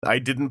I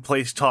didn't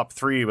place top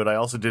 3, but I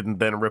also didn't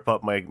then rip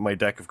up my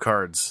deck of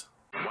cards.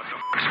 What the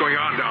fuck's going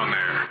on down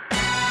there?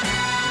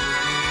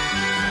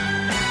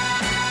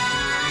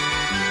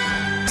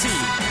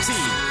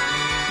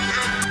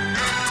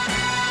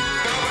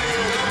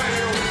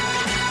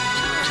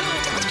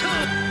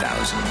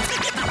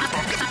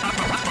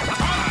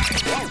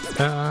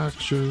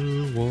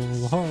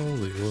 Actual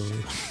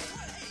Hollywood.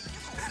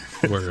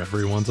 Where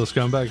everyone's a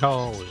scumbag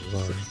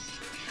Hollywood.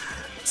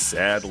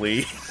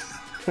 Sadly.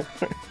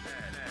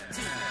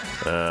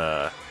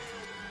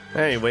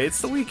 Anyway,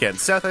 it's the weekend.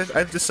 Seth,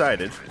 I've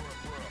decided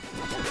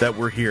that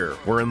we're here.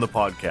 We're in the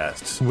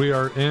podcast. We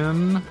are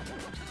in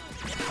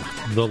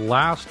the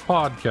last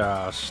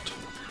podcast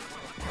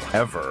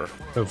Ever.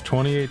 of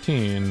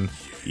 2018.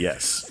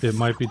 Yes. It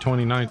might be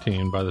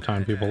 2019 by the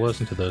time people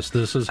listen to this.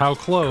 This is how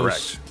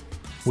close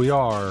we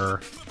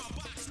are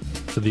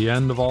to the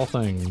end of all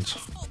things.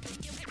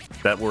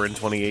 That we're in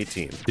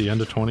 2018. The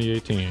end of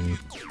 2018.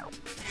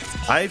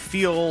 I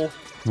feel...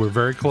 We're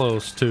very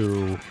close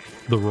to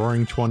the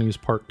Roaring Twenties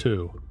Part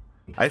 2.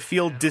 I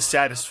feel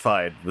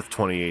dissatisfied with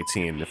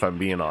 2018, if I'm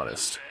being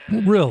honest.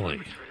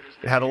 Really?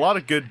 It had a lot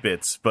of good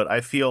bits, but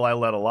I feel I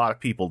let a lot of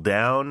people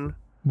down.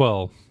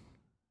 Well,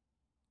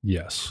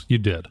 yes, you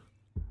did.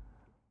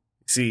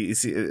 See,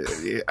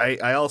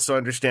 I also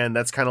understand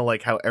that's kind of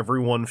like how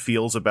everyone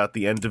feels about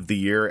the end of the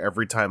year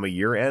every time a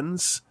year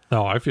ends.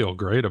 Oh, I feel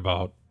great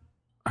about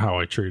how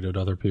I treated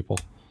other people.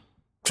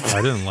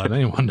 I didn't let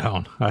anyone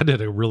down. I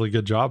did a really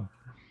good job.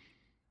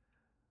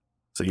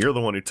 So you're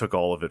the one who took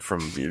all of it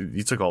from...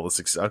 You took all the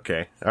success.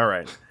 Okay, all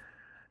right.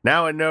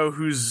 Now I know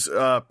who's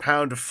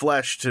pound of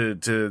flesh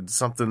to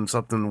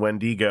something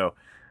Wendigo.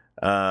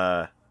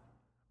 But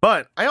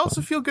I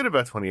also feel good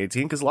about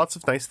 2018 because lots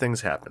of nice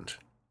things happened.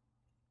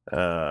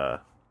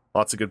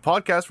 Lots of good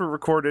podcasts were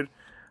recorded.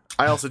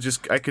 I also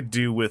I could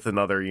do with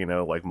another,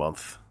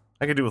 month.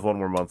 I could do with one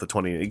more month of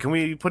 20. Can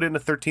we put in a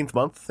 13th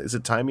month? Is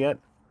it time yet?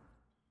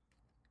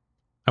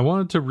 I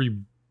wanted to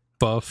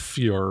rebuff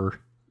your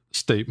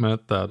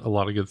statement that a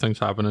lot of good things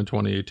happened in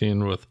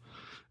 2018 with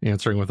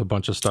answering with a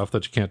bunch of stuff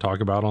that you can't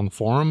talk about on the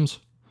forums.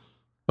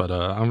 But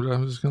I'm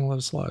just going to let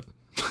it slide.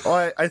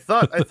 Oh, I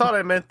thought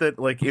I meant that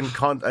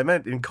I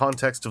meant in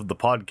context of the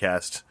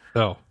podcast.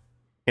 Oh.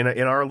 In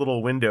our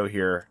little window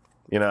here,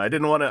 I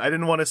didn't want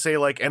to say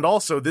and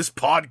also this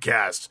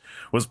podcast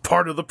was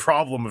part of the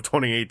problem of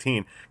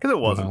 2018 because it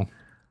wasn't. Well,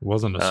 it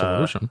wasn't a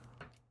solution.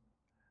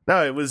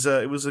 No, it was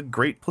a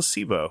great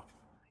placebo.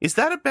 Is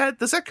that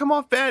does that come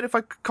off bad if I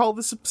call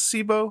this a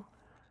placebo?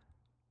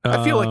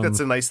 I feel like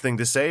that's a nice thing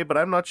to say, but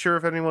I'm not sure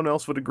if anyone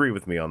else would agree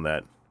with me on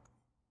that.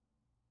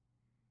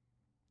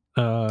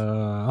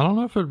 I don't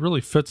know if it really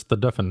fits the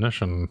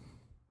definition.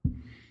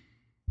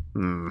 I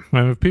mean,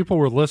 if people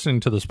were listening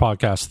to this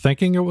podcast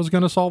thinking it was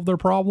going to solve their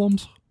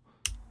problems,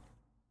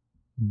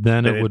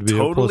 then it would be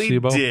totally a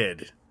placebo.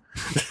 Did.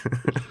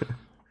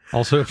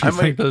 Also, if you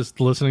think that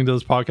listening to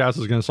this podcast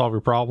is going to solve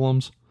your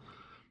problems,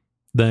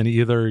 then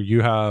either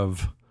you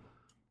have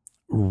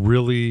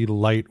really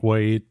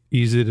lightweight,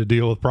 easy to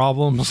deal with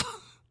problems,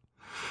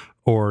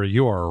 or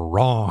you are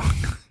wrong.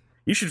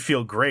 You should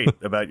feel great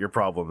about your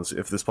problems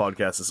if this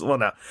podcast is... Well,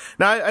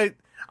 now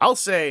I'll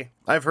say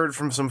I've heard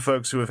from some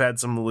folks who have had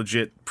some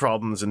legit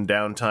problems and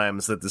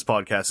downtimes that this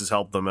podcast has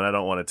helped them, and I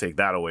don't want to take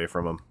that away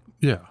from them.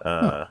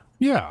 Yeah.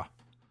 Yeah.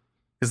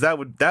 Because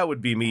that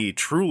would be me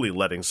truly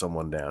letting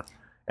someone down,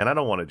 and I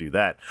don't want to do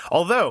that.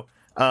 Although,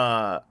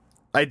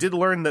 I did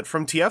learn that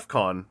from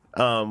TFCon,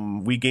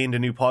 we gained a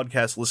new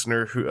podcast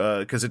listener who,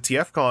 because at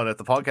TFCon at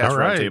the podcast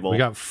roundtable, we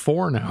got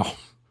 4 now.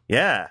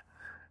 Yeah.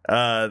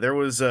 There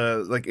was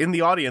in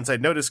the audience,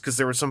 I'd noticed because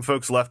there were some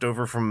folks left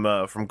over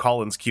from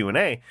Colin's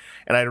Q&A,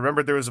 and I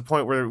remembered there was a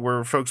point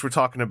where folks were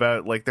talking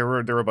about there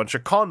were a bunch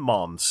of con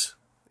moms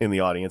in the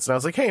audience, and I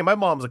was like, hey, my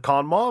mom's a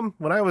con mom.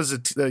 When I was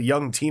a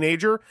young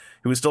teenager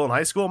who was still in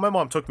high school, my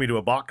mom took me to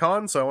a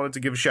BotCon, so I wanted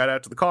to give a shout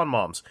out to the con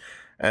moms,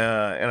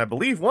 and I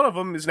believe one of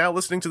them is now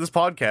listening to this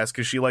podcast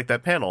because she liked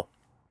that panel.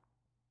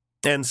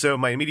 And so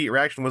my immediate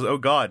reaction was, oh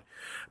God,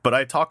 but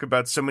I talk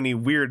about so many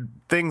weird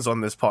things on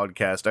this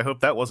podcast. I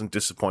hope that wasn't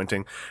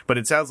disappointing, but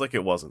it sounds like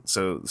it wasn't.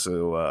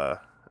 So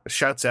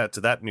shouts out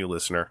to that new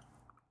listener,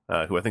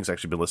 who I think's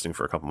actually been listening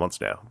for a couple months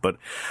now. But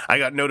I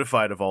got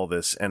notified of all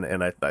this, and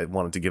I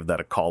wanted to give that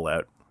a call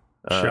out.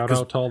 Shout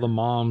out to all the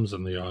moms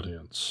in the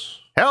audience.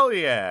 Hell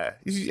yeah.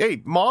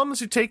 Hey, moms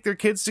who take their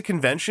kids to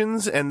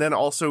conventions and then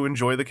also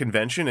enjoy the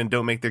convention and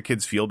don't make their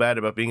kids feel bad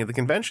about being at the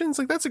conventions,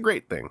 that's a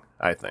great thing,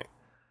 I think.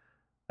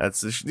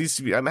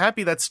 I'm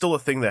happy that's still a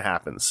thing that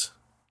happens.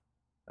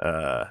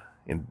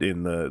 In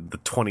the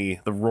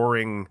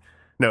pre-roaring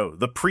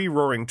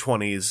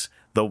 20s,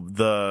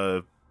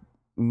 the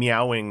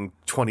meowing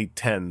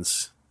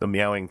 2010s, the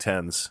meowing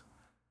 10s,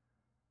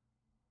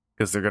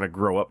 because they're gonna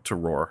grow up to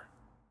roar.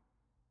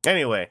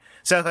 Anyway,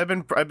 Seth, I've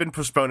been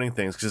postponing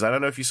things because I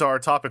don't know if you saw our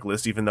topic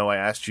list, even though I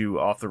asked you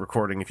off the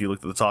recording if you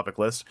looked at the topic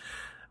list.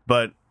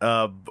 But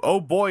oh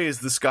boy,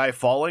 is the sky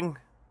falling!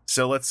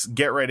 So let's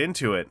get right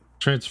into it.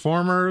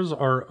 Transformers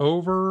are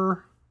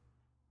over.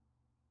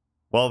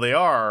 Well, they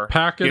are.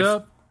 Pack it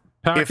up.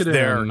 Pack if it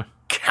they're in.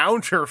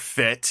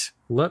 counterfeit.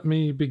 Let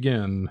me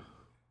begin.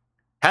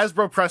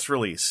 Hasbro press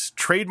release.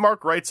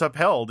 Trademark rights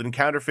upheld in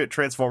counterfeit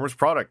Transformers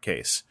product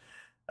case.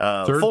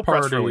 Full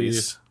press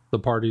release. The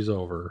party's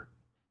over.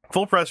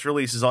 Full press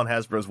release is on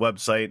Hasbro's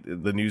website,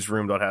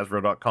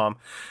 thenewsroom.hasbro.com.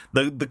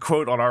 The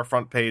quote on our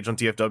front page on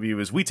TFW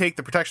is, "We take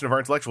the protection of our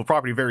intellectual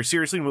property very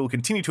seriously, and we will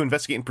continue to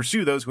investigate and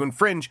pursue those who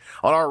infringe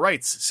on our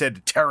rights,"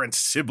 said Terrence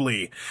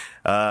Sibley,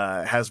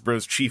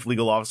 Hasbro's chief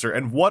legal officer.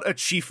 And what a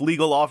chief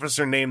legal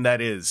officer name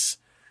that is.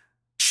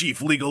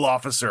 Chief Legal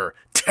Officer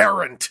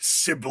Terrence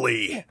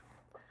Sibley.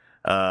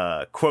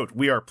 Quote,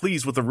 "We are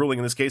pleased with the ruling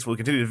in this case. We'll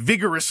continue to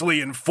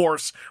vigorously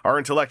enforce our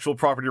intellectual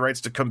property rights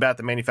to combat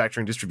the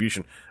manufacturing and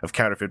distribution of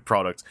counterfeit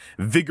products."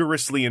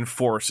 Vigorously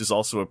enforce is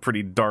also a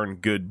pretty darn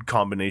good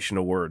combination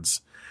of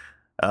words.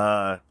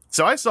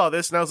 So I saw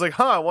this and I was like,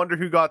 I wonder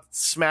who got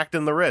smacked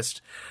in the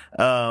wrist.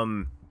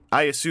 I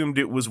assumed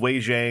it was Wei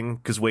Zhang,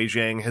 because Wei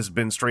Zhang has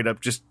been straight up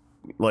just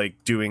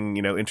like doing,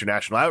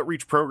 international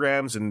outreach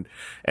programs and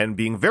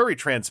being very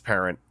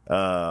transparent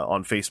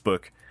on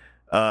Facebook.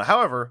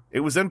 However,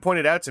 it was then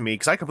pointed out to me,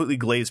 because I completely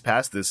glazed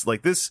past this,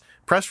 like this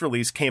press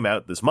release came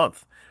out this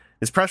month.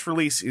 This press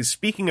release is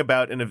speaking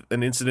about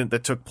an incident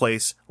that took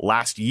place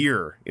last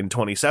year in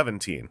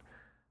 2017.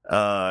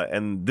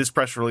 And this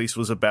press release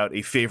was about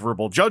a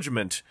favorable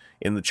judgment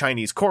in the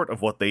Chinese court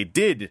of what they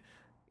did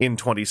in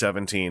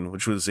 2017,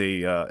 which was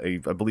I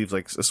believe,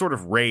 like a sort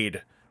of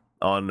raid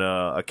on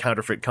a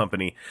counterfeit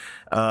company,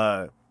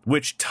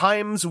 which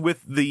times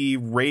with the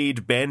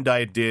raid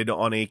Bandai did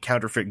on a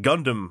counterfeit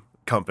Gundam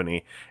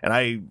company. And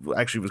I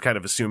actually was kind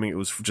of assuming it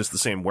was just the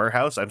same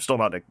warehouse. I'm still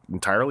not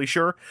entirely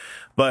sure,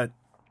 but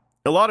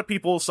a lot of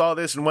people saw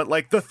this and went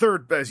like,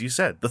 as you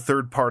said, the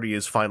third party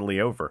is finally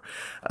over.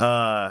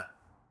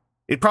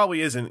 It probably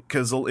isn't,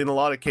 because in a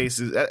lot of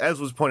cases, as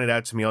was pointed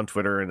out to me on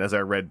Twitter, and as I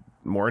read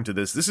more into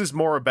this is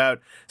more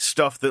about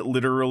stuff that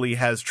literally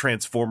has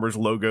Transformers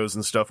logos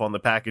and stuff on the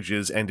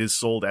packages and is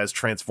sold as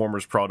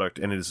Transformers product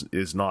and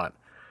is not.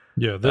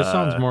 Yeah, this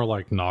sounds more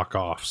like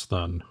knockoffs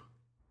than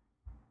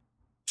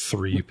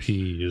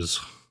 3Ps.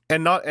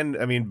 And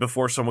I mean,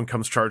 before someone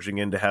comes charging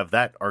in to have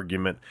that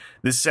argument,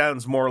 this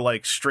sounds more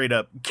like straight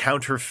up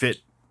counterfeit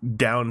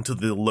down to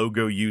the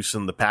logo use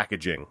in the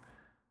packaging.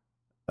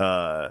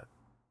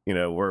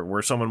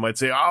 Where someone might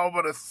say,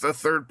 but a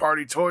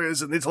third-party toy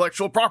is an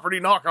intellectual property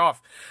knockoff.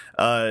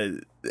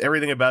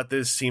 Everything about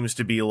this seems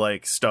to be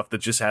like stuff that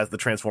just has the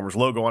Transformers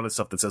logo on it,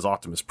 stuff that says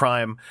Optimus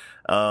Prime.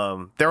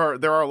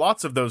 There are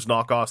lots of those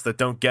knockoffs that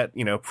don't get,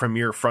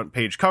 premier front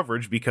page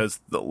coverage because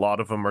a lot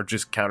of them are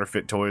just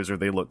counterfeit toys or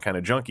they look kind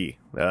of junky.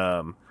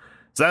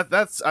 So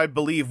that's, I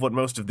believe, what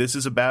most of this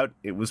is about.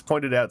 It was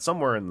pointed out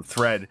somewhere in the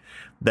thread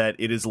that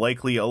it is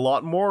likely a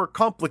lot more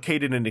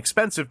complicated and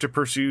expensive to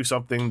pursue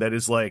something that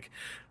is like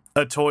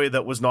a toy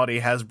that was not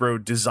a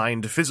Hasbro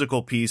designed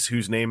physical piece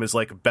whose name is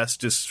like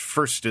Bestis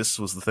Firstis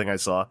was the thing I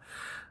saw,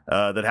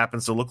 that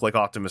happens to look like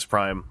Optimus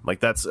Prime. Like,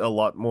 that's a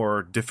lot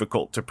more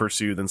difficult to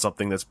pursue than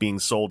something that's being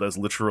sold as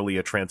literally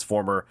a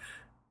Transformer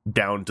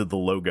down to the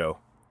logo.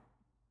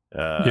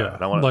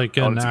 Like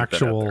an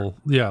actual,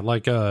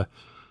 like a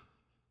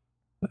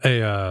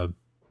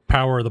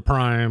Power of the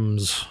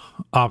Primes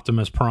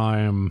Optimus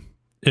Prime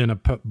in a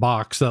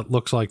box that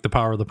looks like the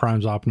Power of the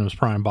Primes Optimus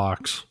Prime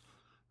box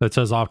that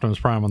says Optimus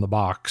Prime on the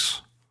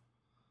box,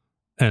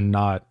 and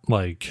not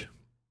like,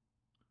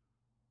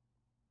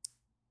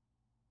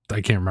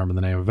 I can't remember the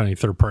name of any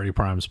third-party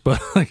primes,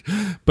 but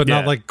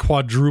not like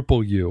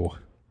Quadruple U.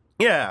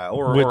 Yeah,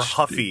 or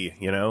Huffy,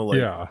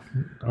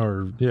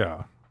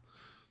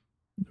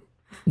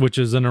 which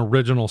is an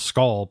original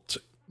sculpt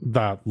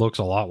that looks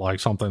a lot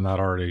like something that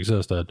already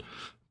existed,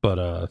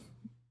 but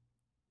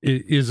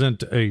it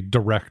isn't a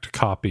direct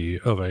copy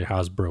of a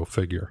Hasbro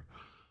figure.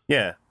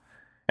 Yeah.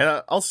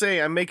 And I'll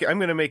say I'm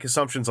going to make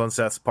assumptions on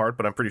Seth's part,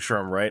 but I'm pretty sure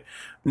I'm right.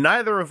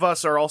 Neither of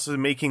us are also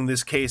making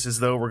this case as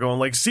though we're going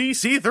like, see,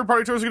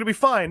 third-party toys are going to be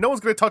fine. No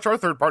one's going to touch our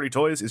third-party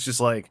toys. It's just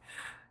like,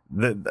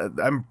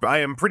 I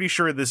am pretty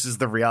sure this is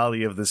the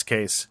reality of this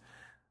case.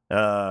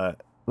 I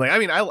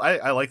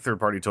like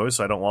third-party toys,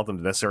 so I don't want them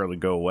to necessarily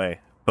go away.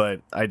 But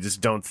I just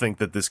don't think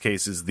that this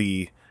case is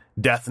the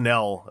death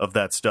knell of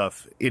that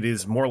stuff. It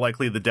is more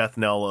likely the death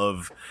knell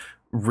of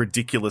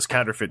ridiculous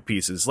counterfeit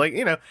pieces. Like,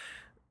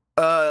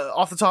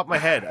 off the top of my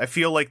head, I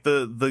feel like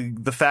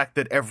the fact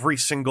that every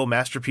single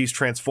Masterpiece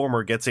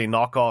Transformer gets a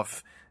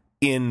knockoff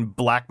in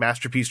black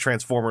Masterpiece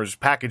Transformers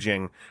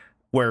packaging,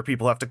 where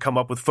people have to come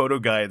up with photo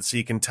guides so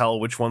you can tell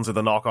which ones are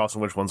the knockoffs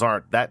and which ones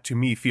aren't. That, to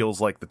me, feels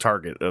like the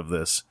target of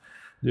this.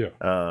 Yeah.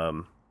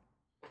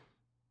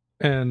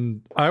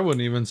 And I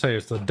wouldn't even say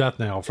it's the death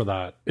knell for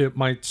that. It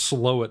might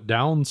slow it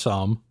down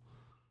some.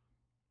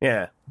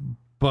 Yeah.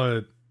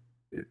 But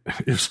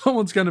if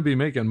someone's going to be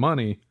making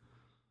money,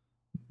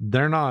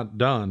 they're not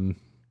done.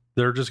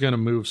 They're just going to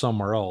move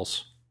somewhere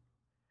else.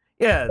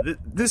 Yeah,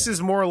 this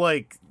is more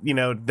like,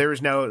 there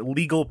is now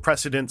legal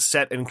precedent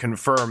set and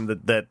confirmed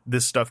that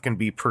this stuff can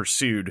be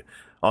pursued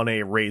on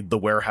a raid the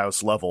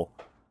warehouse level.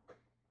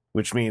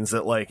 which means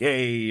that like,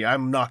 hey,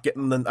 I'm not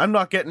getting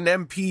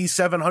MP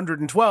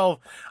 712.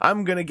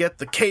 I'm gonna get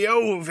the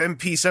KO of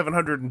MP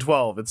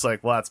 712. It's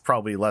like, well, that's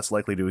probably less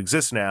likely to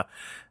exist now.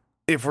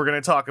 If we're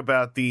gonna talk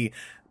about the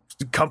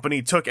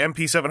company took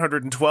MP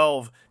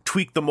 712,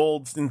 tweaked the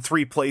molds in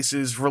 3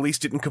 places,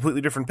 released it in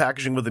completely different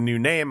packaging with a new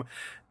name,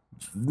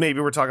 maybe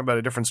we're talking about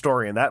a different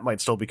story, and that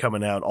might still be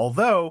coming out.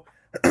 Although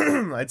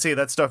I'd say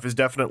that stuff is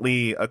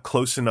definitely a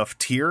close enough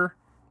tier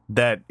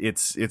that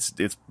it's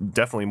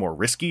definitely more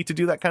risky to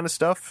do that kind of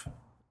stuff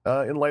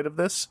in light of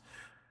this.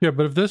 Yeah,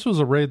 but if this was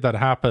a raid that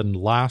happened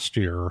last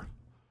year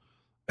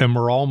and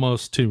we're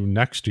almost to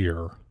next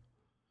year,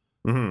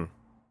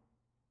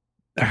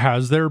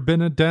 has there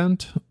been a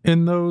dent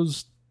in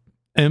those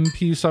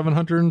MP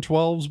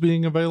 712s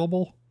being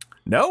available?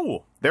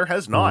 No, there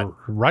has not.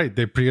 Right,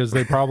 because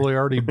they probably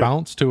already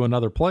bounced to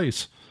another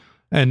place.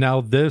 And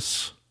now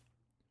this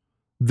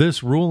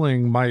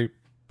ruling might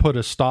put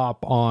a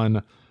stop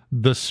on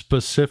the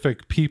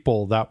specific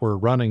people that were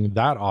running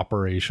that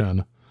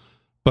operation,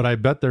 but I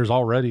bet there's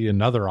already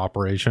another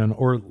operation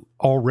or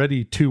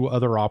already 2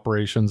 other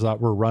operations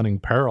that were running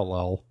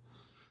parallel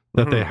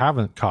that they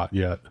haven't caught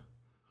yet.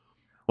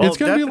 Well, it's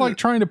going to be like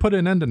trying to put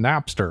an end to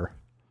Napster.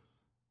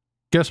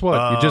 Guess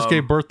what? You just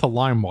gave birth to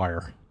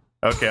LimeWire.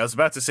 Okay, I was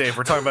about to say, if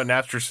we're talking about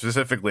Napster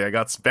specifically, I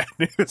got some bad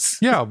news.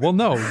 Yeah, well,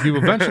 no, you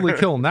eventually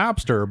kill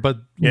Napster, but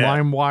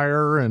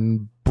LimeWire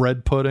and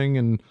bread pudding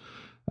and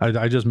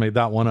I just made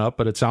that one up,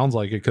 but it sounds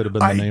like it could have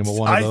been the name of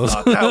one of those.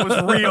 I thought that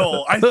was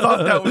real. I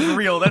thought that was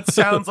real. That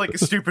sounds like a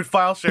stupid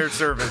file share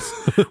service.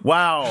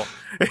 Wow.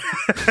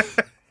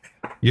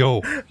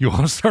 Yo, you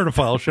want to start a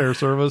file share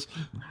service?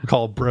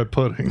 Call it bread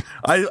pudding.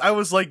 I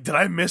was like, did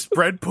I miss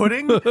bread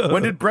pudding?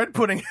 When did bread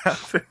pudding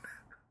happen?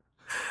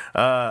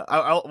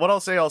 What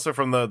I'll say also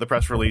from the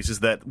press release is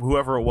that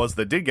whoever it was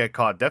that did get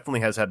caught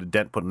definitely has had a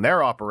dent put in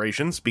their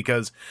operations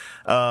because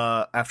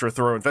after a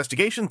thorough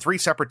investigation, 3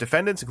 separate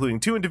defendants, including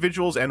 2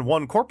 individuals and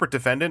 1 corporate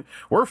defendant,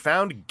 were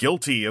found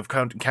guilty of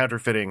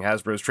counterfeiting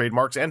Hasbro's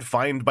trademarks and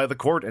fined by the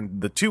court,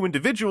 and the 2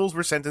 individuals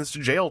were sentenced to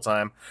jail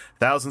time.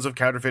 Thousands of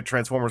counterfeit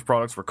Transformers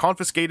products were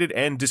confiscated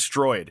and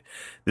destroyed.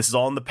 This is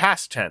all in the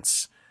past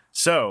tense.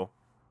 So,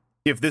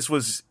 if this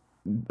was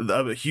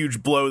a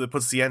huge blow that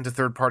puts the end to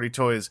third-party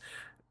toys,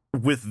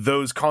 with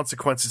those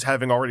consequences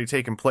having already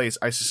taken place,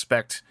 I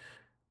suspect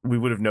we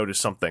would have noticed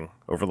something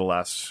over the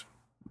last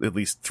at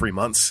least 3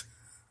 months.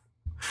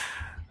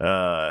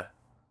 So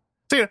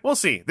yeah, we'll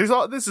see.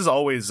 This is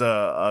always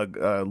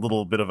a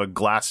little bit of a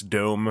glass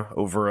dome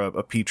over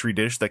a petri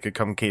dish that could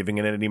come caving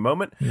in at any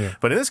moment. Yeah.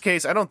 But in this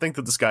case, I don't think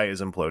that the sky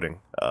is imploding.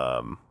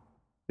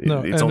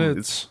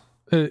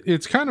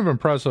 It's kind of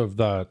impressive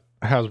that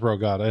Hasbro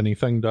got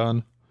anything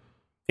done.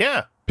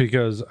 Yeah.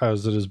 Because,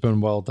 as it has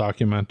been well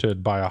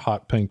documented by a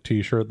hot pink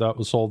t-shirt that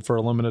was sold for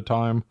a limited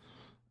time,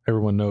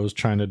 everyone knows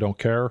China don't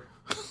care.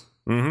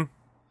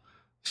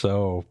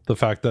 So the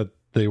fact that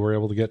they were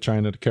able to get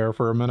China to care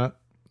for a minute,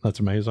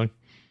 that's amazing.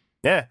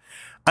 Yeah.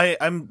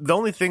 I'm the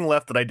only thing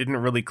left that I didn't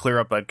really clear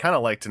up, I'd kind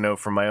of like to know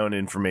from my own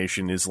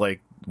information is,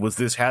 like, was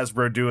this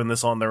Hasbro doing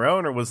this on their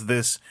own, or was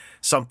this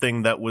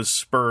something that was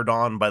spurred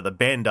on by the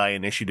Bandai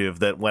initiative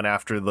that went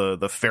after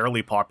the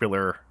fairly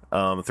popular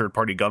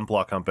third-party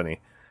Gunpla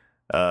company?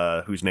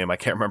 Whose name I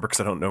can't remember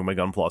because I don't know my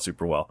Gunpla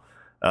super well.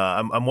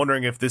 I'm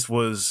wondering if this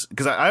was,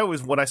 because I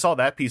always, when I saw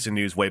that piece of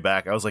news way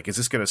back, I was like, is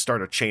this going to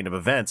start a chain of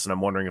events? And I'm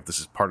wondering if this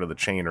is part of the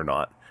chain or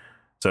not.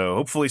 So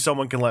hopefully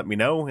someone can let me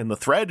know in the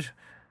thread.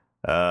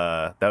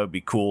 That would be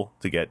cool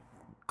to get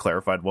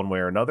clarified one way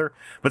or another.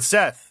 But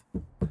Seth,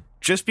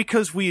 just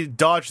because we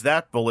dodged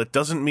that bullet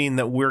doesn't mean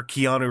that we're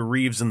Keanu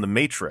Reeves in The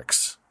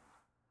Matrix.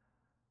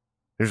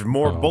 There's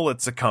more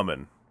bullets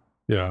a-coming.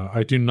 Yeah,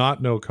 I do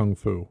not know Kung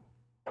Fu.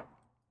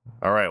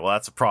 All right, well,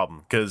 that's a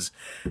problem, because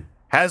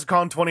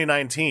HasCon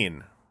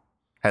 2019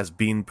 has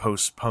been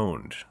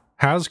postponed.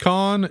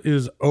 HasCon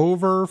is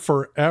over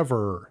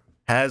forever.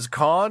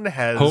 HasCon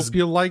has... Hope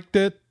you liked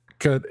it,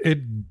 because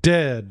it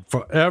dead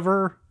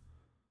forever,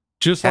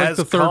 just like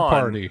the third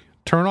party.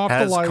 Turn off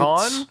the lights.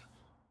 HasCon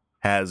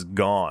has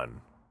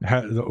gone.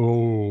 That's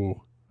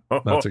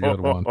a good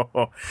one.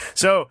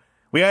 So,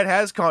 we had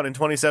HasCon in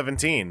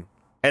 2017,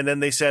 and then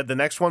they said the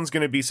next one's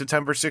going to be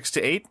September 6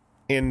 to 8.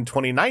 In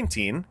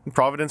 2019 in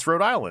Providence,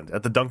 Rhode Island,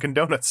 at the Dunkin'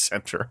 Donuts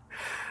Center.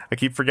 I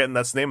keep forgetting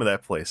that's the name of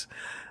that place.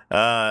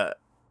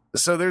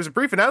 So there's a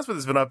brief announcement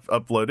that's been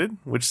uploaded,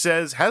 which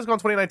says, HasCon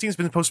 2019 has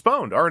been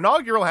postponed. Our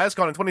inaugural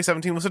HasCon in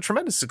 2017 was a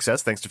tremendous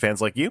success, thanks to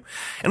fans like you,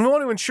 and we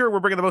want to ensure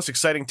we're bringing the most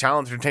exciting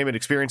talent, entertainment,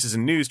 experiences,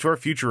 and news to our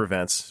future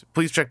events.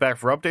 Please check back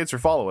for updates or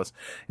follow us,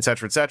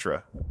 etc.,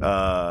 etc.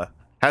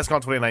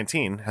 HasCon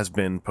 2019 has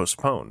been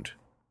postponed.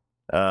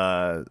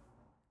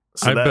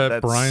 So I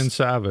bet Brian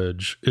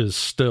Savage is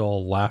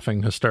still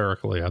laughing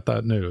hysterically at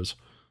that news.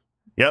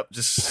 Yep,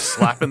 just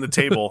slapping the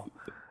table.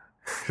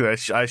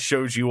 I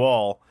showed you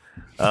all.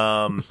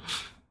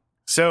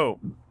 So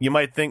you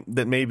might think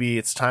that maybe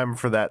it's time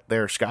for that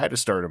there sky to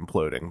start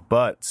imploding,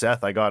 but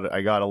Seth, I got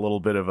a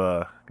little bit of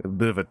a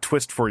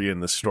twist for you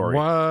in this story.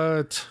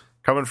 What?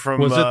 Coming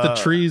from was it the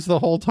trees the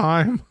whole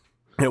time?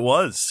 It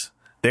was.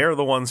 They're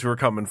the ones who are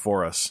coming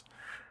for us.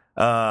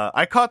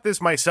 I caught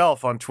this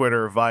myself on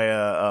Twitter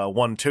via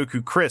one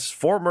Toku Chris,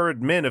 former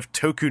admin of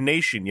Toku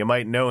Nation. You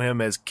might know him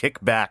as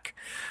Kickback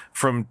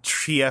from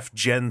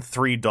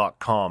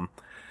TFGen3.com,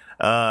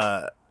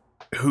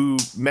 who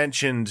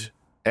mentioned,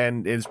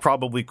 and is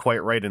probably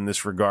quite right in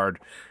this regard,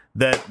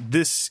 that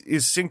this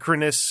is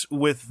synchronous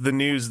with the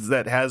news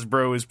that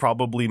Hasbro is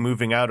probably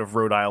moving out of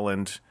Rhode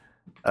Island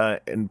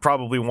and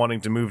probably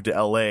wanting to move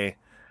to LA.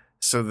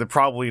 So they're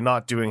probably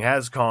not doing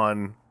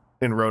HasCon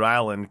in Rhode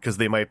Island because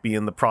they might be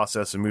in the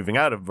process of moving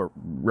out of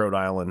Rhode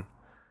Island.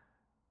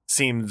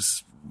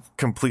 Seems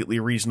completely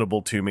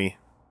reasonable to me.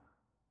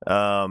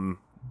 I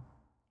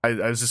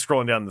was just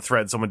scrolling down the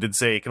thread. Someone did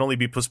say it can only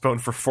be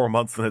postponed for 4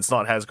 months and it's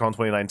not HasCon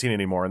 2019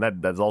 anymore,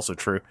 and that's also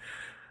true.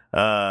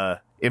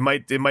 It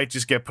might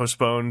just get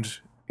postponed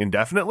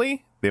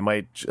indefinitely. They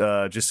might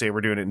just say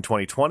we're doing it in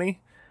 2020.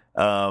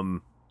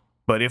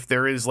 But if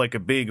there is like a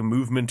big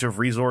movement of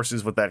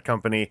resources with that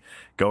company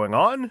going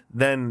on,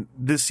 then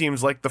this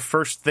seems like the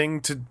first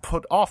thing to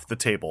put off the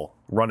table,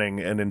 running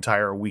an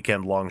entire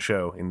weekend-long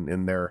show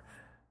in their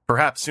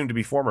perhaps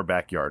soon-to-be former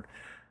backyard.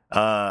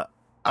 I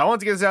want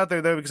to get this out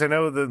there, though, because I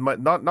know that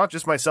not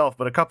just myself,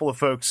 but a couple of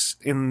folks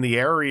in the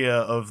area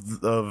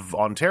of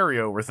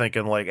Ontario were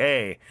thinking, like,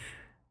 hey,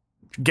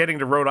 getting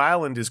to Rhode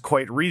Island is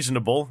quite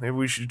reasonable. Maybe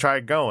we should try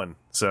going.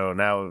 So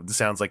now it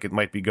sounds like it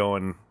might be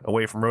going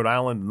away from Rhode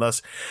Island, and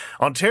thus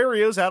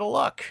Ontario's out of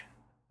luck.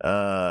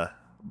 I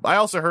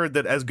also heard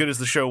that as good as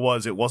the show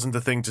was, it wasn't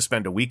a thing to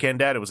spend a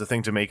weekend at. It was a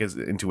thing to make it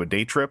into a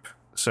day trip.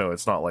 So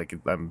it's not like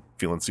I'm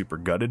feeling super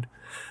gutted.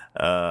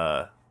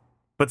 But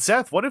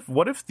Seth, what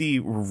if the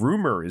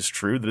rumor is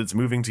true that it's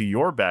moving to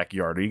your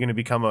backyard? Are you going to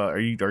become are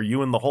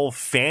you and the whole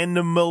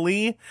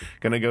family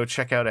going to go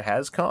check out a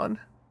HasCon?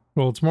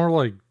 Well, it's more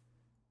like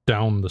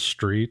down the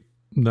street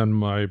than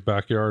my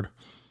backyard,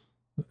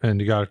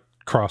 and you got to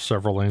cross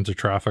several lanes of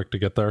traffic to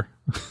get there.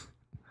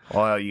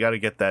 Well, you got to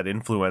get that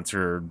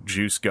influencer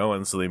juice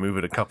going, so they move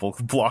it a couple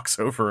blocks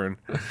over and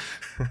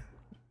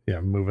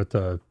yeah, move it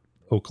to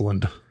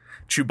Oakland.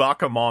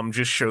 Chewbacca mom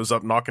just shows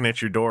up knocking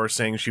at your door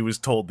saying she was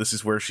told this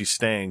is where she's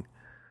staying.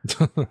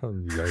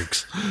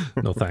 Yikes.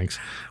 No thanks.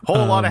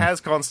 Whole lot of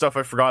HasCon stuff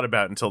I forgot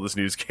about until this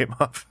news came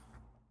up.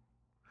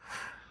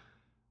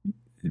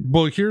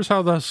 Well, here's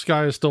how the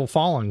sky is still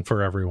falling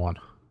for everyone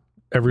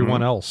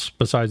else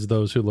besides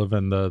those who live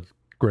in the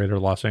greater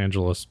Los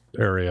Angeles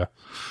area.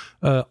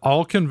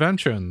 All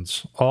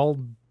conventions, all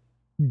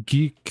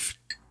geek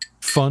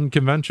fun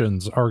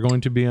conventions are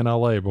going to be in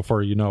LA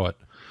before you know it,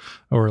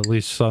 or at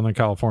least Southern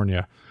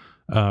California.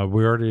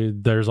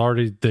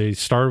 They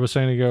started with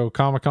San Diego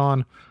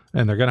Comic-Con,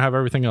 and they're going to have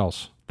everything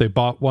else. They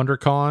bought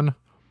WonderCon,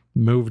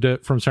 moved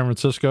it from San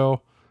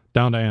Francisco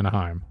down to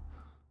Anaheim.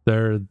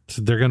 They're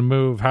going to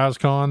move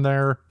HasCon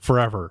there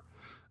forever.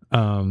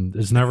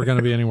 It's never going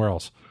to be anywhere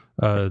else.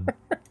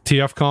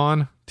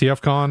 TFCon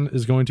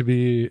is going to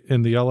be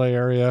in the LA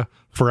area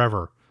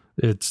forever.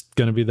 It's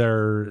going to be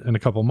there in a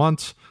couple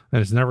months,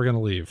 and it's never going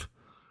to leave.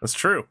 That's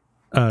true.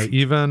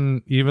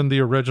 Even the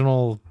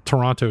original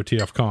Toronto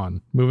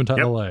TFCon moving to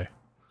LA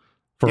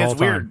for all time.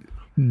 Weird.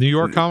 New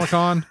York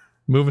Comic-Con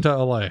moving to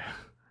LA.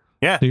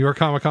 Yeah. New York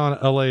Comic-Con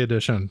LA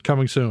edition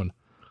coming soon.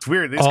 It's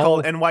weird. It's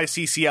called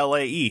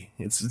NYCCLAE.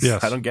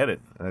 Yes. I don't get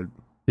it.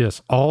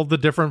 Yes, all the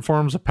different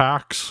forms of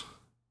PAX,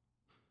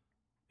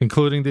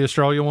 including the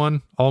Australia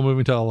one, all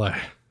moving to LA.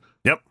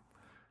 Yep.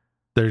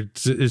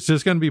 It's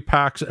just going to be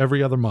PAX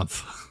every other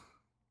month.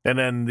 And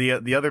then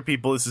the other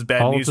people, this is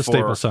bad all news at the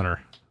Staples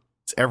Center.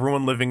 It's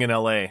everyone living in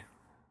LA.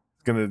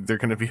 They're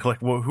gonna be like,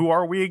 well, who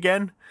are we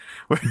again?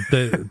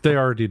 they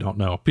already don't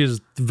know, because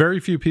very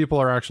few people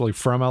are actually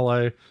from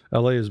LA.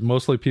 LA is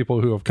mostly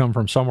people who have come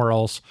from somewhere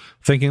else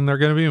thinking they're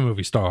going to be a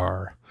movie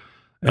star,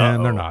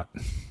 and they're not.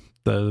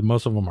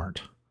 Most of them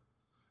aren't.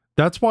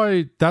 That's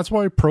why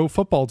pro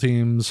football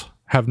teams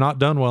have not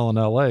done well in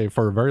LA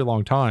for a very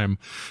long time,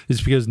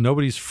 is because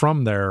nobody's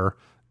from there.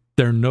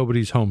 They're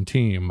nobody's home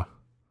team.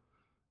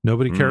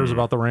 Nobody cares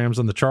about the Rams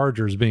and the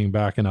Chargers being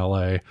back in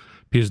LA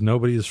because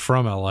nobody is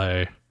from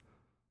LA.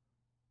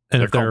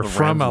 And if they're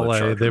from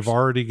LA, they've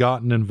already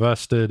gotten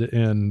invested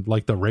in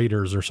like the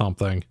Raiders or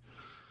something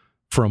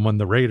from when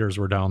the Raiders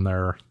were down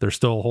there. They're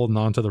still holding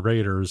on to the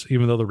Raiders,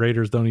 even though the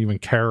Raiders don't even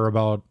care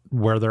about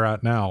where they're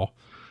at now.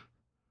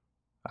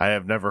 I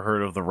have never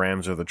heard of the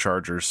Rams or the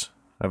Chargers.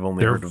 I've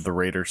only heard of the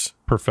Raiders.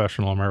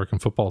 Professional American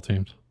football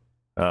teams.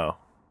 Oh.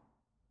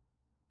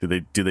 Do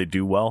they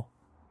do well?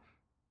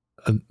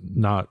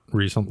 Not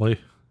recently.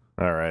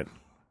 All right.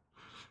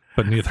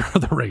 But neither are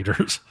the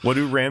Raiders. What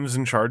do Rams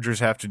and Chargers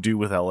have to do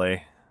with LA?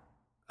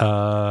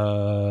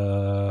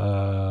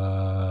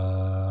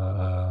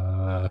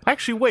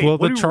 Actually, wait. Well,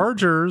 the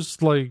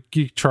Chargers, like,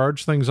 you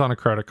charge things on a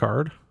credit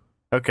card.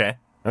 Okay.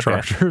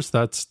 Chargers,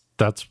 that's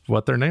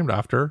what they're named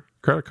after.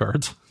 Credit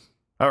cards.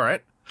 All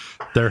right.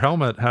 Their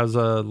helmet has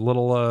a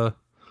little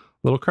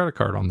credit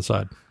card on the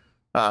side.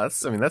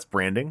 That's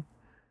branding.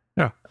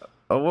 Yeah.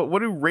 What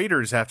do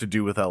Raiders have to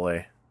do with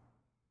LA?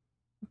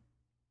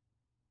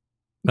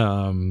 I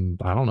don't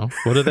know.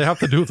 What do they have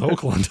to do with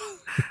Oakland?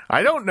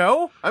 I don't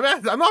know.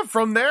 I'm not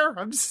from there.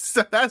 I'm just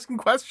asking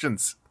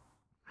questions.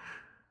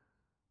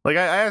 Like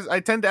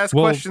I tend to ask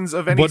questions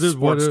of any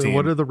sports team.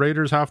 What do the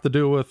Raiders have to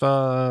do with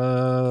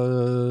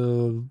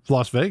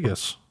Las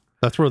Vegas?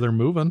 That's where they're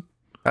moving.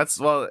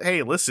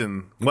 Hey,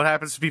 listen. What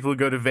happens to people who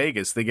go to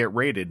Vegas? They get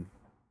raided.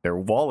 Their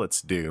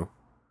wallets do.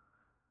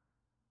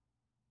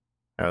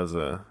 That was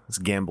a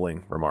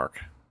gambling remark.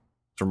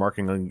 It's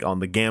remarking on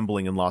the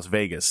gambling in Las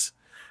Vegas.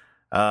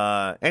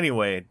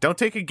 Anyway, don't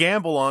take a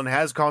gamble on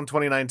HasCon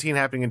 2019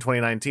 happening in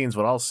 2019 is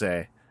what I'll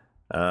say.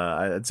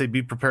 I'd say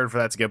be prepared for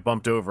that to get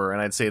bumped over,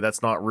 and I'd say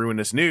that's not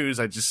ruinous news.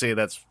 I'd just say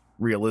that's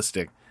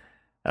realistic.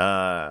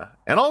 And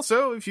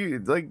also, if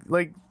you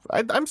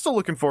I'm still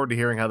looking forward to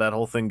hearing how that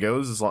whole thing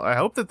goes. I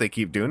hope that they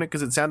keep doing it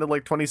because it sounded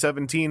like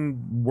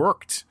 2017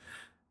 worked.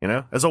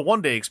 As a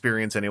one-day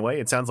experience anyway,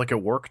 it sounds like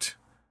it worked.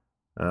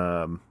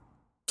 So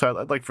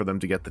I'd like for them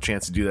to get the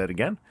chance to do that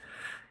again.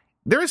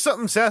 There is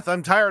something, Seth.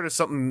 I'm tired of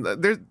something.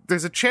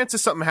 There's a chance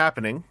of something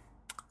happening.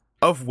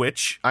 Of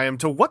which I am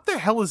to what the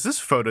hell is this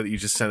photo that you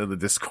just sent in the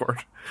Discord?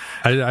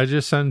 I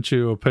just sent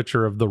you a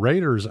picture of the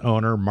Raiders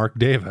owner, Mark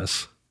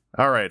Davis.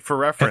 All right, for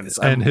reference.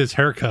 And his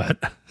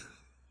haircut.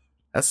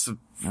 That's a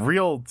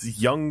real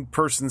young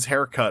person's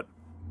haircut.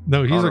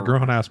 No, he's a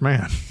grown-ass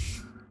man.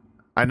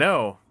 I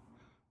know.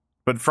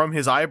 But from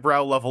his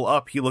eyebrow level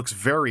up, he looks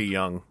very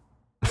young.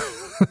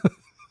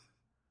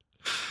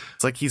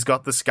 It's like he's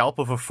got the scalp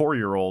of a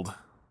 4-year-old.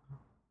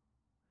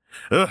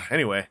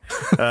 Anyway,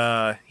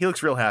 he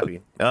looks real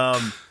happy.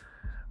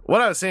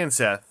 What I was saying,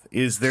 Seth,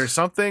 is there's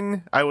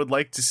something I would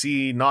like to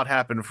see not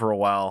happen for a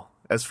while,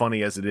 as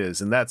funny as it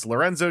is, and that's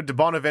Lorenzo de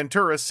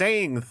Bonaventura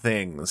saying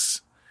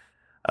things.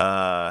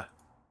 Obviously,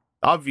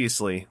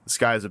 the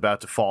sky is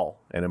about to fall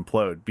and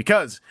implode,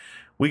 because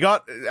we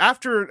got,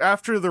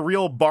 after the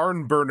real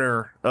barn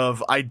burner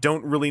of I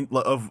don't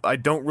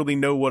really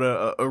know what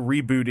a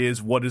reboot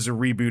is, what is a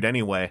reboot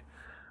anyway,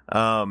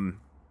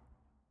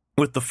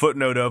 with the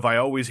footnote of I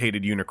always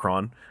hated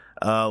Unicron,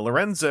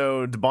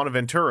 Lorenzo de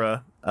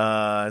Bonaventura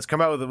has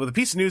come out with a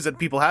piece of news that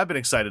people have been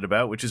excited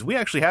about, which is we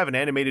actually have an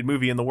animated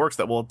movie in the works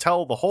that will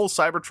tell the whole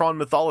Cybertron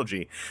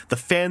mythology. The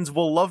fans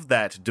will love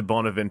that, de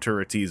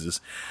Bonaventura teases.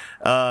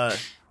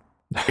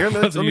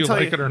 Whether you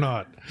like it or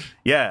not.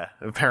 Yeah,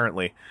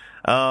 apparently.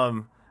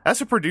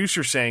 That's a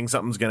producer saying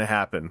something's going to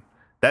happen.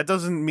 That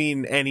doesn't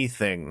mean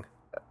anything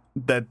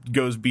that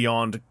goes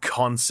beyond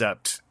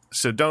concept.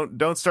 So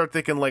don't start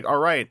thinking like, all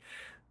right,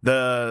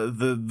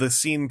 the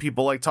scene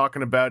people like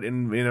talking about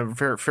in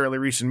a fairly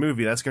recent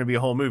movie, that's going to be a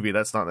whole movie.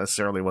 That's not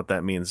necessarily what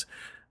that means.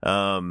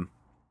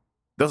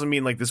 Doesn't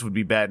mean like this would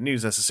be bad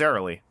news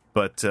necessarily,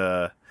 but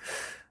don't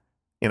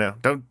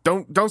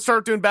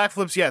start doing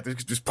backflips yet.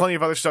 There's plenty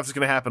of other stuff that's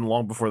going to happen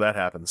long before that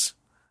happens.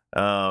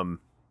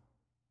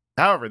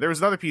 However, there was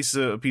another piece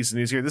of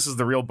news here. This is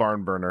the real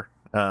barn burner.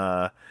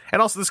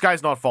 And also, this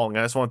guy's not falling.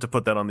 I just wanted to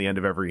put that on the end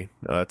of every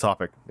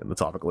topic in the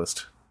topic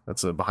list.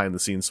 That's a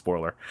behind-the-scenes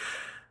spoiler.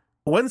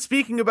 When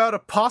speaking about a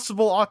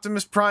possible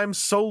Optimus Prime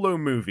solo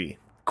movie,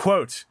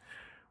 quote,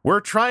 "We're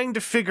trying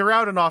to figure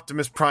out an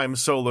Optimus Prime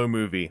solo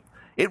movie.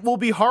 It will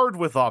be hard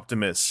with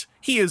Optimus.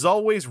 He is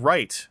always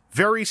right,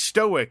 very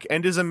stoic,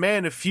 and is a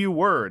man of few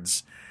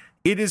words.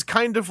 It is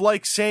kind of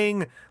like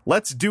saying,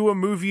 let's do a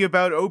movie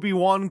about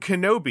Obi-Wan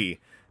Kenobi.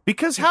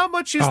 Because how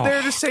much is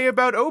there to say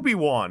about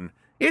Obi-Wan?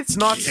 It's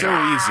not so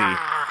easy."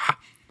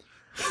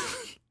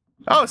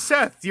 Oh,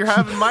 Seth, you're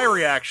having my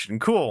reaction.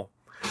 Cool.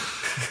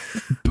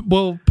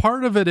 Well,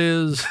 part of it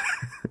is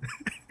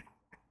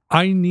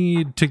I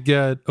need to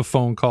get a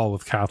phone call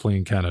with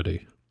Kathleen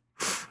Kennedy.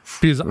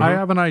 Because I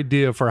have an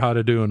idea for how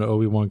to do an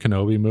Obi-Wan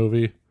Kenobi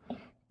movie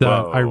that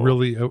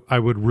I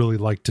would really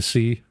like to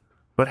see.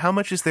 But how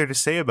much is there to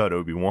say about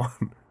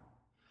Obi-Wan?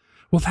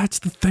 Well, that's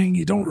the thing.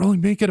 You don't really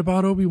make it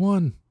about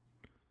Obi-Wan.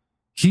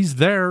 He's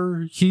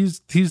there.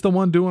 He's the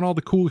one doing all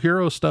the cool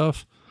hero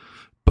stuff.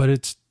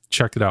 But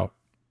check it out.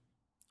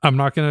 I'm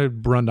not going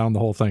to run down the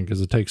whole thing because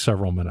it takes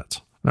several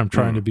minutes. I'm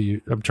trying to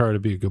be a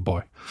good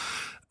boy.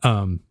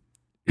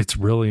 It's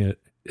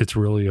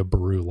really a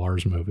Baru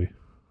Lars movie.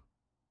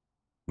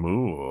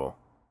 Ooh. I'll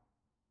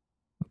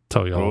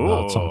tell you all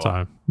about it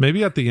sometime.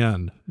 Maybe at the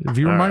end. If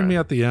you remind me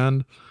at the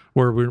end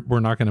where we're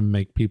not going to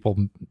make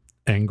people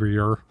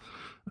angrier,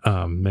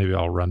 maybe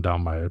I'll run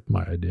down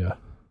my idea.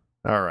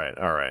 All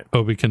right.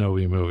 Obi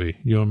Kenobi movie.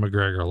 Ewan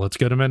McGregor. Let's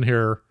get him in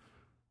here.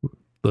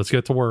 Let's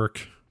get to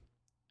work.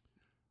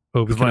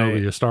 Obi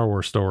Kenobi, a Star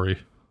Wars story.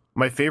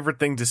 My favorite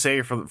thing to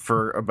say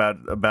for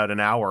about an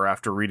hour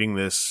after reading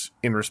this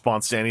in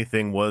response to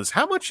anything was,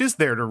 how much is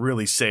there to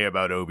really say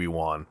about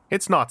Obi-Wan?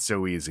 It's not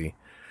so easy.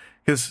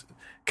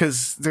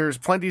 Because there's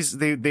plenty.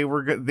 They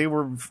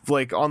were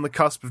like on the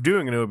cusp of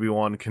doing an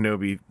Obi-Wan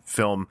Kenobi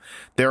film.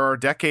 There are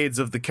decades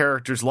of the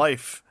character's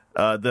life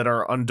that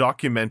are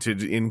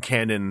undocumented in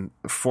canon,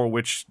 for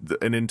which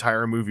an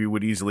entire movie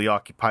would easily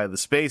occupy the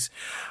space.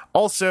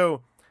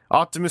 Also,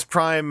 Optimus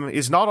Prime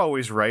is not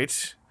always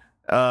right.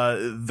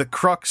 the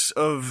crux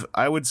of,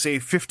 I would say,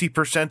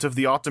 50% of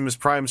the Optimus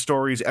Prime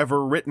stories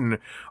ever written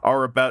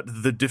are about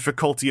the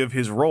difficulty of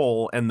his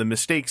role and the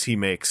mistakes he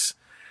makes.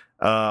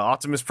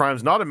 Optimus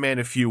Prime's not a man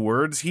of few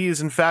words. He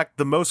is, in fact,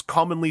 the most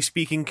commonly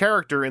speaking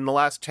character in the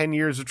last 10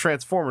 years of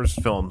Transformers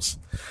films.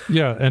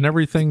 Yeah, and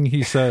everything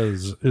he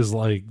says is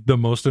like the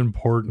most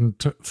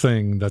important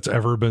thing that's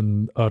ever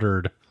been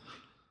uttered.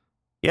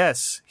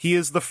 Yes, he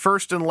is the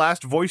first and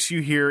last voice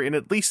you hear in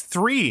at least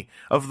 3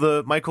 of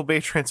the Michael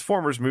Bay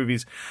Transformers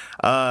movies.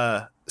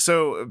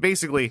 So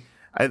basically,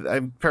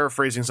 I'm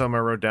paraphrasing something I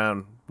wrote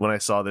down when I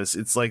saw this.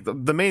 It's like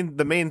the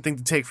main thing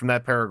to take from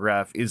that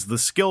paragraph is the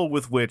skill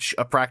with which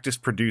a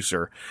practiced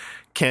producer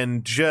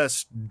can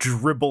just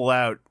dribble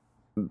out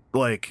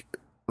like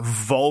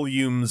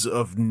volumes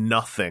of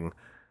nothing,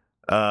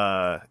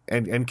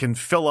 and can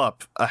fill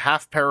up a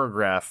half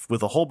paragraph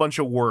with a whole bunch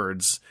of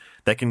words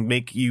that can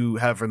make you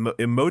have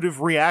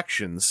emotive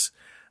reactions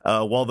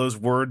while those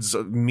words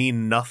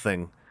mean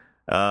nothing.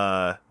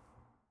 Like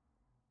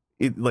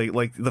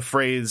the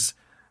phrase,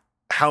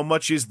 "How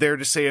much is there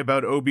to say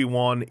about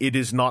Obi-Wan? It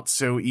is not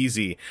so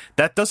easy."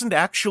 That doesn't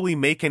actually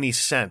make any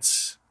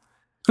sense.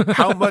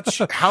 How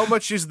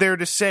much is there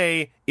to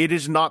say? It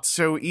is not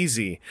so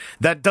easy.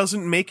 That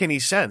doesn't make any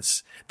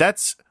sense.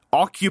 That's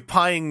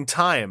occupying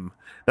time.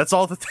 That's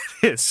all that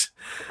is.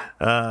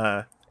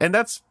 And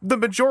that's the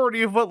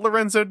majority of what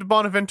Lorenzo de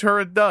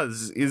Bonaventura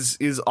does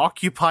is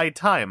occupy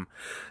time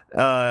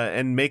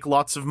and make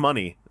lots of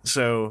money.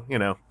 So, you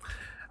know,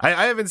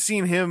 I haven't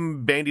seen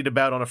him bandied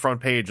about on a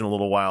front page in a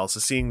little while, so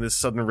seeing this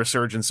sudden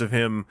resurgence of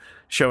him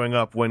showing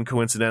up when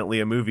coincidentally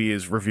a movie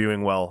is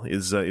reviewing well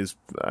is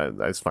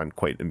I find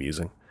quite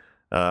amusing.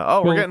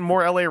 We're getting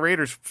more LA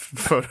Raiders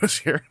photos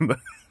here.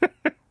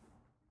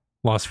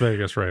 Las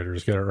Vegas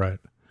Raiders, get it right.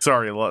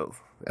 Sorry,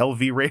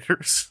 LV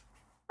Raiders.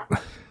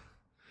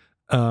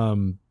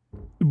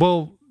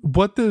 Well,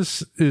 what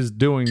this is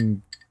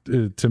doing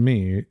to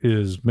me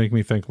is make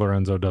me think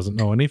Lorenzo doesn't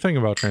know anything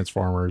about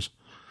Transformers.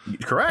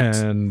 Correct.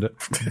 And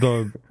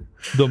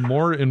the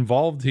more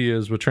involved he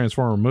is with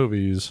Transformer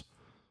movies,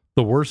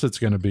 the worse it's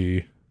going to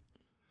be.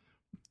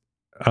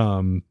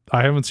 I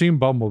haven't seen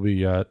Bumblebee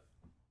yet.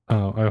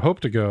 I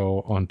hope to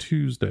go on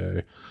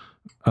Tuesday.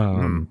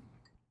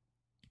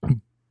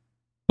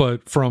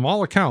 But from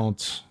all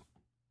accounts,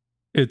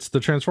 it's the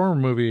Transformer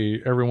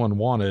movie everyone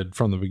wanted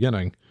from the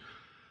beginning.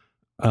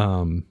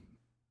 I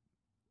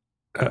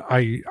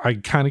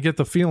kind of get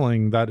the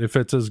feeling that if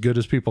it's as good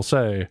as people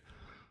say,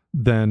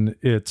 then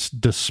it's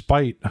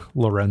despite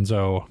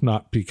Lorenzo,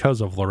 not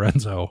because of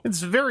Lorenzo.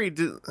 It's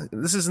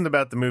this isn't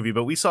about the movie,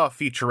 but we saw a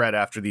featurette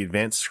after the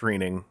advanced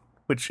screening,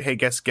 which, hey,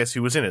 guess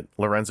who was in it?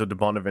 Lorenzo de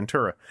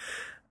Bonaventura,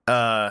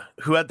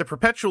 who had the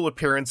perpetual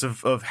appearance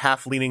of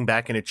half leaning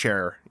back in a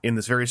chair in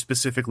this very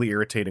specifically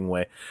irritating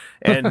way.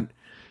 And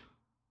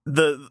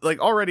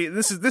already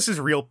this is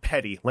real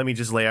petty. Let me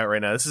just lay out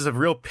right now. This is a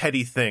real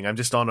petty thing. I'm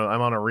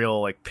on a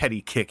real like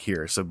petty kick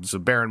here. So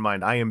bear in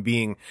mind, I am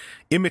being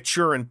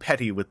immature and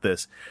petty with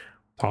this.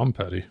 Tom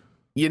Petty.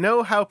 You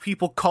know how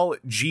people call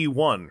it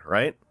G1,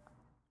 right?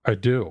 I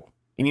do.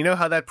 And you know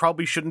how that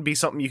probably shouldn't be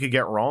something you could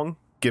get wrong,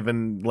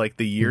 given like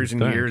the years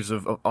and years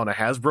of on a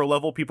Hasbro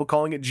level, people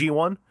calling it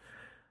G1.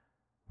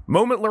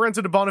 Moment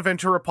Lorenzo de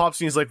Bonaventura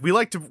pops and he's like,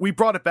 we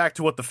brought it back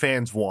to what the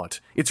fans want.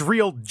 It's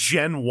real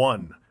Gen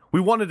 1. We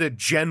wanted a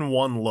Gen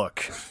 1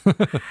 look.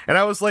 And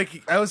this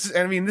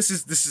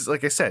is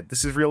like I said,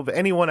 this is real.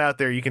 Anyone out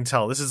there, you can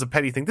tell this is a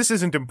petty thing. This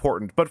isn't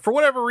important. But for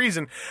whatever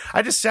reason,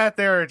 I just sat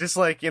there just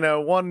like,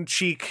 one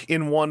cheek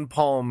in one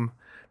palm,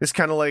 just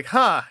kind of like,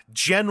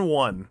 Gen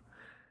 1.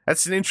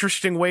 That's an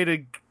interesting way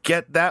to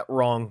get that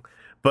wrong,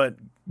 but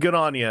good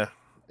on you.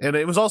 And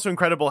it was also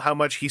incredible how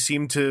much he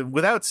seemed to,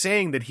 without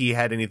saying that he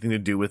had anything to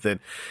do with it,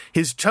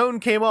 his tone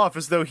came off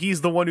as though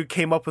he's the one who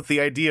came up with the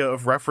idea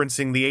of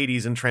referencing the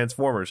 80s in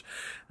Transformers,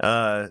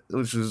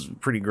 which was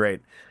pretty great.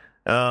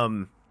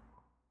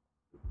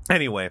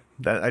 Anyway,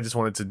 I just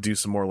wanted to do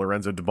some more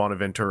Lorenzo de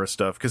Bonaventura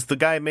stuff, because the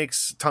guy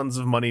makes tons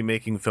of money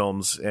making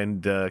films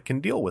and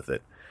can deal with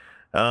it.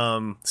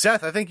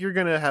 Seth, I think you're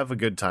going to have a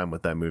good time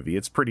with that movie.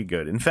 It's pretty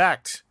good. In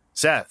fact,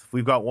 Seth,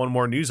 we've got one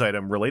more news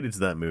item related to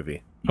that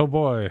movie. Oh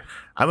boy.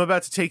 I'm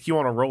about to take you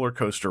on a roller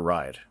coaster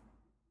ride.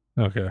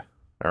 Okay.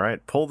 All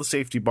right, pull the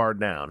safety bar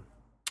down.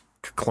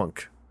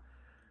 Clunk.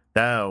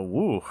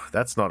 Now,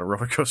 that's not a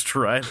roller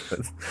coaster ride.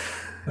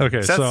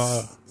 Okay,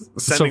 so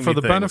for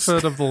the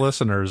benefit of the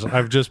listeners,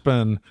 I've just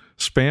been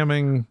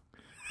spamming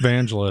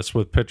Vangelis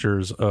with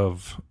pictures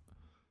of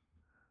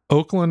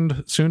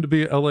Oakland, soon to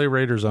be LA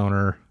Raiders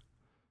owner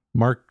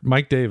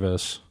Mike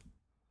Davis.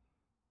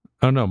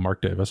 Oh no,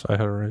 Mark Davis. I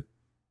had it right.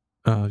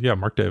 Yeah,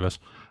 Mark Davis.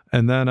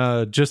 And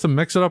then just to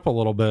mix it up a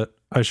little bit,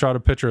 I shot a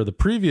picture of the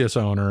previous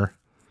owner,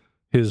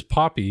 his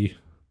poppy,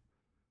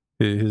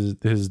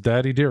 his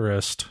daddy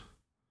dearest,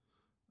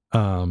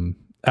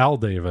 Al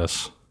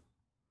Davis,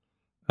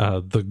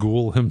 the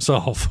ghoul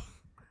himself.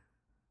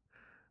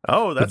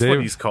 Oh, that's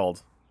what he's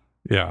called.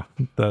 Yeah,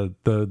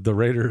 the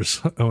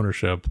Raiders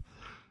ownership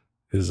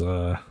is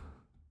an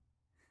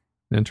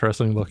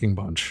interesting looking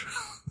bunch.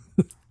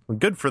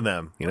 good for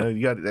them. You know,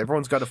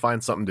 everyone's got to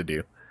find something to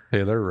do.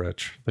 Hey, they're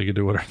rich. They can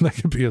do whatever. They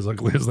can be as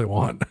ugly as they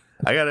want.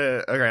 I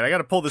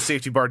gotta pull the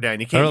safety bar down.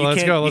 You can't. All right,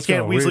 you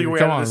can't weasel your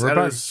way out of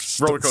this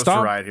roller coaster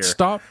ride here.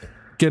 Stop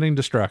getting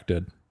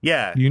distracted.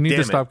 Yeah, you need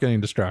to stop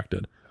getting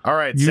distracted. All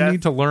right, you Seth.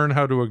 need to learn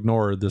how to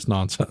ignore this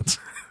nonsense.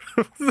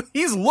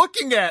 He's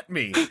looking at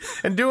me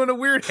and doing a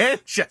weird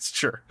hand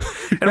gesture.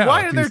 And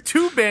why are there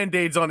 2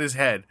 Band-Aids on his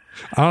head?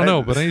 I don't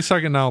know, but any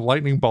second now,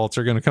 lightning bolts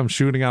are going to come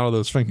shooting out of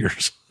those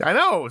fingers. I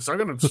know, so I'm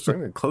going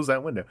to close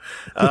that window.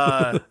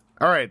 All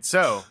right,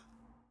 so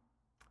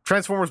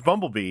Transformers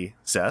Bumblebee,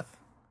 Seth,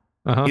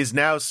 is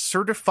now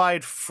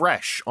certified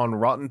fresh on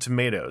Rotten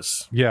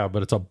Tomatoes. Yeah,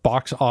 but it's a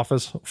box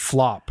office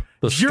flop.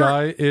 The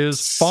sky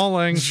is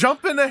falling.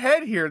 Jumping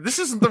ahead here. This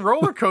isn't the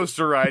roller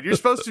coaster ride. You're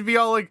supposed to be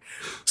all like,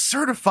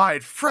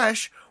 certified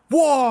fresh.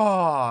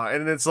 Whoa!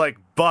 And it's like,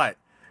 but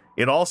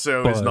it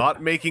also is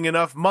not making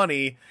enough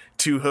money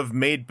to have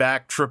made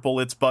back triple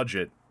its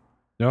budget.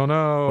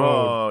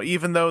 No.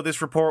 Even though this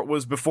report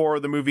was before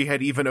the movie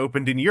had even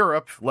opened in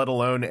Europe, let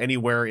alone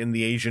anywhere in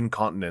the Asian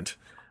continent.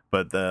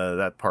 But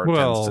that part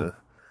tends to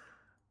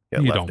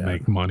get you left don't out.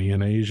 make money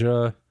in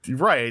Asia.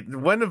 Right.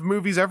 When have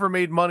movies ever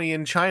made money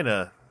in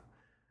China?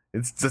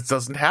 It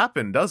doesn't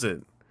happen, does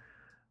it?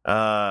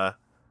 And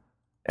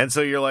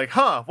so you're like,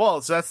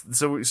 well,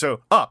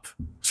 so up,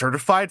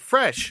 certified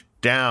fresh,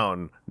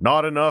 down,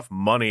 not enough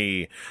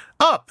money.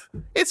 Up,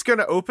 it's going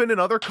to open in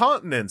other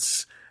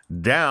continents.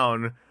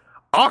 Down,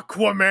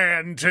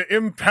 Aquaman to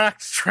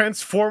impact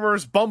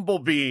Transformers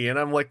Bumblebee. And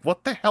I'm like,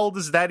 what the hell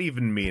does that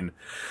even mean?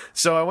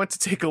 So I went to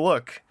take a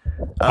look.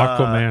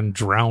 Aquaman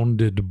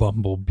drowned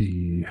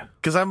Bumblebee.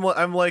 Because I'm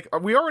like,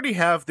 we already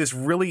have this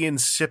really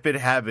insipid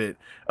habit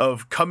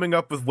of coming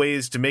up with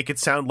ways to make it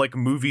sound like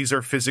movies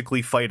are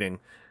physically fighting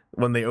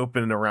when they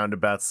open around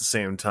about the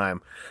same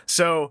time.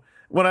 So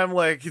when I'm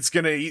like,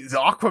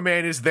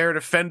 Aquaman is there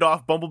to fend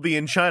off Bumblebee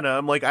in China,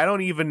 I'm like, I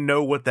don't even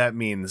know what that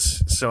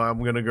means. So I'm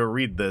going to go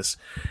read this.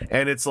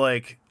 And it's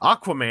like,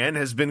 Aquaman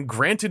has been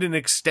granted an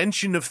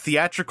extension of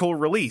theatrical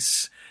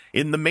release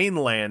in the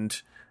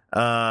mainland.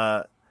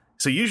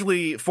 So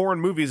usually foreign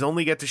movies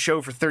only get to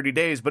show for 30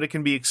 days, but it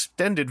can be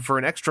extended for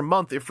an extra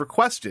month if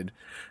requested.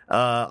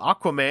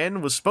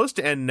 Aquaman was supposed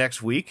to end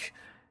next week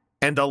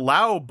and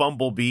allow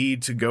Bumblebee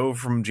to go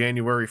from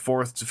January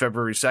 4th to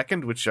February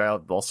 2nd, which I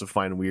also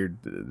find weird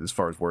as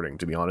far as wording,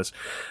 to be honest.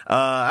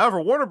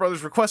 However, Warner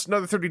Brothers requested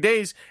another 30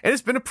 days, and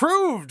it's been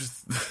approved,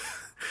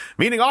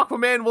 meaning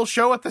Aquaman will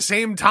show at the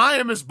same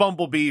time as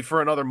Bumblebee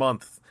for another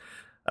month.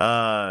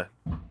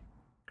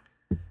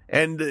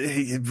 And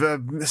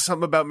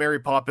something about Mary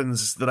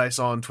Poppins that I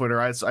saw on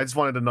Twitter. I just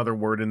wanted another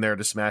word in there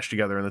to smash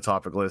together in the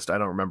topic list. I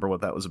don't remember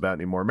what that was about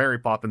anymore. Mary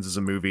Poppins is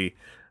a movie.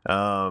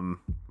 I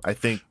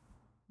think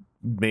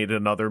made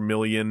another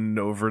million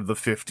over the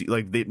 50.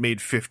 Like they made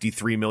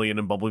 53 million,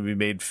 and Bumblebee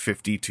made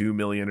 52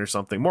 million or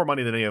something. More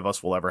money than any of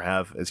us will ever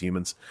have as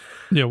humans.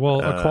 Yeah,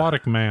 well,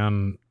 Aquatic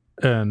Man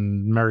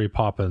and Mary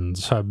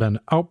Poppins have been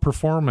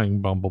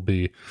outperforming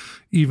Bumblebee,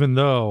 even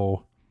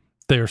though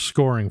they're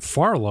scoring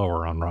far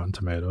lower on Rotten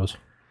Tomatoes.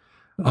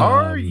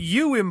 Are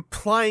you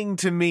implying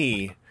to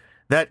me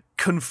that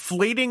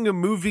conflating a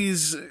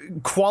movie's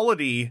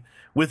quality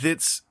with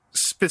its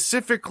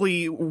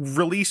specifically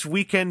release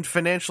weekend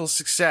financial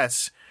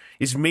success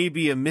is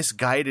maybe a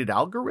misguided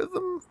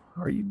algorithm?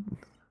 Are you?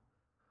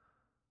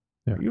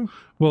 Yeah. Are you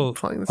well,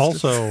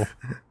 also,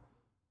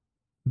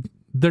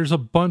 there's a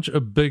bunch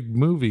of big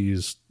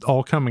movies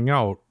all coming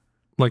out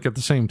like at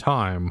the same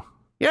time.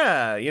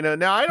 Yeah,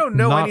 now I don't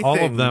know anything. Not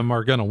all of them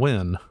are going to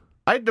win.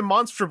 I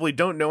demonstrably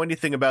don't know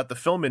anything about the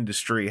film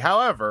industry.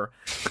 However,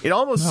 it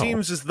almost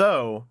seems as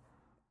though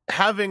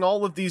having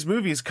all of these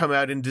movies come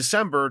out in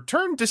December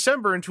turned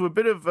December into a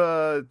bit of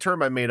a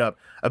term I made up,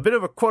 a bit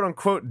of a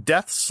quote-unquote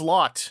death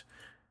slot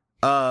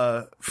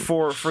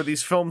for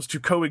these films to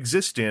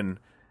coexist in,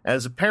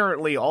 as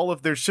apparently all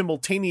of their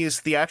simultaneous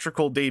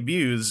theatrical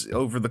debuts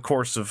over the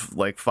course of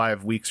like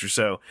 5 weeks or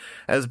so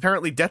has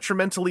apparently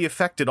detrimentally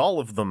affected all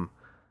of them.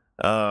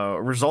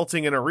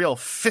 Resulting in a real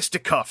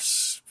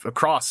fisticuffs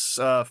across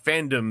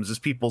fandoms as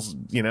people,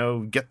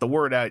 get the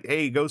word out.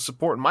 Hey, go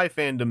support my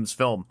fandom's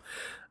film,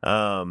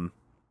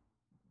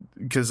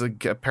 because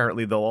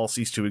apparently they'll all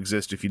cease to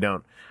exist if you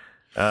don't.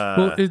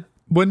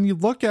 When you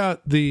look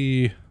at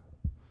the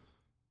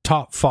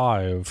top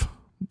 5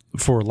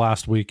 for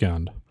last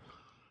weekend,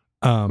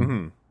 I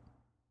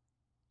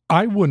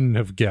wouldn't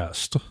have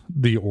guessed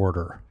the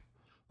order.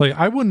 Like,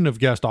 I wouldn't have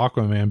guessed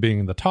Aquaman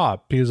being the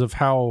top because of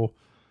how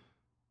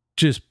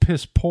just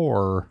piss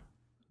poor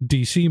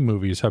DC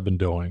movies have been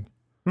doing.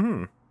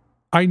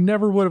 I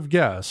never would have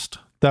guessed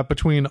that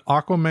between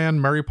Aquaman,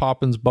 Mary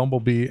Poppins,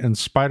 Bumblebee, and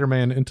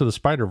Spider-Man Into the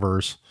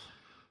Spider-Verse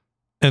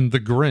and The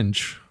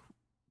Grinch,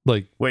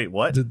 like, wait,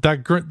 what?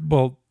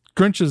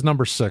 Grinch is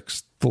number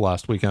 6 the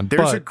last weekend.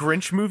 There's a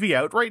Grinch movie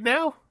out right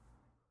now?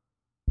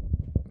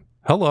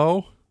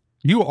 Hello.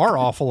 You are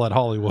awful at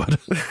Hollywood.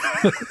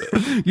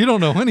 You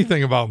don't know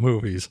anything about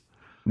movies.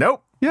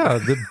 Nope. Yeah,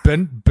 the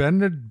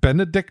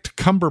Benedict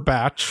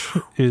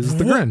Cumberbatch is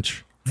the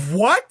Grinch.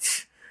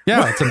 What?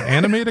 Yeah, it's an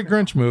animated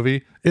Grinch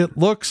movie. It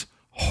looks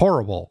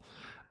horrible.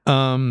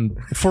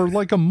 For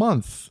like a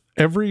month,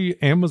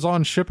 every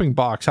Amazon shipping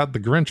box had the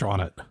Grinch on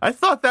it. I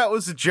thought that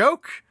was a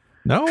joke.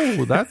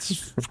 No,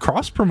 that's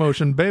cross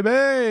promotion, baby.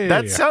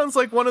 That sounds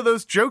like one of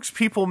those jokes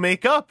people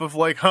make up of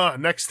like,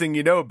 next thing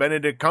you know,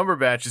 Benedict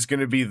Cumberbatch is going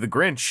to be the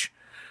Grinch.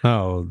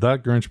 Oh,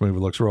 that Grinch movie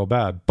looks real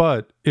bad,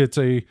 but it's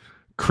a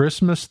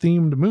Christmas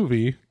themed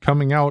movie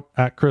coming out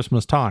at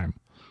Christmas time.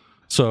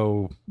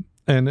 So,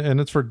 and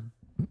it's for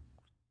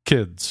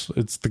kids.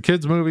 It's the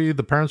kids movie.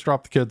 The parents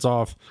drop the kids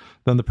off.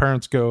 Then the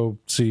parents go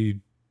see,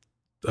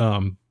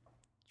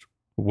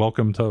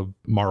 Welcome to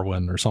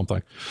Marwin or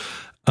something.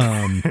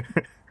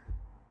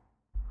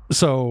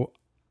 So,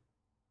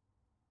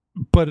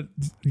 but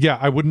yeah,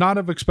 I would not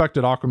have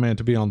expected Aquaman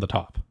to be on the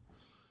top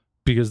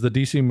because the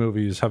DC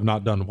movies have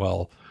not done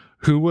well.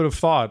 Who would have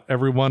thought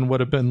everyone would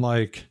have been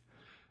like,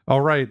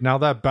 all right, now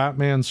that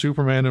Batman,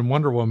 Superman, and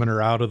Wonder Woman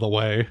are out of the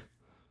way,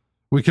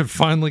 we can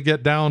finally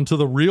get down to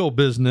the real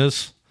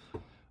business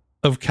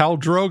of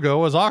Khal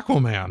Drogo as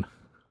Aquaman.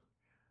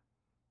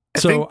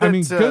 I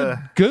mean,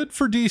 good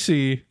for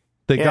DC.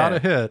 They got a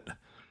hit.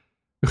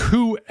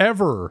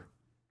 Whoever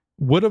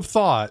would have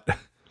thought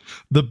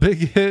the big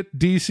hit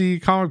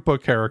DC comic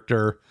book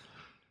character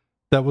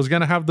that was going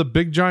to have the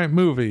big giant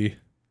movie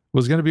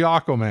was going to be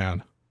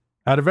Aquaman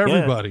out of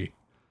everybody?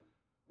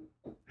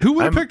 Who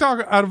would have picked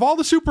out of all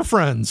the Super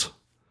Friends?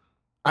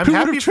 Who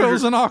would have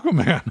chosen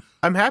Aquaman?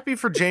 I'm happy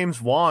for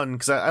James Wan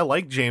because I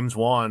like James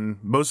Wan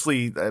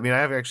mostly. I mean, I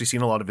haven't actually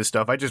seen a lot of his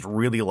stuff. I just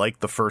really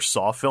like the first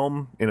Saw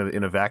film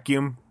in a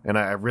vacuum, and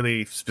I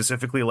really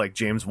specifically like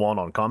James Wan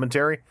on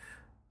commentary.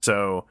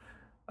 So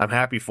I'm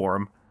happy for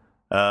him.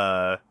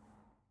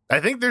 I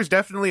think there's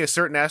definitely a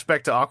certain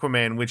aspect to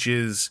Aquaman, which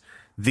is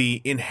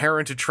the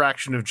inherent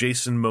attraction of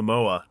Jason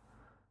Momoa,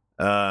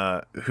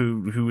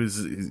 who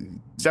is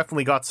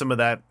definitely got some of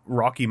that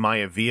Rocky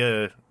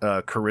Maivia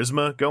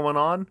charisma going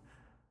on.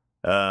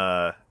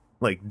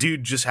 Like,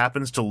 dude just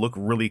happens to look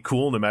really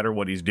cool no matter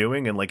what he's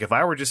doing. And like, if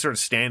I were just sort of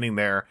standing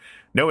there,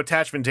 no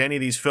attachment to any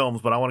of these films,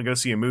 but I want to go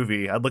see a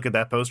movie, I'd look at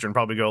that poster and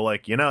probably go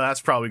like,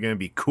 that's probably going to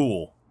be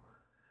cool.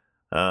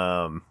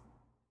 But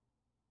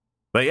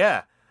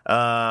yeah.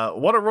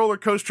 What a roller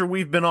coaster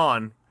we've been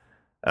on,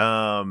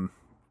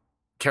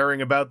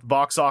 caring about the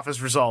box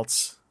office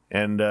results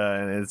and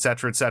et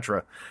cetera, et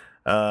cetera.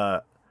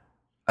 I'll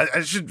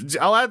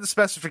add the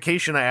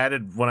specification I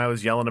added when I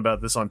was yelling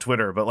about this on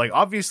Twitter, but like,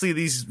 obviously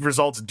these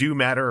results do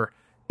matter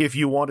if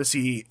you want to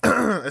see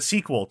a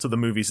sequel to the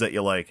movies that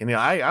you like. And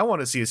I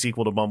want to see a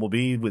sequel to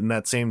Bumblebee in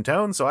that same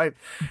tone. So I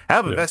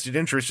have a vested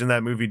interest in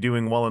that movie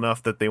doing well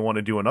enough that they want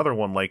to do another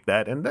one like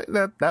that. And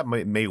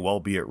that may well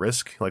be at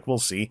risk. Like, we'll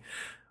see.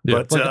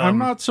 Yeah, but I'm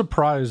not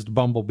surprised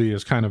Bumblebee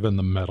is kind of in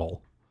the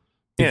middle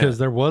because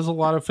there was a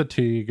lot of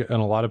fatigue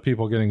and a lot of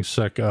people getting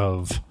sick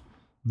of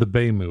the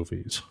Bay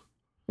movies.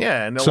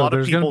 Yeah, and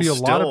there's going to be a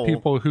lot of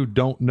people who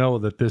don't know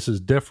that this is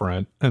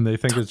different and they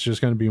think it's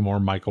just going to be more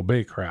Michael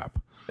Bay crap.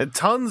 And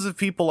tons of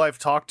people I've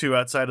talked to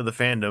outside of the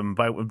fandom,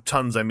 by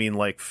tons I mean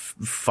like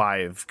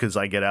 5 because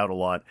I get out a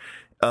lot.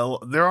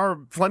 There are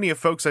plenty of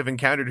folks I've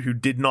encountered who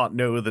did not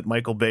know that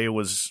Michael Bay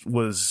was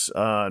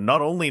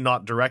not only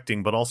not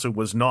directing, but also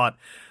was not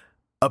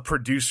a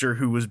producer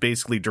who was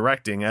basically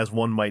directing, as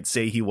one might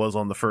say he was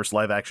on the first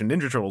live-action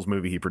Ninja Turtles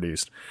movie he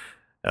produced.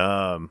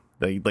 You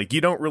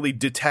don't really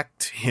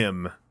detect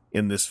him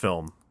in this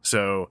film.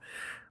 So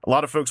a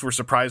lot of folks were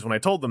surprised when I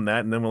told them that,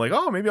 and then were like,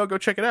 oh, maybe I'll go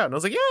check it out. And I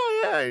was like,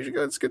 yeah, you should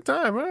go. It's a good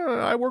time.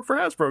 I work for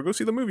Hasbro. Go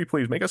see the movie,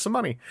 please. Make us some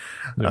money.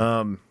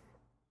 Yeah.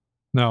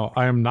 No,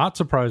 I am not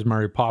surprised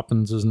Mary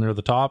Poppins is near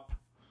the top.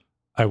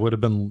 I would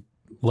have been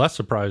less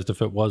surprised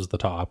if it was the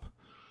top.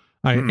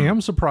 I am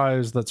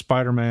surprised that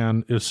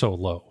Spider-Man is so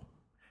low.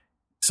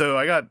 So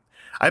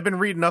I've been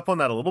reading up on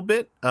that a little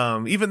bit,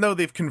 even though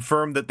they've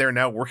confirmed that they're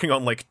now working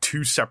on like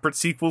 2 separate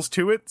sequels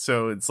to it.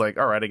 So it's like,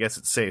 all right, I guess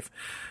it's safe.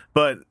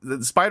 But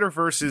the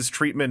Spider-Verse's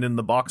treatment in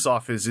the box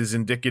office is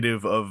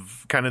indicative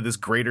of kind of this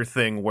greater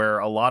thing where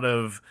a lot,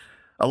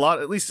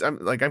 at least I'm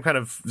kind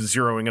of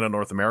zeroing in on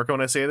North America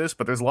when I say this,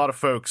 but there's a lot of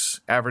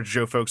folks, average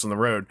Joe folks on the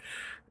road,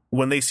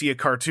 when they see a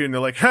cartoon,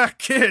 they're like, ha,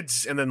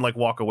 kids, and then like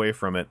walk away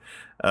from it.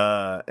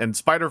 And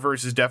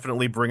Spider-Verse is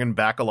definitely bringing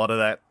back a lot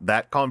of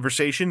that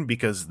conversation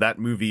because that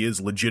movie is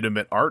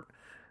legitimate art.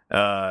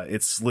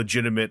 It's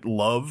legitimate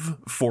love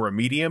for a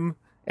medium,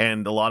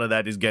 and a lot of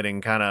that is getting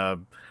kind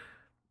of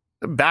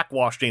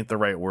backwashed ain't the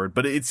right word,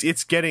 but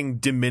it's getting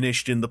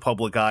diminished in the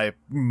public eye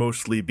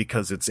mostly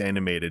because it's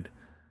animated.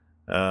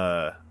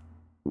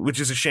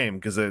 Which is a shame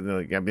because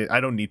I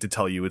don't need to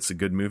tell you it's a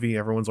good movie.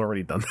 Everyone's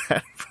already done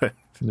that. But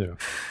yeah,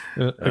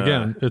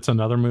 again, it's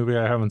another movie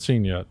I haven't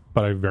seen yet,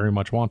 but I very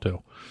much want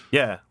to.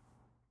 Yeah,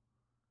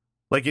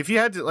 like if you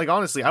had to, like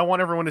honestly, I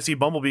want everyone to see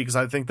Bumblebee because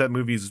I think that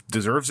movie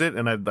deserves it,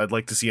 and I'd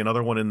like to see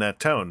another one in that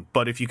tone.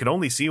 But if you could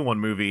only see one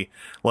movie,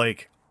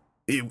 like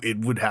it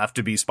would have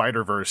to be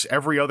Spider-Verse.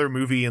 Every other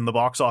movie in the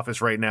box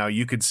office right now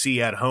you could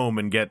see at home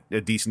and get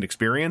a decent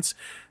experience.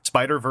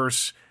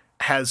 Spider-Verse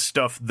has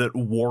stuff that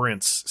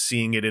warrants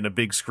seeing it in a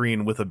big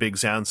screen with a big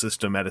sound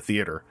system at a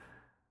theater.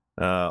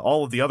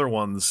 All of the other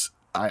ones,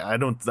 I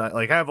don't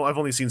like. I've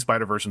only seen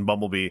Spider-Verse and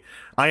Bumblebee.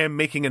 I am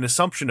making an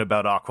assumption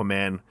about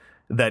Aquaman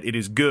that it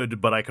is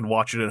good, but I can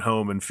watch it at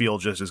home and feel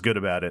just as good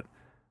about it.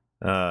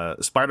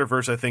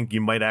 Spider-Verse, I think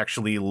you might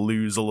actually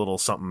lose a little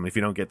something if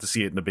you don't get to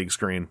see it in a big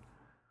screen.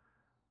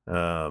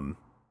 So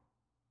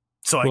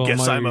I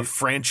guess I'm a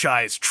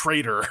franchise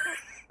traitor.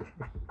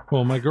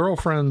 Well, my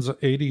girlfriend's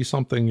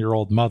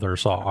 80-something-year-old mother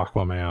saw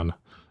Aquaman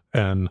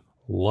and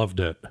loved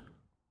it.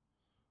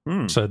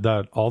 Said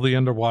that all the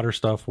underwater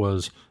stuff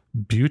was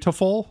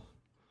beautiful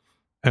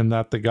and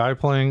that the guy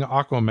playing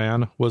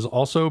Aquaman was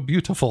also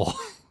beautiful.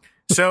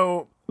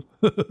 So,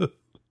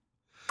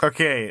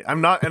 okay,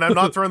 I'm not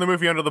throwing the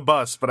movie under the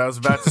bus, but I was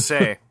about to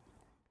say,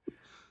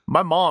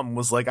 my mom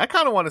was like, I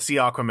kind of want to see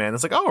Aquaman.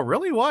 It's like, oh,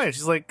 really? Why?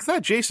 She's like,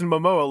 that Jason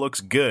Momoa looks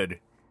good.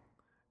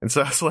 And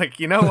so I was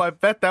like, I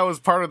bet that was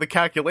part of the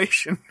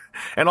calculation.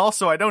 And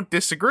also, I don't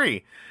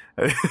disagree.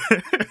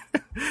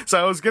 So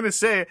I wasn't going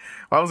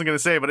to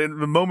say, but in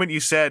the moment you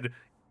said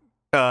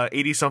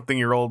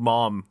 80-something-year-old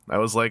mom, I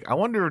was like, I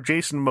wonder if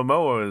Jason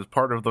Momoa is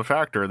part of the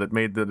factor that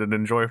made it an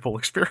enjoyable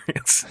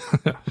experience.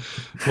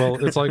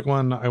 Well, it's like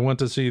when I went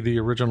to see the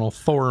original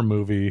Thor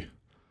movie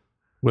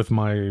with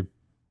my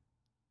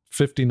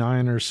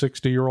 59 or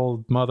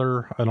 60-year-old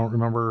mother. I don't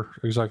remember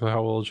exactly how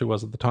old she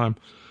was at the time.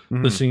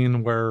 The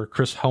scene where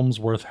Chris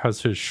Hemsworth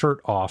has his shirt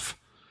off,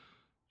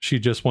 she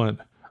just went,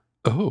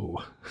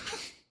 oh.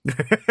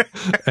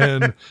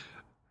 And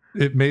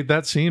it made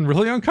that scene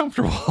really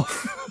uncomfortable.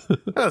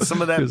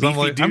 Some of that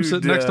beefy dude. I'm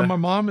sitting next to my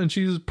mom and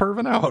she's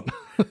perving out.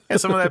 Yeah,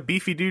 some of that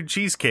beefy dude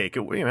cheesecake.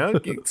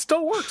 It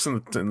still works in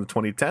the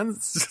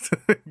 2010s.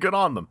 Good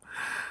on them.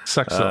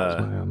 Sex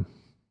sells, man.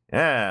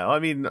 Yeah, well, I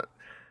mean,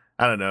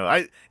 I don't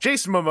know.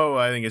 Jason Momoa,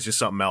 I think, is just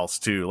something else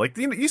too. Like,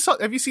 have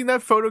you seen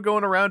that photo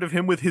going around of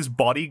him with his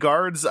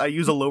bodyguards? I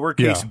use a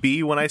lowercase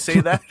b when I say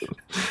that.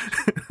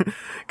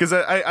 Because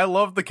I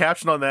love the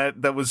caption on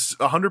that. That was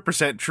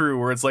 100% true,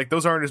 where it's like,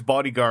 those aren't his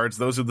bodyguards.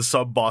 Those are the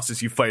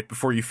sub-bosses you fight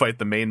before you fight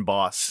the main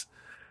boss.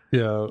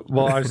 Yeah,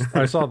 well,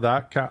 I saw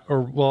that.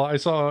 I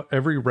saw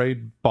every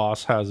raid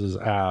boss has his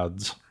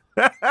ads.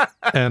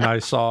 And I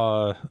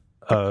saw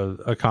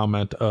a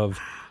comment of,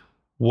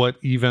 what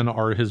even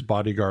are his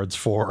bodyguards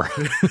for?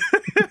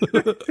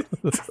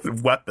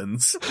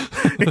 Weapons.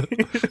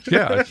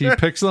 Yeah, he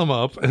picks them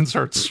up and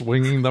starts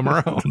swinging them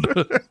around.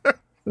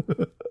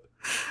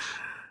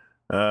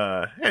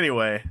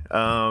 Anyway,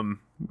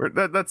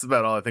 that's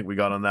about all I think we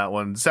got on that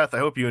one. Seth, I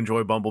hope you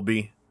enjoy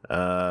Bumblebee.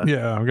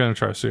 Yeah, I'm gonna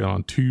try to see it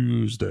on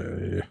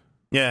Tuesday.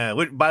 Yeah,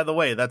 by the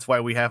way, that's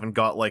why we haven't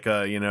got like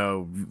a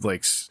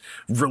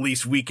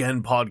release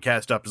weekend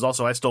podcast up. Is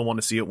also I still want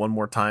to see it one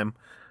more time.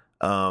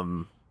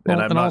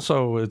 And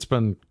also it's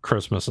been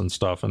Christmas and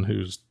stuff, and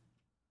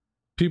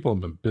people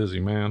have been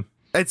busy, man.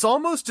 It's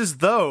almost as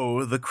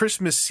though the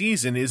Christmas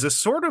season is a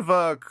sort of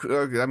I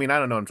don't know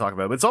what I'm talking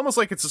about, but it's almost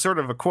like it's a sort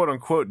of a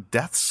quote-unquote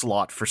death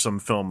slot for some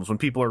films when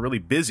people are really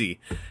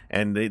busy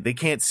and they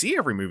can't see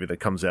every movie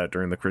that comes out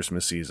during the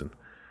Christmas season.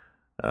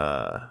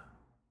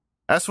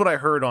 That's what I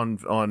heard on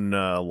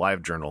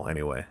LiveJournal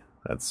anyway.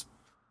 That's,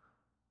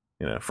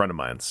 a friend of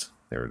mine's.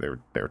 They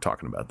were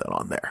talking about that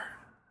on there.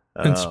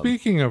 And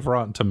speaking of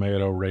Rotten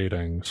Tomato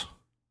ratings,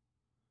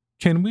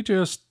 can we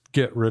just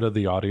get rid of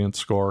the audience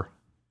score?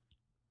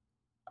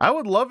 I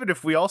would love it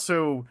if we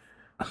also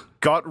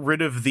got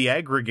rid of the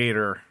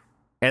aggregator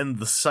and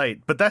the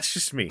site, but that's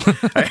just me.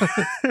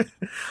 And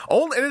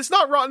it's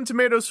not Rotten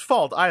Tomatoes'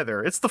 fault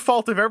either. It's the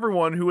fault of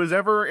everyone who has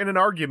ever in an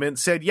argument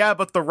said, yeah,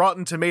 but the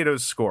Rotten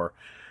Tomatoes score.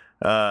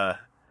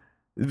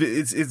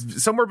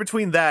 It's somewhere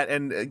between that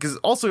and because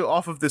also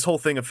off of this whole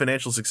thing of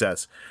financial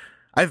success.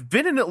 I've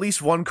been in at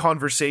least one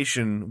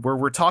conversation where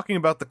we're talking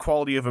about the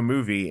quality of a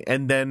movie,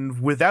 and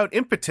then without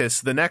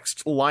impetus, the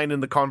next line in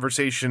the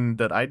conversation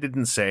that I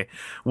didn't say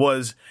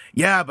was,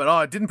 yeah,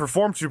 but it didn't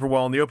perform super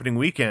well in the opening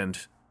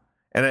weekend.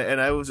 And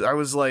I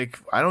was like,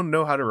 I don't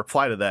know how to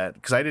reply to that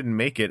because I didn't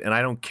make it and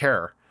I don't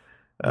care.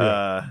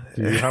 Yeah.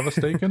 Do you have a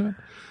stake in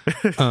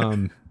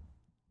it?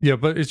 Yeah,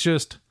 but it's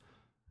just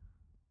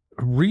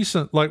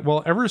recent,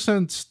 ever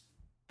since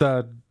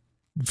that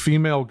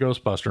female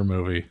Ghostbuster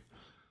movie,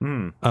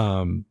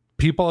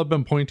 people have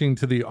been pointing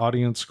to the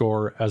audience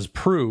score as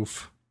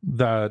proof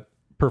that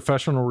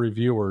professional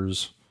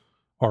reviewers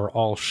are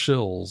all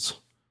shills.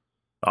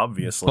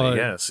 Obviously,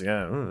 yes,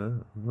 yeah.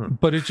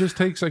 But it just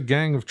takes a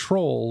gang of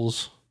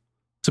trolls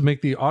to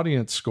make the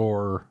audience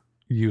score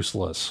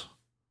useless.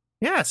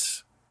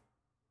 Yes.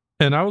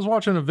 And I was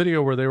watching a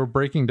video where they were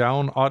breaking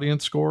down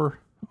audience score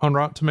on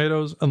Rotten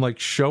Tomatoes and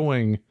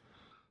showing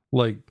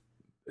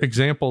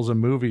examples of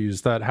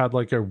movies that had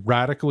a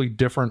radically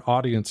different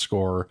audience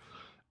score,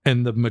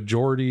 and the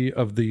majority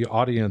of the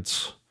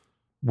audience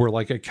were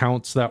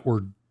accounts that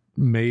were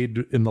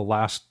made in the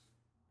last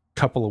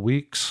couple of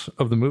weeks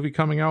of the movie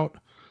coming out,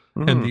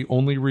 and the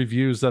only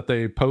reviews that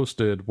they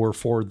posted were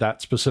for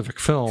that specific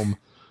film.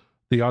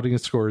 The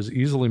audience score is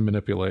easily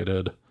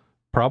manipulated,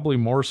 probably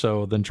more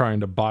so than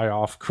trying to buy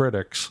off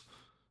critics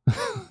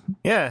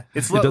Yeah,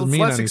 it's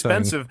less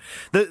expensive.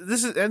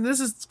 This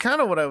is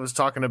kind of what I was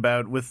talking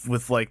about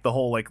with like the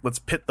whole like let's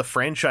pit the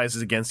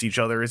franchises against each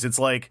other. It's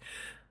like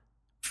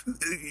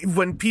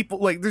when people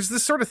like there's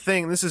this sort of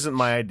thing. This isn't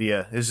my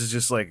idea. This is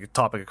just like a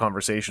topic of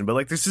conversation. But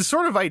like there's this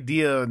sort of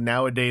idea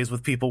nowadays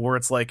with people where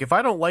it's like if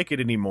I don't like it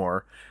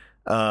anymore,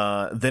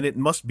 then it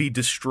must be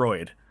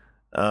destroyed.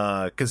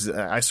 Because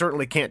I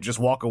certainly can't just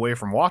walk away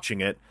from watching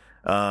it.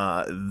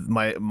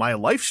 My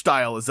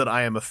lifestyle is that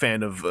I am a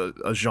fan of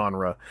a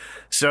genre.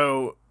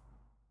 So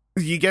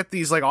you get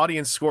these like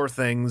audience score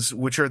things,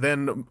 which are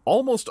then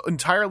almost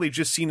entirely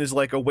just seen as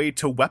like a way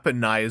to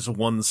weaponize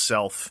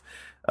oneself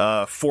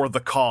for the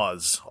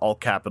cause, all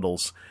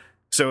capitals.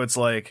 So it's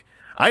like,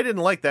 I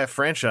didn't like that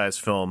franchise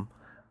film,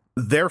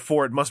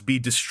 therefore it must be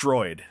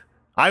destroyed.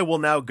 I will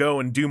now go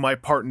and do my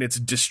part in its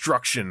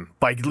destruction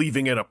by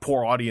leaving it a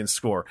poor audience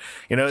score.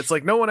 You know, it's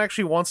like no one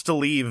actually wants to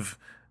leave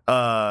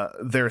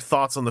their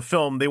thoughts on the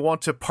film. They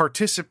want to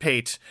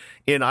participate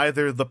in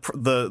either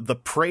the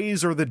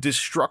praise or the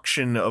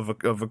destruction of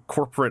a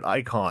corporate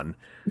icon.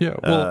 Yeah,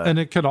 well, and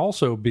it could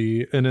also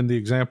be, and in the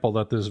example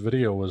that this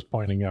video was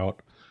pointing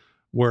out,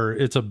 where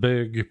it's a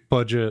big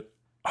budget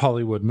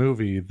Hollywood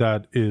movie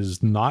that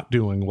is not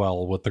doing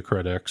well with the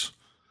critics,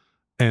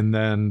 and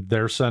then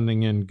they're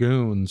sending in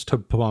goons to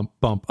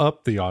bump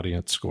up the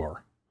audience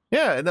score.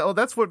 Yeah, and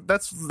that's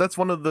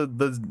one of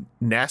the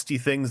nasty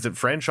things that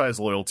franchise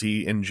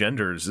loyalty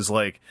engenders is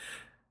like,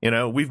 you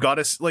know, we've got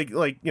to like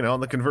you know on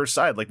the converse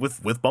side, like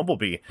with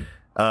Bumblebee,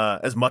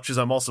 as much as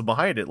I'm also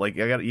behind it, like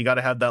you got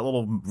to have that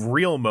little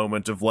real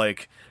moment of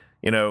like,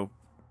 you know,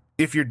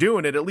 if you're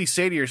doing it, at least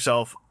say to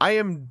yourself, I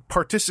am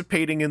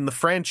participating in the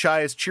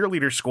franchise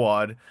cheerleader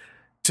squad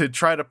to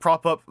try to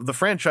prop up the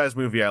franchise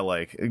movie I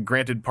like.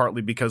 Granted,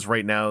 partly because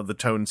right now the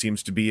tone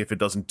seems to be if it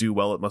doesn't do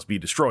well, it must be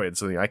destroyed.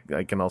 So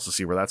I can also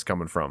see where that's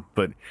coming from.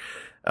 But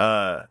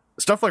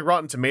stuff like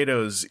Rotten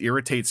Tomatoes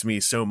irritates me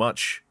so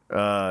much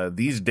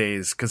these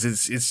days because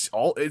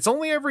it's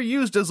only ever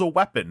used as a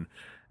weapon.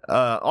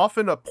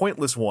 Often a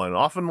pointless one.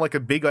 Often like a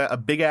big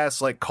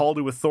ass like call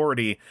to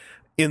authority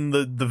in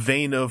the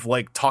vein of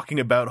like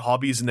talking about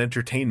hobbies and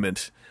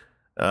entertainment.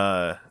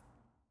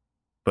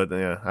 But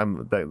yeah,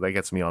 that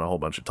gets me on a whole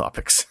bunch of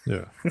topics.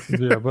 Yeah.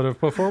 But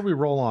before we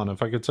roll on,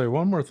 if I could say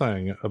one more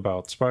thing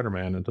about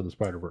Spider-Man Into the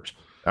Spider-Verse.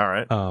 All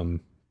right.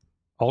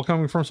 All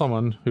coming from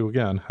someone who,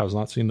 again, has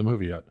not seen the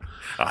movie yet.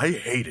 I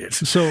hate it.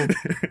 So,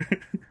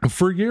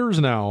 for years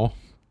now,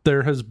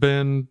 there has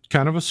been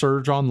kind of a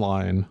surge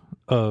online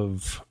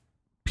of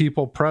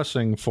people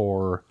pressing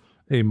for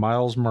a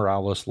Miles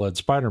Morales-led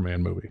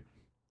Spider-Man movie.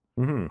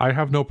 Mm-hmm. I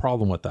have no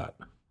problem with that.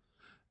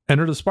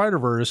 Enter the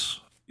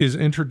Spider-Verse is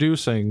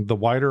introducing the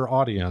wider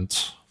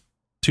audience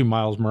to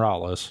Miles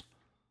Morales.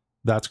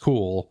 That's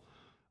cool.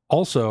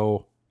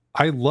 Also,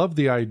 I love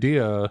the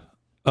idea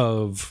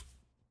of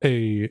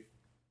a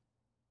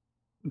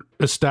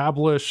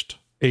established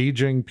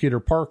aging Peter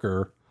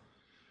Parker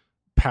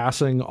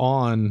passing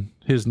on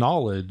his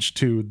knowledge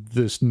to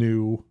this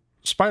new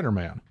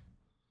Spider-Man.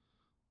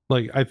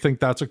 Like, I think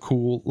that's a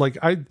cool, like,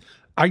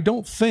 I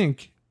don't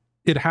think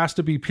it has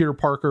to be Peter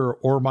Parker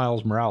or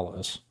Miles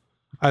Morales.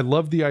 I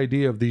love the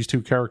idea of these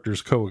two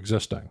characters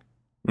coexisting.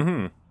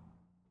 Mm-hmm.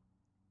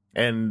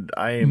 And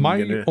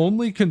my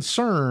only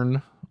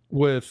concern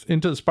with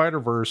Into the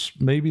Spider-Verse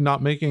maybe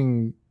not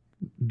making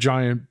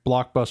giant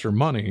blockbuster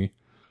money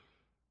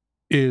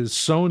is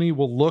Sony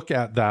will look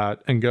at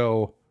that and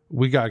go,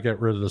 we got to get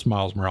rid of this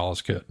Miles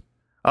Morales kid.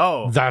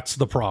 Oh, that's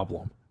the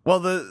problem.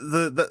 Well,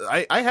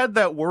 I had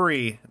that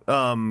worry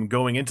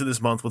going into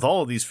this month with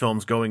all of these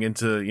films going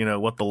into, you know,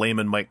 what the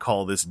layman might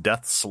call this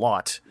death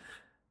slot.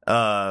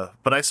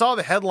 But I saw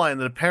the headline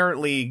that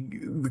apparently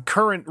the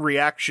current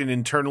reaction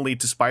internally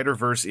to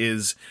Spider-Verse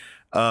is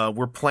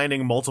we're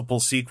planning multiple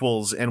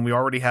sequels and we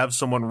already have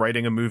someone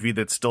writing a movie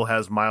that still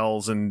has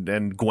Miles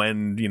and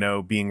Gwen, you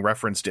know, being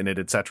referenced in it,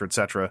 et cetera, et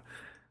cetera.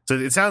 So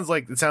it sounds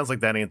like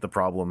that ain't the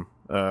problem,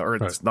 or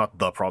it's right. Not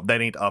the problem.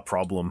 That ain't a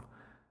problem.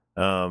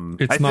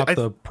 It's not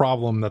the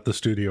problem that the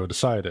studio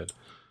decided.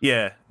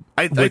 Yeah,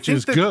 which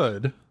is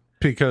good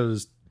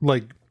because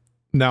like.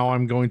 Now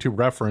I'm going to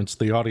reference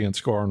the audience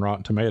score on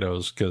Rotten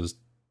Tomatoes because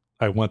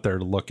I went there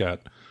to look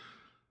at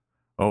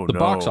the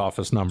box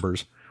office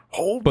numbers.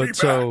 Hold me back.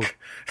 So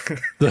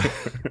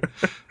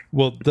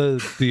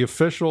the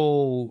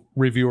official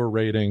reviewer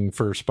rating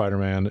for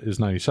Spider-Man is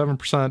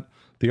 97%.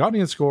 The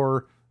audience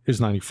score is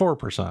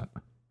 94%.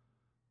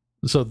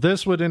 So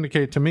this would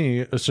indicate to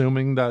me,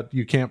 assuming that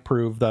you can't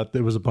prove that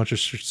there was a bunch of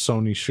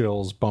Sony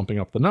shills bumping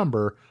up the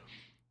number,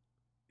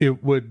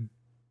 it would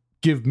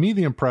give me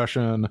the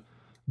impression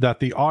that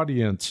the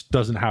audience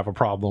doesn't have a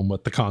problem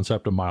with the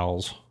concept of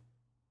Miles,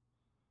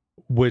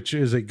 which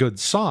is a good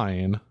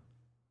sign.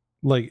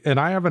 Like, and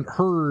I haven't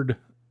heard,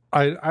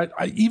 I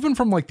even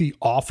from like the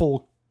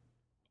awful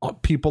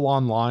people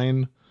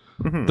online,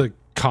 mm-hmm. the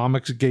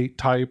Comicsgate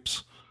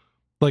types,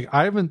 like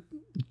I haven't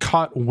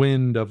caught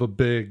wind of a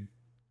big,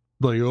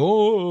 like,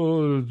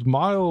 oh,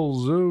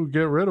 Miles, oh,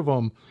 get rid of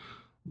him.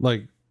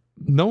 Like,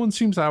 no one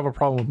seems to have a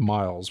problem with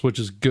Miles, which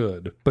is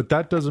good, but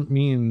that doesn't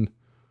mean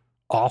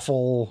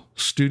awful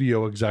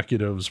studio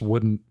executives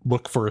wouldn't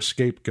look for a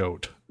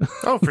scapegoat.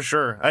 Oh, for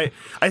sure.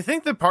 I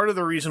think that part of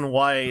the reason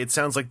why it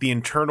sounds like the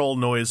internal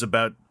noise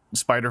about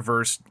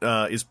Spider-Verse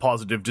is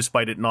positive,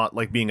 despite it not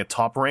like being a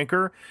top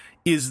ranker,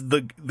 is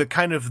the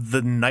kind of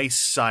the nice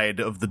side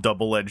of the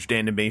double-edged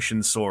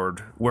animation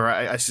sword, where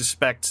I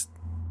suspect,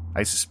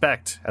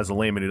 as a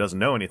layman who doesn't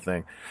know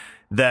anything,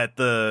 that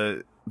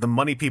the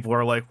money people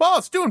are like, well,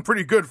 it's doing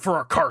pretty good for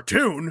a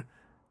cartoon,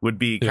 would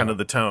be kind of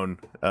the tone.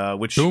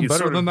 Which doing is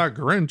better sort of, than that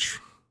Grinch.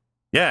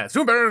 Yeah, it's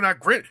doing better than that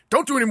Grinch.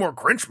 Don't do any more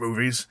Grinch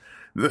movies.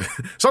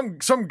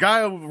 Some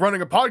guy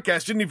running a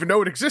podcast didn't even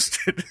know it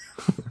existed.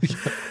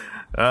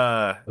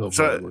 It looks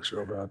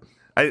real bad.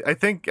 I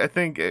think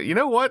you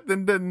know what?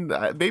 Then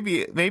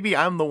maybe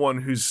I'm the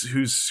one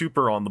who's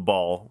super on the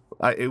ball.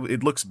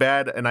 It looks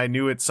bad, and I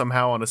knew it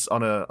somehow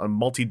on a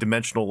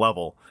multi-dimensional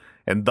level,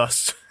 and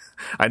thus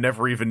I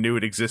never even knew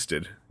it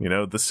existed. You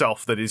know, the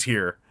self that is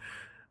here.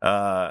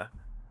 But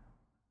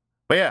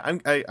yeah,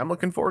 I'm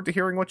looking forward to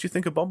hearing what you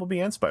think of Bumblebee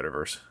and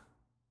Spider-Verse.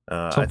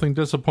 Something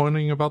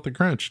disappointing about The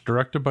Grinch,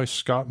 directed by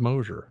Scott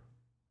Mosier.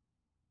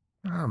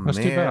 Oh, That's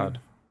too bad.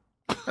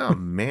 Oh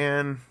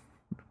man,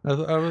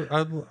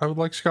 I would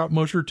like Scott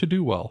Mosier to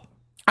do well.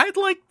 I'd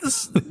like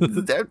this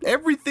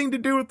everything to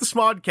do with the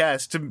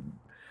Smodcast to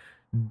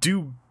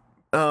do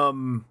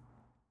on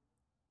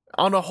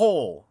a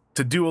whole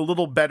to do a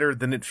little better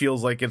than it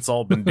feels like it's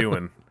all been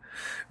doing.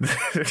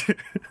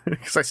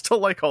 Because I still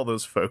like all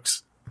those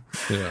folks.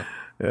 Yeah.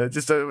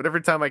 Just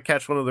every time I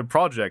catch one of their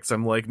projects,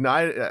 I'm like, no,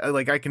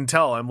 I can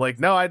tell. I'm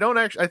like, no, I don't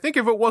actually. I think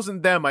if it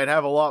wasn't them, I'd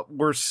have a lot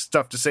worse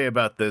stuff to say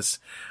about this.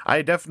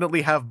 I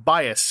definitely have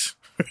bias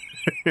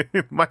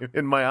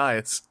in my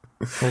eyes.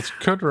 Well, it's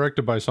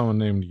co-directed by someone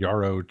named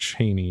Yarrow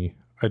Cheney.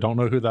 I don't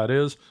know who that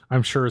is.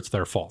 I'm sure it's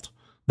their fault.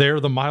 They're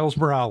the Miles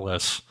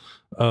Morales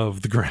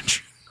of The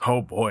Grinch.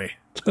 Oh boy,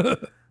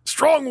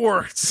 strong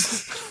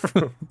words.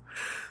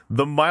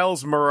 The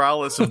Miles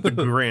Morales of the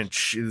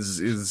Grinch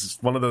is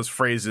one of those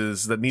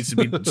phrases that needs to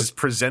be just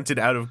presented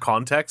out of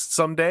context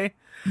someday.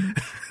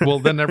 Well,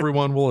 then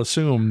everyone will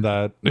assume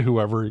that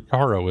whoever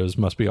Yarrow is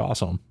must be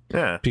awesome.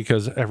 Yeah,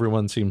 because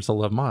everyone seems to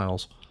love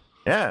Miles.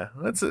 Yeah,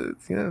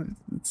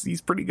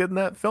 he's pretty good in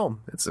that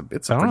film. It's a I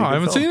don't know. I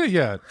haven't seen it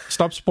yet.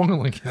 Stop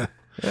spoiling it.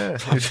 Yeah.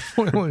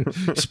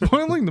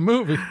 spoiling the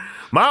movie.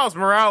 Miles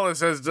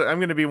Morales has. I'm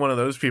going to be one of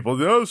those people.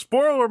 No,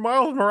 spoiler.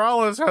 Miles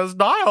Morales has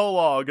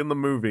dialogue in the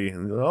movie.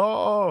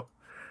 Oh,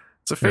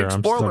 it's a fake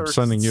spoiler. I'm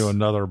sending you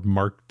another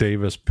Mark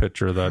Davis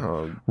picture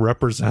that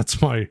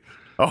represents my.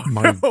 Oh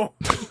no.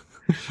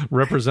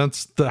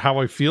 Represents how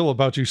I feel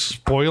about you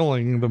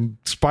spoiling the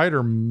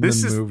Spider-Man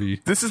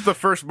movie. This is the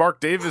first Mark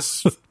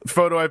Davis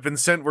photo I've been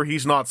sent where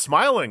he's not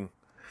smiling.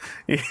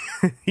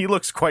 He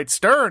looks quite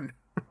stern.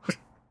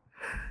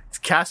 He's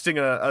casting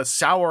a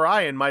sour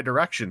eye in my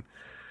direction.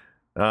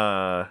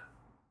 If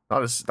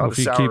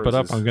you keep it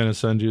up, I'm going to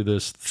send you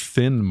this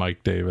thin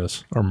Mark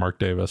Davis.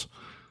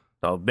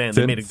 Oh man,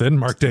 thin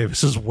Mark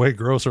Davis is way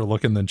grosser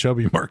looking than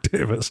chubby Mark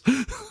Davis.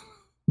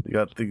 You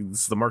got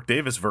the Mark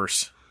Davis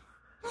verse.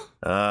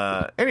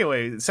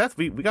 Anyway, Seth,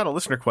 we got a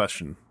listener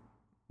question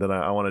that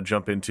I want to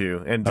jump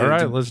into. And all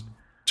right, let's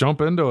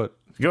jump into it.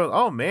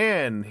 Oh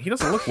man, he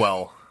doesn't look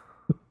well.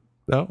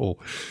 No.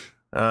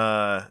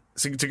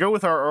 So to go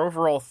with our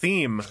overall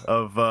theme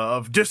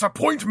of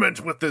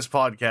disappointment with this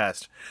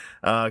podcast,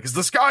 because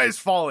the sky is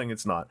falling.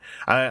 It's not.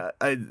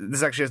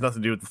 This actually has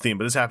nothing to do with the theme,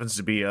 but this happens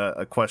to be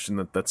a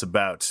question that's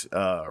about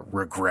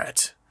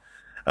regret.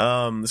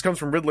 This comes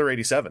from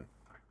Riddler87.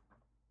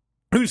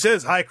 Who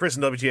says, hi, Chris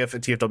and WTF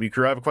and TFW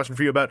crew. I have a question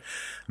for you about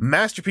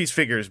Masterpiece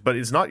figures, but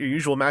it's not your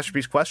usual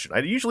Masterpiece question. I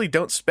usually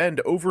don't spend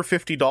over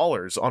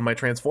 $50 on my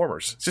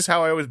Transformers. It's just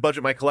how I always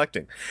budget my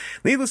collecting.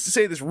 Needless to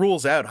say, this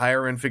rules out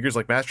higher-end figures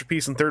like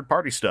Masterpiece and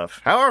third-party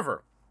stuff.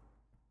 However,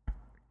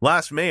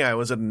 last May, I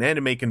was at an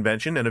anime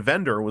convention, and a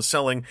vendor was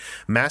selling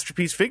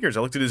Masterpiece figures.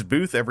 I looked at his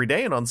booth every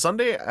day, and on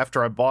Sunday,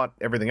 after I bought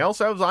everything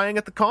else I was eyeing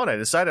at the con, I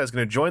decided I was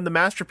going to join the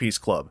Masterpiece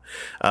Club.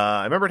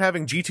 I remembered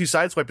having G2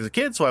 Sideswipe as a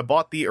kid, so I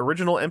bought the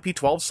original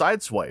MP12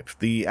 Sideswipe.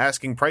 The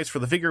asking price for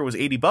the figure was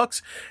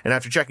 $80, and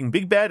after checking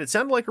Big Bad, it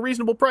sounded like a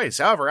reasonable price.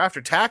 However, after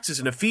taxes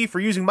and a fee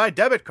for using my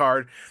debit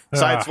card,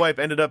 Sideswipe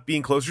ended up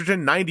being closer to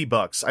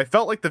 $90. I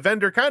felt like the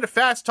vendor kind of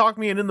fast-talked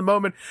me, and in the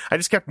moment, I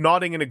just kept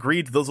nodding and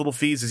agreed to those little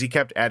fees as he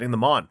kept adding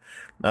them on.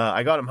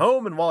 I got him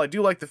home, and while I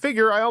do like the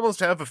figure, I almost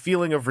have a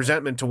feeling of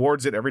resentment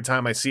towards it. Every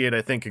time I see it,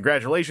 I think,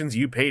 congratulations,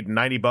 you paid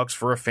 $90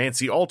 for a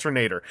fancy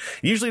alternator.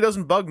 It usually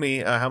doesn't bug me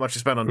how much I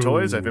spend on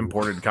toys. I've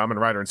imported Kamen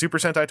Rider and Super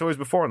Sentai toys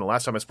before, and the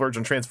last time I splurged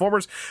on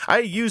Transformers, I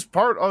used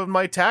part of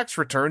my tax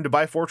return to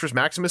buy Fortress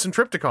Maximus and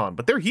Trypticon,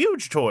 but they're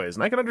huge toys,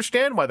 and I can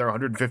understand why they're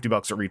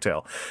 $150 at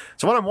retail.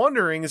 So what I'm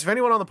wondering is if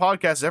anyone on the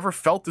podcast has ever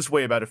felt this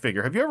way about a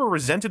figure. Have you ever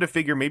resented a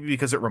figure maybe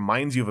because it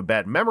reminds you of a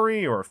bad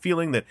memory, or a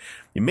feeling that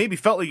you maybe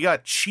felt like you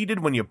got cheated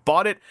when you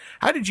bought it?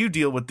 How did you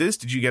deal with this?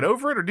 Did you get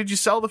over it, or did you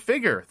sell the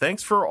figure?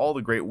 Thanks for all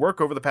the great work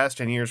over the past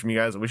 10 years from you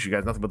guys. I wish you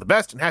guys nothing but the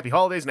best, and happy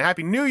holidays and a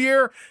happy new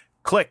year.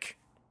 Click.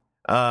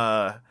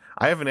 I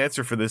have an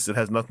answer for this that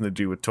has nothing to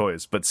do with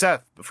toys. But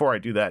Seth, before I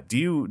do that, do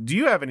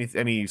you have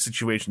any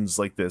situations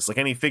like this? Like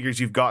any figures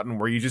you've gotten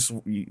where you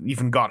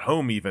even got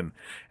home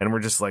and we're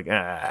just like,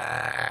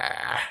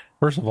 ah.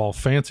 First of all,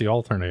 fancy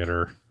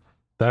alternator.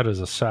 That is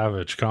a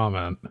savage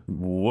comment.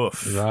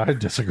 Woof. That I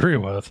disagree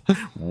with.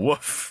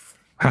 Woof.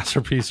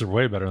 Masterpieces are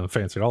way better than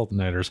fancy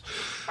alternators.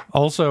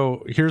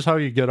 Also, here's how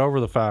you get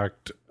over the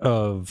fact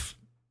of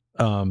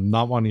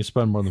not wanting to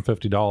spend more than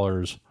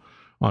 $50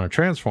 on a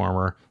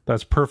transformer.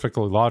 That's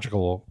perfectly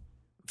logical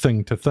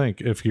thing to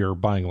think if you're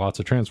buying lots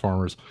of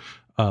transformers.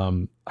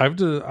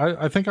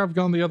 I think I've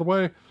gone the other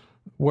way,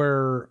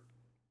 where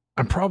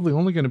I'm probably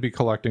only going to be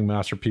collecting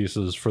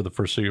masterpieces for the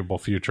foreseeable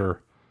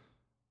future.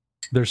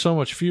 There's so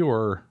much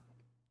fewer,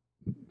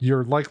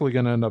 you're likely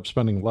going to end up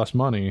spending less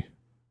money.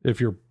 If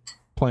your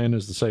plan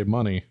is to save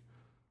money,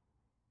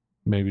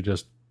 maybe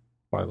just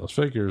buy those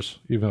figures,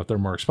 even if they're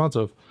more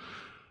expensive.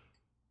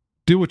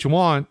 Do what you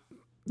want,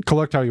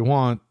 collect how you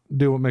want,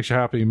 do what makes you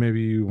happy.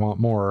 Maybe you want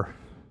more.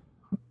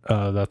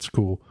 That's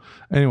cool.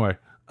 Anyway,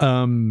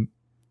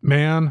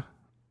 man,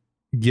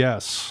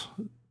 yes,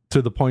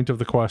 to the point of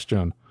the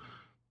question.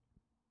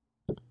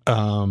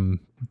 There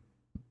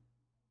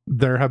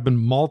have been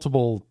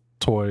multiple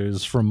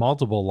toys from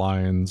multiple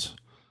lines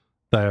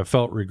that I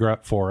felt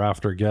regret for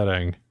after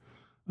getting.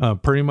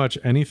 Pretty much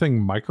anything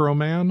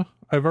Microman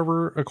I've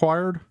ever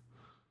acquired.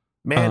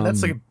 Man,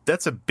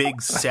 that's a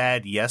big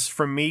sad yes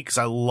from me, because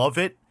I love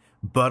it,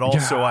 but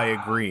also I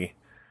agree.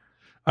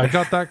 I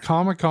got that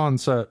Comic-Con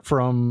set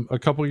from a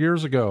couple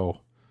years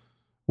ago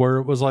where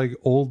it was like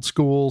old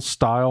school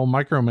style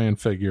Microman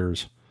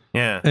figures.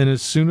 Yeah. And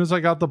as soon as I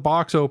got the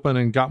box open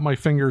and got my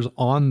fingers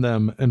on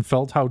them and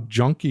felt how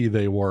junky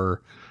they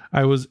were,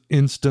 I was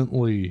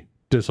instantly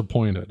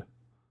disappointed.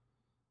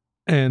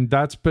 And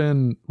that's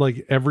been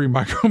like every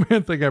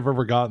Microman thing I've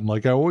ever gotten.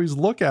 Like I always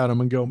look at them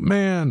and go,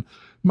 man,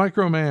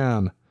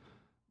 Microman,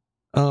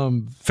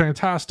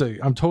 fantastic.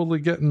 I'm totally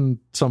getting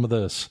some of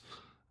this.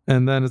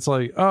 And then it's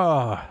like,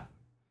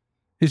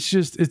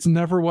 it's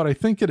never what I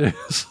think it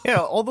is. Yeah,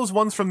 all those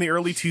ones from the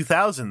early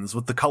 2000s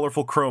with the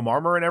colorful chrome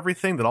armor and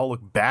everything that all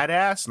look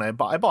badass, and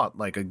I bought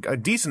like a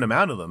decent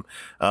amount of them.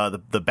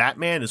 The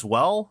Batman as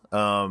well,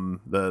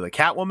 the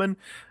Catwoman,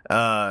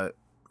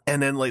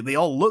 and then like they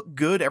all look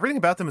good. Everything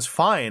about them is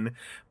fine,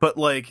 but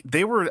like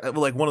they were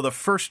like one of the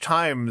first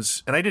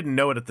times, and I didn't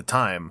know it at the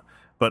time,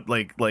 but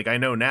like I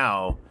know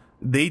now,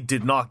 they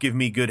did not give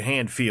me good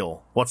hand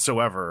feel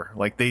whatsoever.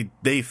 Like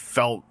they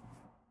felt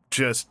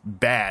just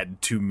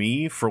bad to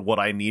me for what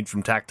I need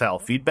from tactile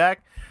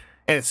feedback.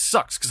 And it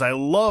sucks because I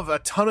love a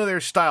ton of their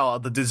style.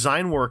 The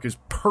design work is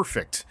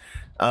perfect.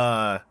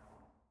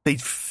 They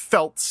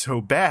felt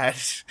so bad.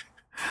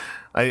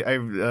 I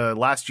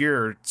last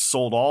year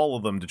sold all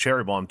of them to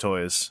Cherry Bomb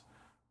Toys.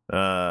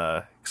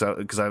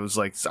 Because I was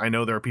like, I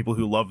know there are people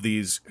who love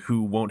these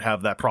who won't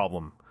have that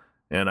problem.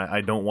 And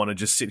I don't want to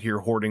just sit here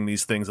hoarding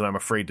these things that I'm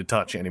afraid to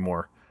touch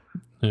anymore.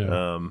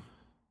 Yeah.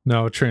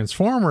 Now, a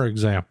Transformer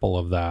example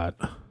of that,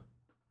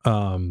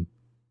 the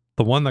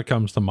one that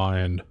comes to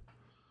mind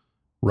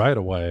right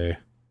away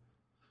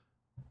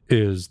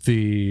is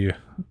the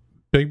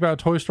Big Bad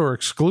Toy Store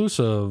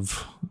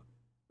exclusive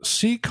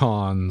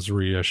Seacons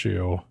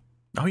reissue.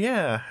 Oh,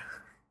 yeah.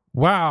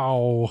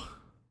 Wow.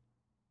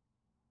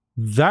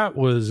 That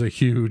was a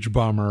huge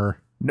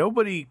bummer.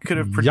 Nobody could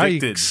have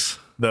predicted, Yikes.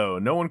 though.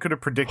 No one could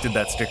have predicted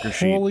that sticker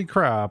sheet. Holy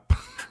crap.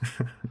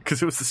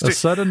 Because it was the A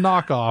set of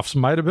knockoffs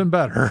might have been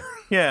better.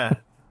 Yeah.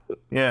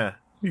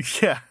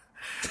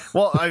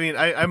 Well, I mean,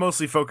 I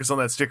mostly focus on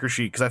that sticker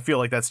sheet because I feel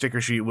like that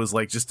sticker sheet was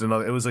like just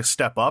another, it was a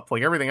step up.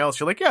 Like everything else,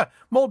 you're like, yeah,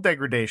 mold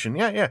degradation.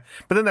 Yeah.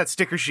 But then that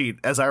sticker sheet,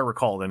 as I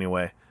recalled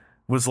anyway,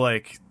 was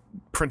like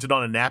printed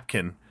on a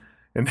napkin.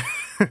 And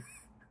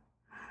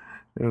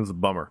it was a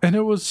bummer. And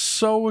it was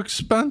so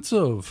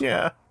expensive.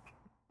 Yeah.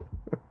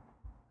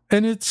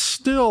 And it's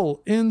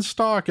still in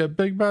stock at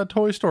Big Bad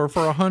Toy Store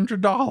for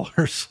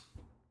 $100.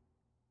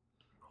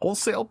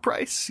 Wholesale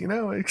price, you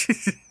know?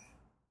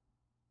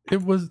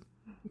 It was,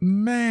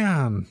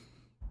 man.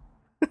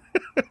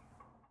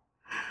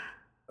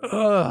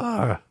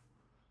 When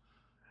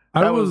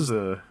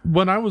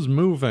I was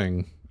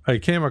moving, I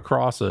came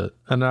across it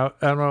and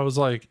I was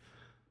like,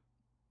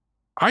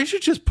 I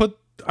should just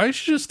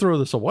throw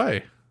this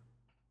away.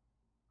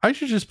 I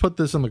should just put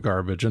this in the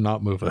garbage and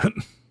not move it.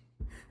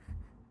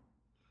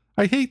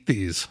 I hate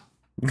these.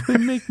 They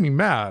make me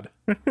mad.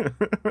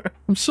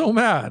 I'm so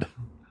mad.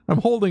 I'm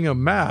holding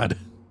them mad.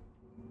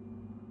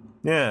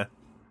 Yeah.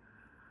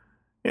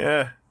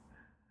 So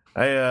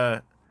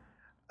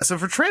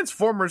for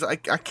Transformers, I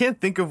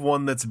can't think of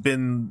one that's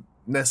been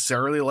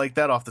necessarily like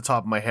that off the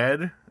top of my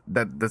head.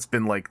 That's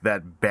been like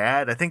that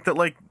bad. I think that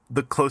like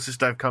the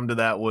closest I've come to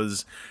that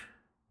was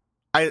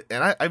I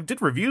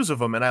did reviews of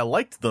them and I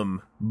liked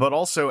them, but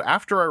also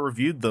after I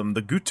reviewed them,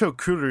 the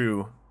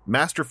Gutokuru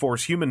Master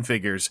Force human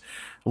figures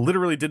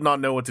literally did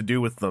not know what to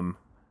do with them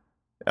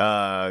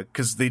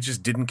because they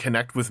just didn't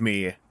connect with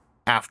me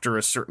after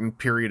a certain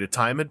period of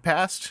time had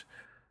passed.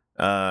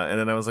 And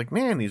then I was like,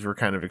 man, these were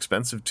kind of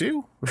expensive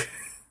too.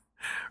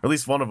 at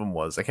least one of them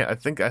was. I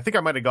think I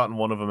might have gotten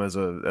one of them as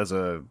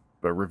a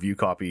review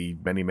copy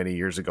many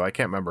years ago. I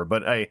can't remember,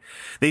 but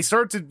they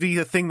started to be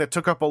a thing that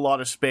took up a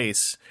lot of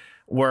space,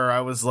 where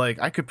I was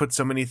like, I could put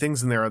so many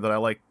things in there that I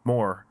like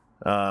more.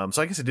 So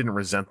I guess I didn't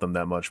resent them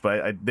that much,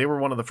 but they were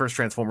one of the first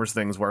Transformers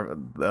things where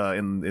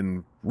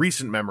in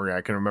recent memory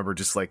I can remember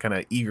just like kind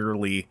of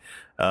eagerly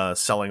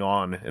selling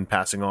on and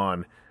passing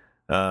on.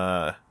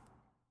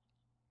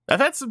 I've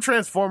had some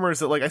Transformers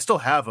that, like, I still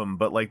have them,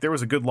 but, like, there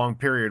was a good long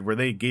period where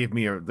they gave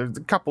me there's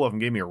a couple of them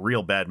gave me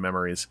real bad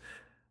memories.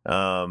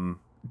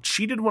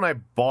 Cheated when I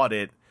bought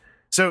it.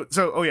 So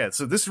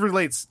this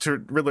relates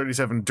to Riddler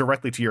 87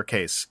 directly to your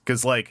case,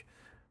 because, like,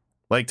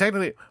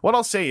 technically, what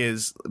I'll say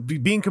is,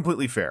 being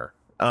completely fair,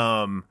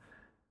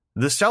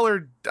 the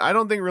seller, I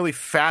don't think really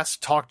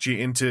fast talked you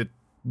into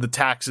the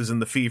taxes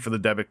and the fee for the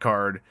debit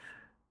card.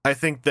 I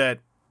think that,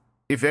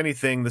 if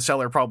anything, the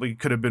seller probably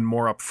could have been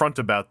more upfront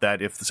about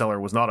that if the seller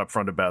was not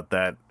upfront about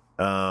that.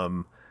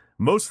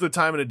 Most of the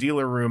time in a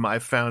dealer room,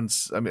 I've found,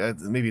 I mean,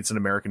 maybe it's an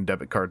American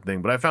debit card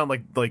thing, but I found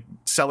like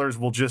sellers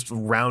will just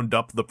round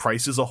up the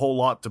prices a whole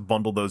lot to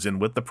bundle those in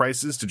with the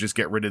prices to just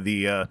get rid of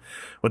the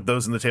what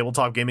those in the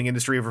tabletop gaming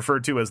industry have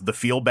referred to as the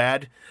feel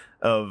bad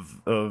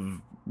of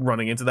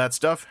running into that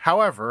stuff.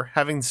 However,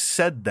 having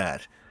said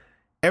that,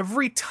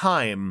 every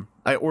time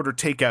I order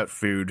takeout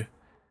food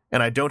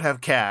and I don't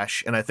have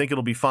cash, and I think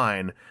it'll be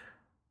fine,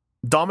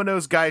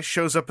 Domino's guy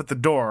shows up at the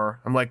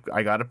door. I'm like,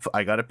 I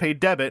gotta pay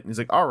debit. And he's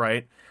like, all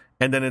right.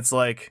 And then it's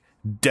like,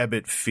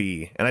 debit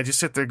fee. And I just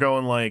sit there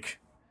going like,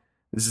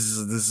 this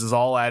is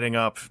all adding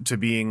up to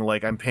being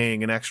like, I'm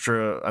paying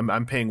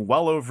I'm paying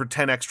well over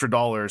 $10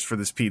 extra for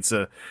this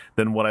pizza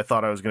than what I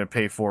thought I was going to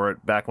pay for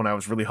it back when I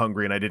was really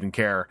hungry and I didn't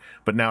care.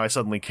 But now I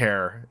suddenly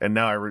care. And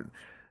now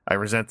I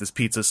resent this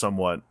pizza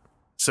somewhat.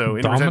 So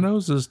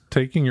Domino's is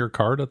taking your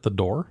card at the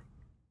door?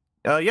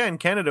 Yeah, in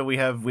Canada we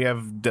have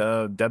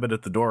debit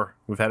at the door.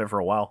 We've had it for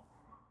a while.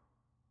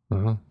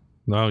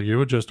 No, you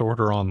would just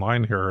order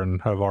online here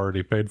and have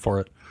already paid for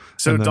it.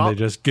 So and then they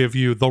just give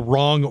you the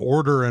wrong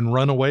order and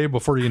run away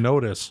before you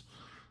notice.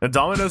 Now,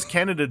 Domino's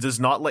Canada does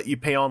not let you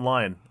pay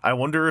online. I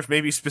wonder if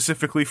maybe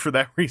specifically for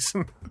that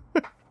reason.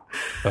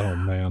 Oh,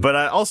 man. But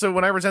also,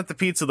 when I resent the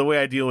pizza, the way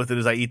I deal with it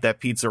is I eat that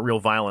pizza real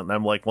violent. And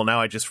I'm like, well, now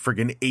I just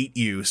friggin' ate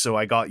you, so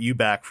I got you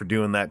back for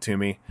doing that to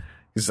me.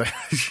 He's like,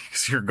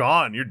 you're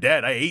gone. You're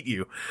dead. I ate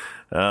you.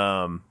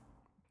 I'm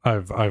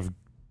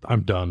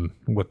done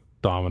with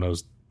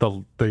Domino's.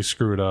 They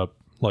screwed up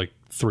like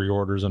 3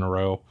 orders in a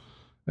row,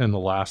 and the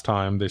last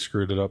time they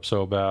screwed it up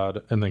so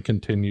bad, and then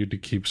continued to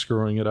keep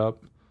screwing it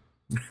up.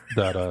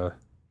 That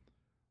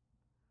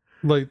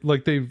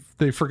like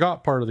they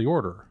forgot part of the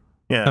order.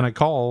 Yeah. And I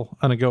call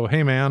and I go,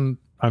 hey man,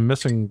 I'm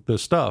missing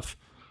this stuff.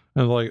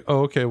 And they're like,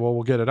 oh, okay, well,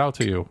 we'll get it out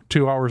to you.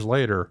 2 hours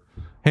later,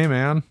 hey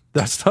man,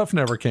 that stuff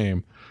never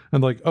came.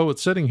 And like, oh,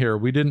 it's sitting here.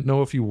 We didn't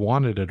know if you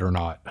wanted it or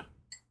not.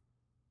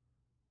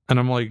 And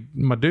I'm like,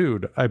 my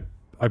dude,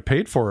 I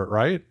paid for it,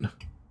 right?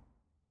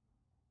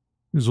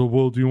 He's like,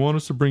 well, do you want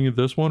us to bring you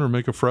this one or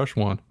make a fresh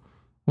one?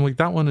 I'm like,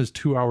 that one is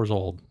 2 hours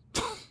old.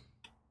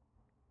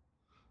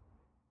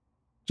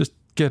 Just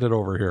get it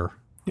over here.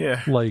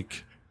 Yeah.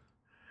 Like,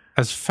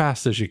 as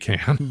fast as you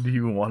can. Do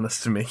you want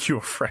us to make you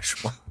a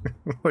fresh one?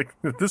 Like,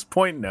 at this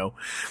point, no.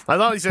 I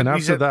thought he said. And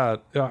after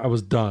that, I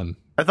was done.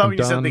 I thought when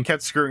you said they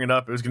kept screwing it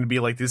up, it was going to be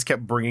like they just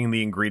kept bringing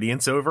the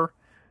ingredients over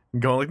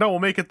and going like, no, we'll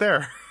make it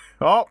there.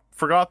 Oh,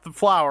 forgot the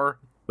flour.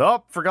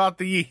 Oh, forgot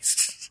the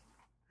yeast.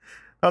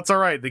 That's all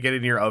right. They get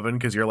in your oven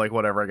because you're like,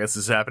 whatever, I guess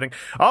this is happening.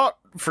 Oh,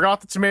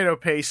 forgot the tomato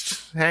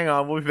paste. Hang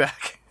on, we'll be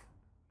back.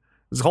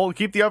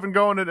 Keep the oven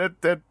going at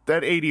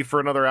 80 for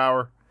another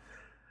hour.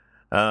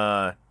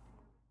 I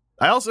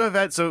also have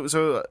had,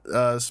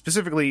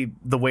 specifically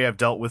the way I've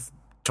dealt with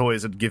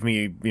toys that give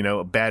me,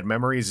 bad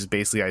memories is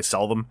basically I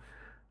sell them.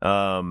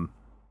 I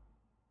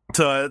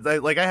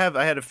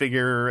had a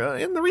figure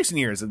in the recent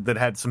years that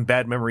had some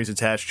bad memories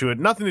attached to it.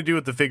 Nothing to do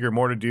with the figure,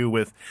 more to do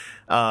with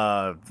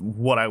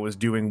what I was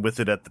doing with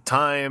it at the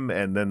time.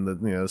 And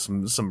then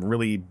some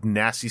really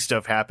nasty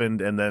stuff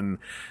happened. And then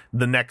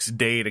the next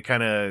day, to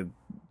kind of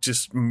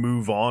just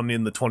move on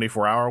in the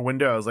 24-hour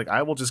window, I was like,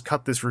 I will just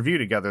cut this review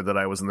together that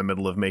I was in the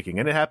middle of making,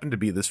 and it happened to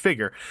be this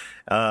figure.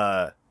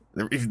 The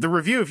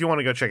review, if you want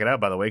to go check it out,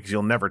 by the way, because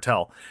you'll never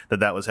tell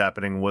that was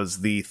happening, was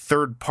the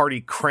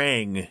third-party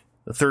Krang.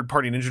 The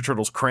third-party Ninja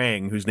Turtles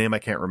Krang, whose name I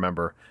can't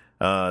remember.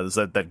 Is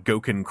that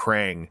Goken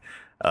Krang.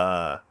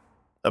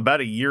 About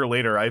a year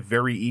later, I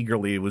very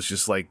eagerly was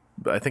just like,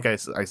 I think I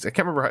can't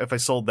remember if I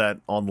sold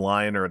that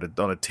online or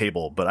on a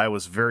table, but I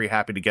was very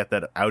happy to get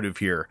that out of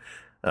here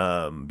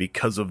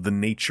because of the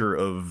nature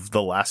of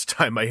the last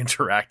time I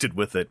interacted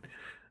with it.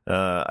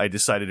 I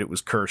decided it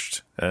was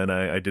cursed, and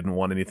I didn't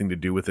want anything to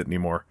do with it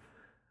anymore.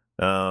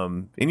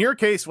 In your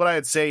case, what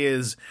I'd say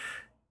is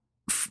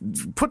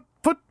put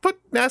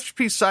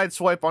Masterpiece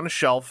Sideswipe on a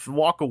shelf,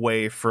 walk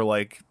away for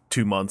like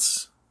 2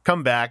 months,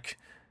 come back.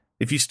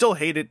 If you still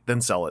hate it,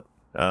 then sell it.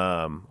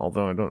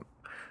 Although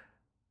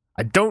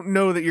I don't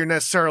know that you're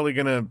necessarily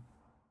gonna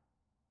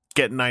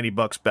get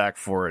 $90 back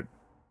for it.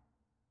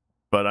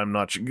 but I'm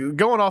not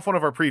going off one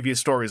of our previous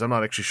stories. I'm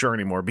not actually sure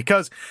anymore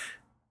because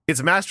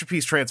it's a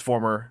Masterpiece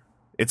Transformer.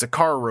 It's a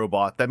car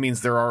robot. That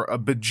means there are a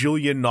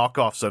bajillion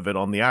knockoffs of it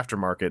on the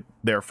aftermarket.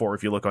 Therefore,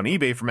 if you look on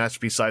eBay for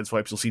Masterpiece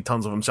Sideswipes, you'll see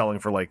tons of them selling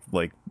for like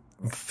 $30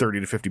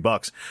 to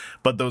 $50.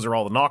 But those are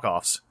all the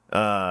knockoffs.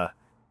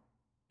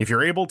 If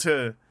you're able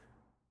to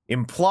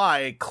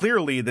imply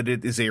clearly that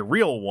it is a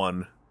real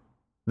one,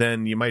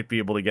 then you might be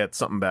able to get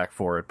something back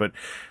for it. But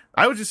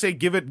I would just say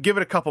give it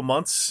a couple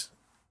months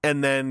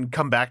and then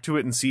come back to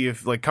it and see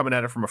if, like, coming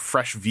at it from a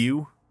fresh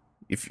view,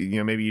 if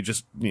maybe you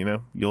just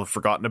you'll have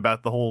forgotten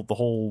about the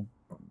whole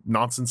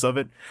nonsense of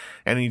it,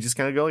 and then you just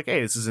kind of go like,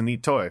 hey, this is a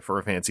neat toy for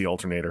a fancy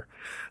alternator.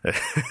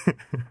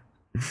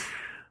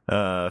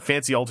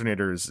 Fancy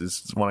alternator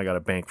is one I got to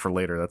bank for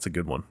later. That's a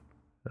good one.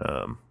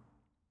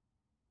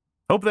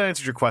 Hope that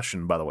answered your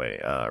question, by the way,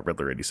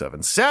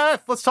 Riddler87.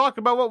 Seth, let's talk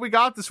about what we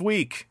got this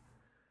week.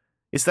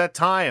 It's that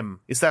time.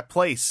 It's that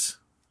place.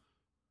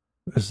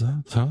 It's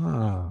that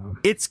time.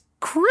 It's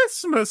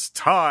Christmas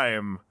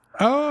time.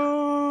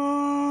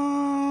 Oh,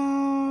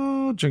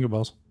 jingle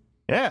bells.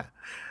 Yeah.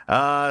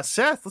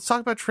 Seth, let's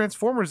talk about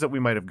Transformers that we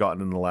might have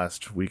gotten in the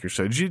last week or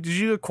so. Did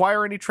you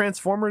acquire any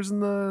Transformers in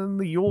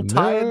the Yule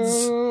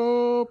tides?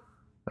 Nope.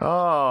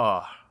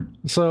 Oh.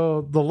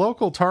 So the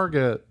local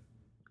Target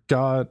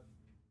got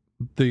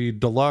the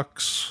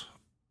deluxe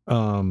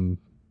War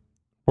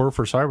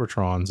for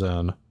Cybertrons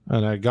in,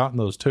 and I'd gotten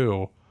those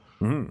too,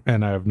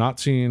 and I have not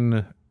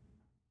seen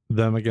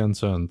them again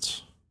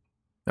since.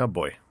 Oh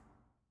boy.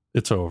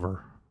 It's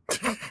over.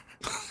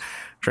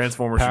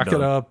 Transformers. Pack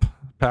it up,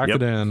 pack Yep.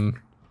 it in.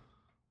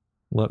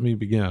 Let me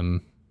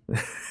begin.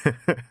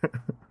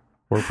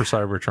 War for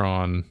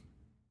Cybertron.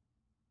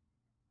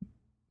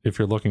 If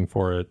you're looking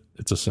for it,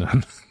 it's a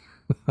sin.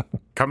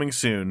 Coming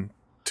soon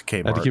to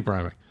Kmart. I had to keep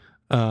rhyming.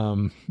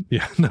 No.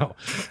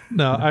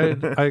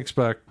 I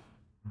expect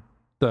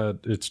that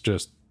it's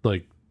just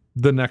like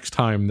the next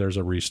time there's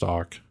a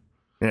restock.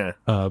 Yeah.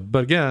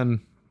 But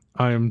again,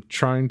 I'm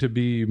trying to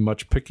be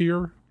much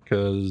pickier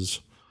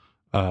because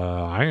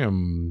I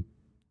am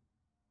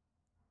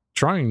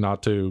trying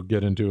not to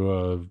get into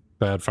a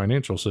bad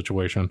financial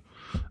situation.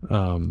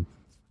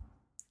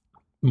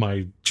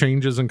 My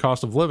changes in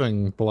cost of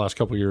living the last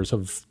couple of years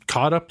have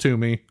caught up to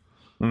me,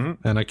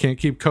 and I can't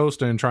keep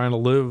coasting trying to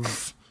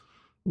live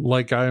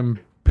like I'm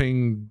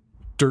paying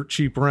dirt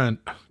cheap rent,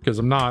 because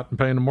I'm not. I'm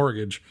paying a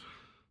mortgage.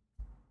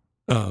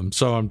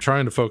 So I'm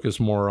trying to focus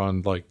more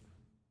on like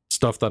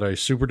stuff that I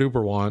super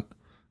duper want,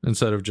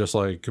 instead of just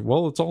like,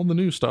 well, it's all the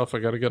new stuff, I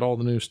got to get all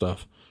the new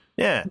stuff.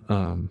 Yeah.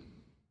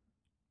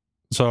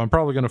 So I'm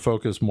probably going to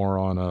focus more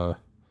on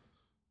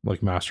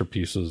like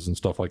masterpieces and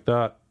stuff like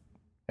that,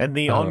 And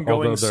the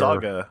ongoing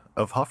saga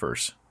of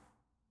Huffers.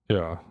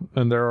 Yeah,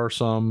 and there are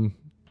some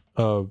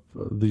of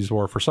these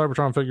War for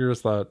Cybertron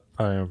figures that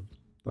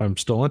I'm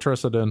still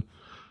interested in,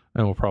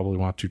 and will probably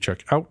want to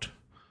check out.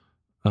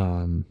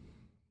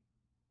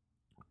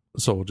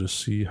 So we'll just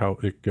see how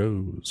it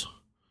goes.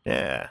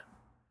 Yeah.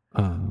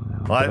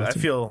 Well, I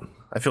feel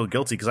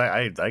guilty because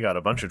I got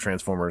a bunch of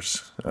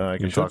Transformers. I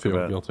can talk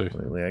about. Guilty.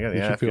 Lately.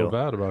 You should feel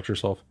bad about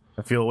yourself.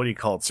 I feel, what do you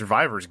call it?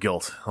 Survivor's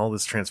guilt. All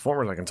this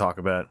Transformers I can talk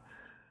about.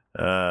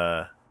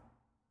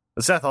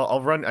 Seth,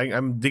 I'll run.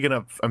 I'm digging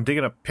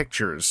up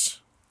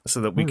pictures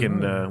so that we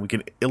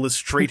can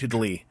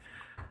illustratedly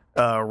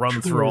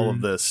run through all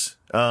of this.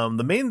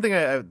 The main thing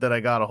that I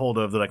got a hold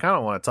of that I kind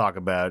of want to talk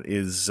about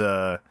is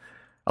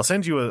I'll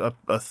send you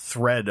a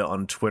thread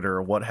on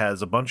Twitter what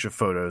has a bunch of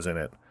photos in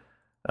it.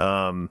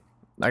 I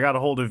got a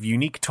hold of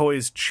Unique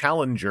Toys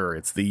Challenger.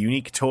 It's the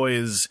Unique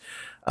Toys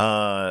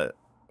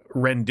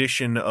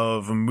rendition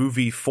of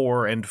movie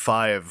 4 and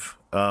 5,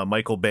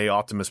 Michael Bay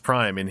Optimus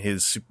Prime in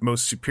his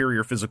most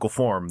superior physical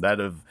form,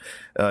 that of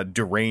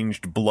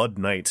deranged Blood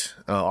Knight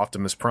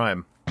Optimus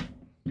Prime.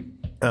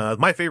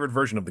 My favorite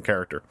version of the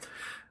character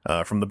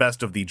from the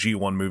best of the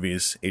G1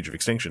 movies, Age of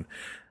Extinction.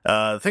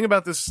 The thing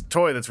about this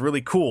toy that's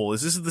really cool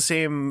is this is the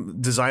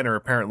same designer,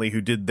 apparently, who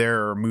did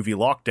their movie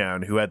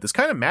Lockdown, who had this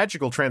kind of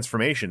magical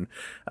transformation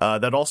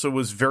that also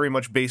was very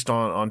much based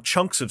on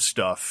chunks of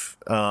stuff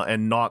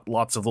and not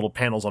lots of little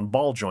panels on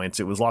ball joints.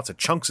 It was lots of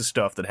chunks of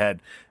stuff that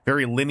had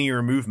very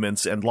linear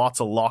movements and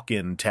lots of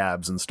lock-in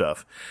tabs and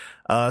stuff.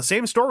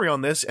 Same story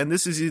on this, and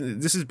this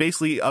is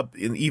basically an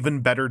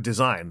even better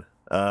design.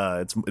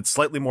 It's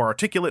slightly more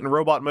articulate in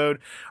robot mode.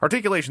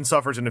 Articulation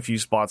suffers in a few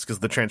spots because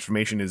the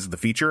transformation is the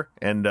feature,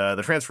 and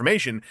the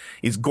transformation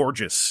is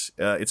gorgeous.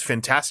 It's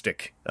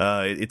fantastic.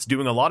 It's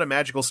doing a lot of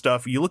magical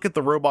stuff. You look at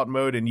the robot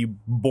mode and you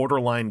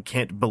borderline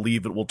can't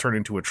believe it will turn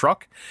into a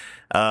truck.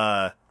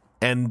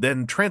 And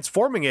then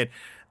transforming it,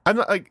 I'm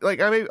not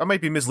I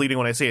might be misleading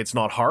when I say it's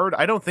not hard.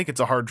 I don't think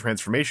it's a hard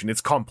transformation. It's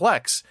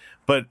complex,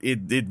 but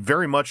it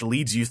very much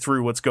leads you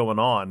through what's going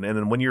on. And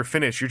then when you're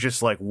finished, you're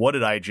just like, what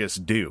did I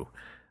just do?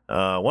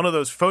 One of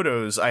those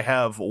photos, I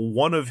have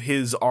one of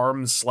his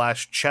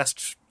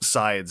arms/chest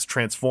sides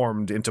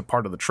transformed into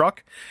part of the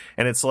truck,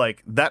 and it's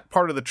like that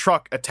part of the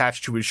truck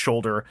attached to his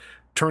shoulder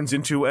turns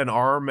into an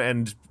arm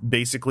and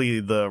basically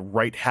the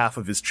right half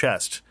of his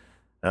chest.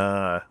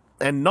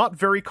 and not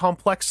very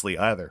complexly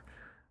either.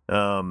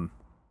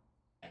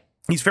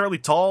 He's fairly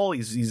tall.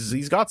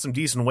 He's got some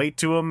decent weight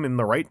to him in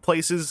the right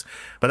places,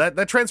 but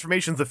that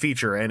transformation's the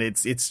feature, and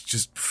it's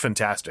just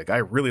fantastic. I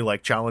really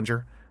like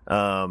Challenger.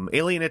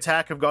 Alien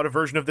Attack have got a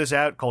version of this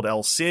out called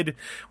El Cid,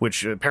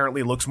 which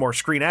apparently looks more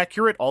screen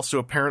accurate, also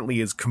apparently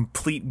is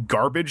complete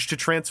garbage to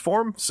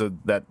transform, so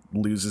that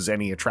loses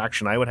any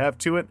attraction I would have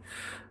to it.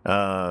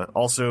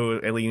 Also,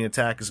 Alien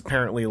Attack is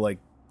apparently like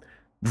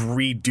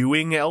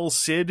redoing El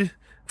Cid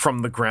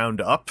from the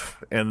ground up,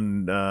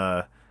 and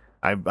I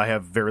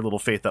have very little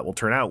faith that will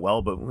turn out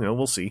well, but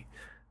we'll see.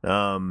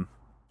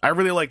 I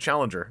really like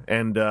Challenger,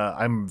 and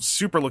I'm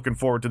super looking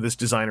forward to this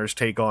designer's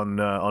take on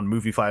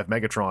Movie 5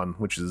 Megatron,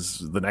 which is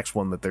the next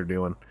one that they're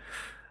doing.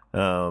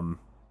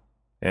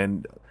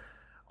 And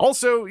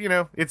also,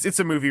 it's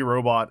a movie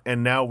robot,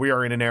 and now we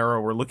are in an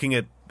era where looking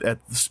at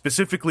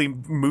specifically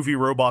movie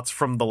robots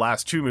from the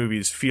last two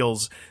movies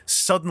feels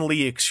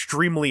suddenly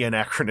extremely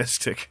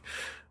anachronistic.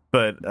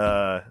 But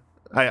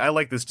I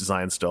like this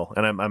design still,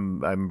 and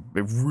I'm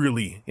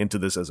really into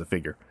this as a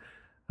figure.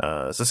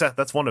 So Seth,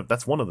 that's one of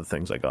the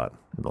things I got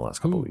in the last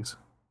couple of weeks.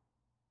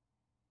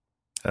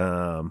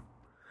 I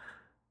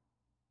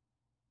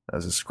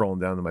was just scrolling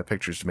down to my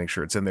pictures to make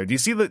sure it's in there. Do you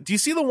see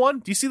the one?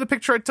 Do you see the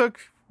picture I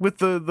took with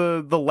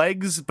the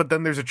legs, but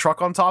then there's a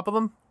truck on top of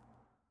them?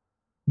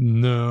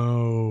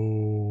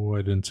 No,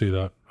 I didn't see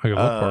that. I got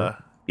look for it.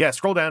 Yeah,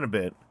 scroll down a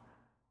bit,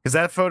 because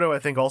that photo I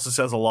think also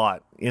says a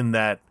lot in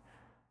that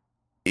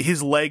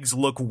his legs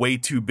look way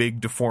too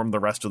big to form the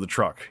rest of the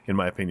truck, in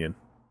my opinion.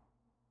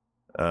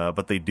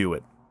 But they do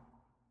it.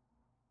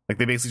 Like,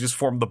 they basically just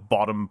form the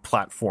bottom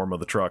platform of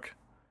the truck.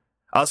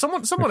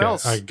 Someone okay,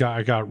 else. I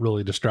got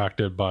really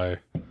distracted by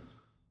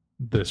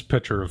this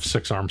picture of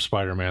six-armed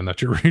Spider-Man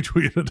that you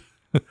retweeted.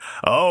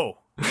 Oh,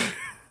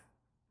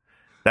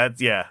 that's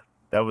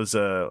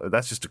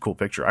just a cool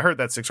picture. I heard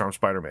that six-armed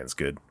Spider-Man's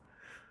good.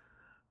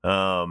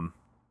 But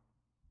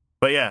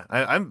yeah,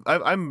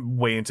 I'm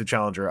way into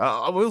Challenger.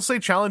 I will say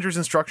Challenger's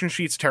instruction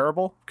sheet's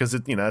terrible because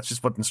that's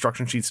just what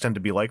instruction sheets tend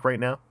to be like right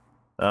now.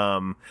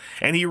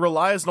 And he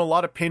relies on a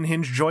lot of pin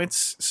hinge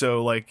joints,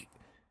 so like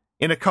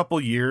in a couple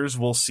years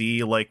we'll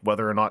see like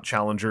whether or not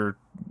Challenger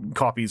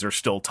copies are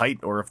still tight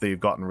or if they've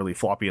gotten really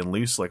floppy and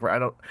loose. Like I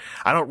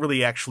don't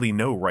really actually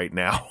know right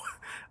now.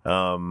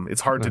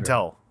 It's hard to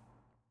tell.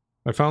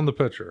 I found the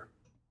picture.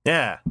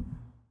 Yeah.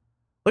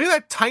 Look at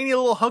that tiny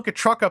little hunk of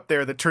truck up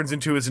there that turns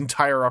into his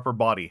entire upper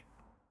body.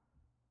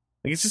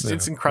 Like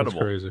it's incredible.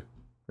 That's crazy.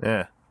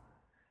 Yeah.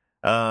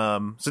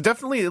 So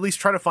definitely at least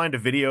try to find a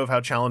video of how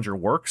Challenger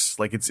works.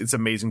 Like it's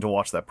amazing to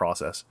watch that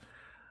process.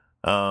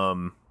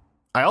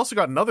 I also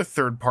got another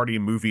third-party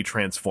movie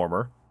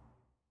transformer,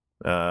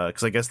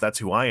 because I guess that's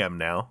who I am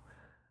now.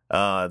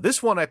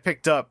 This one I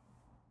picked up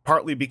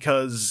partly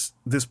because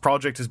this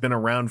project has been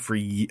around for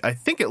I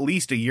think at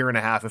least a year and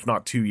a half, if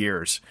not 2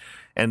 years.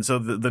 And so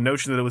the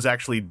notion that it was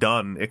actually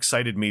done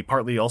excited me,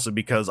 partly also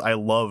because I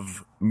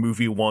love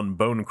Movie 1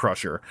 Bone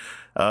Crusher.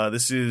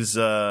 This is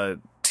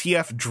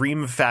TF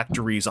Dream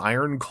Factory's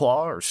Iron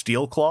Claw or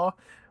Steel Claw,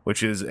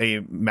 which is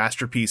a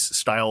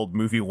masterpiece-styled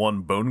Movie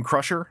 1 Bone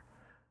Crusher,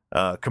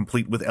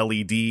 complete with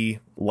LED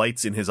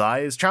lights in his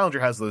eyes. Challenger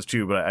has those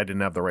too, but I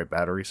didn't have the right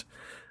batteries.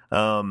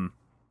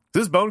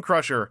 This Bone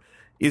Crusher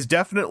is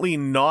definitely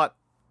not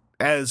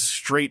as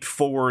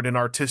straightforward and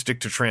artistic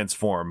to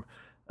transform.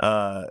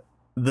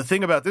 The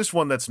thing about this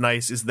one that's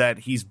nice is that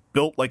he's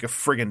built like a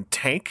friggin'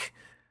 tank.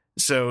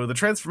 So the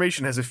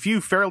transformation has a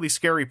few fairly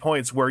scary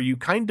points where you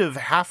kind of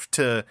have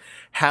to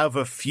have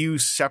a few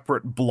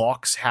separate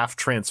blocks half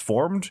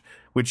transformed,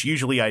 which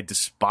usually I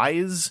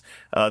despise.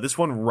 This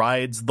one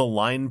rides the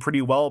line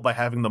pretty well by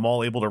having them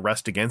all able to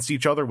rest against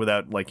each other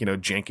without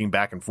janking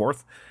back and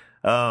forth.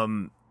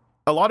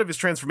 A lot of his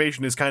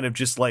transformation is kind of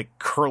just like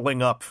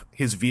curling up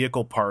his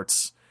vehicle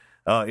parts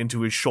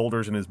into his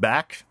shoulders and his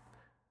back.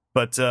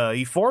 But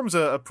he forms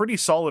a pretty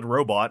solid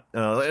robot,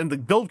 and the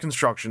build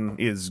construction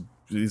is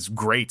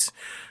great.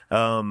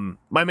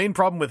 My main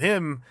problem with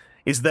him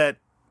is that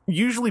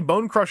usually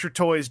Bone Crusher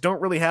toys don't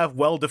really have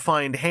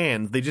well-defined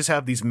hands. They just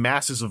have these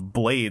masses of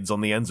blades on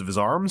the ends of his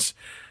arms.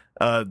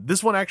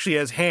 This one actually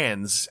has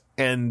hands,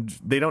 and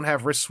they don't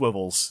have wrist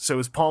swivels, so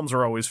his palms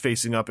are always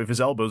facing up if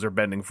his elbows are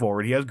bending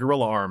forward. He has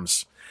gorilla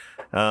arms.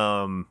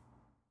 I'm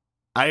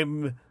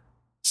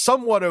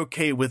somewhat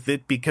okay with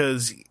it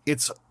because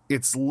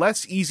it's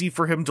less easy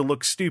for him to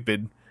look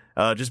stupid,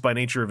 just by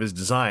nature of his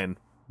design.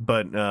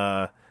 But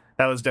that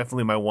was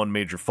definitely my one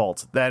major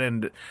fault. That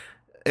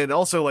and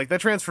also like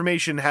that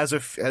transformation has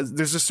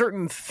there's a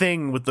certain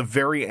thing with the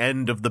very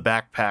end of the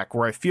backpack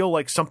where I feel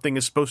like something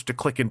is supposed to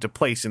click into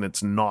place and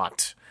it's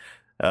not,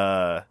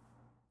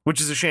 which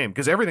is a shame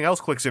because everything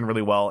else clicks in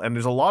really well. And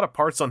there's a lot of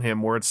parts on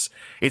him where it's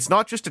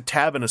not just a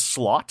tab and a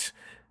slot.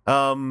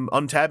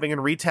 Untabbing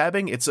and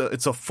retabbing, it's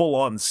a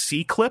full-on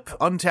C-clip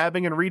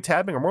untabbing and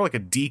retabbing, or more like a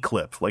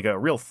D-clip, like a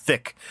real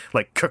thick,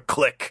 like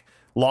click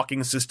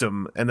locking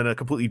system, and then a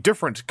completely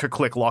different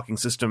click locking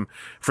system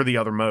for the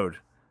other mode.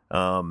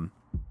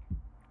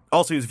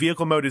 Also, his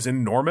vehicle mode is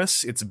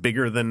enormous. It's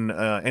bigger than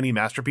any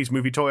Masterpiece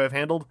movie toy I've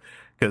handled,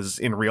 because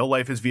in real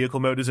life, his vehicle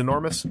mode is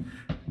enormous.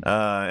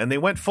 And they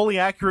went fully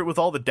accurate with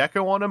all the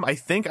deco on him. I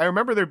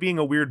remember there being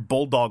a weird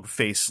bulldog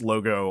face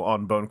logo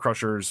on Bone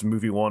Crusher's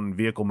Movie 1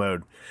 vehicle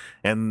mode,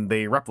 and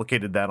they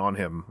replicated that on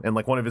him. And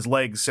like one of his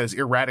legs says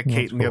Eradicate,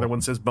 That's and cool. the other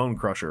one says Bone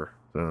Crusher.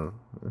 So,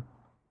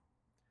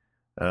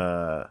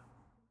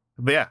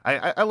 but yeah,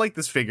 I like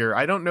this figure.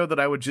 I don't know that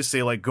I would just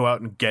say like go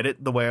out and get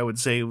it the way I would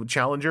say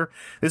Challenger.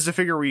 This is a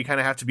figure where you kind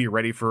of have to be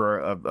ready for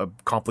a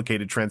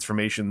complicated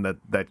transformation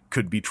that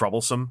could be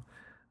troublesome.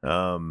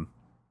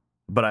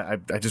 But I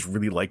just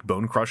really like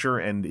Bone Crusher,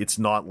 and it's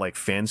not like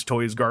Fans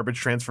Toys garbage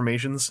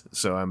transformations,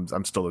 so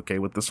I'm still okay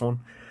with this one.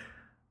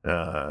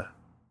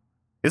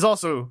 It's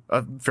also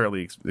a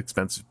fairly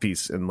expensive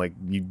piece, and like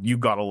you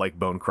gotta like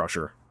Bone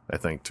Crusher, I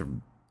think,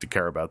 to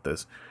care about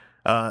this.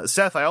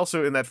 Seth, I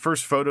also, in that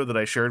first photo that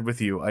I shared with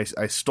you,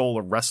 I stole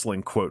a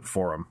wrestling quote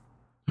for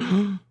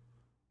him.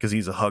 Because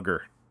he's a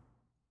hugger.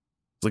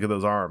 Look at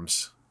those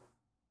arms.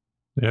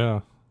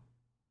 Yeah.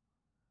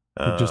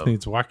 He just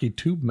needs wacky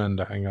tube men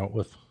to hang out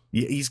with.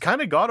 Yeah, he's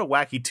kind of got a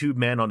wacky tube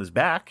man on his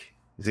back.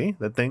 See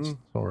that thing?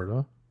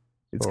 Sorta.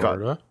 It's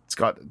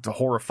got the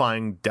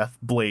horrifying death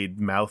blade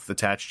mouth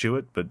attached to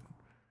it, but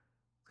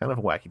kind of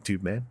a wacky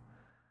tube man.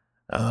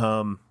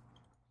 And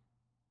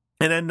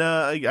then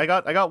I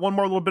got one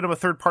more little bit of a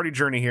third party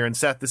journey here, and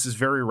Seth, this is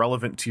very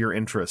relevant to your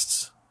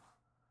interests.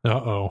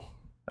 Uh-oh.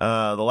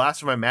 The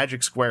last of my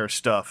Magic Square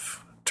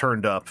stuff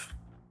turned up,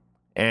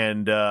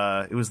 and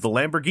it was the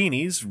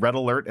Lamborghinis, Red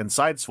Alert, and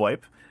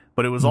Sideswipe,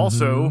 but it was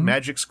also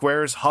Magic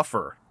Square's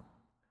Huffer.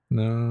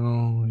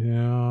 No,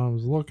 yeah, I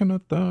was looking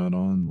at that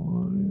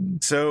online.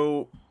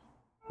 So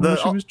I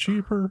wish it was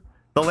cheaper.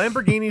 The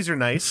Lamborghinis are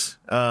nice.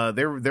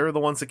 They're the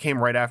ones that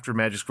came right after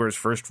Magic Square's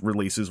first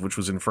releases, which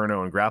was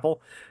Inferno and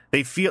Grapple.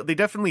 They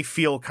definitely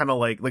feel kind of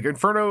like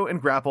Inferno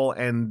and Grapple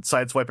and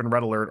Sideswipe and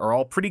Red Alert are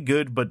all pretty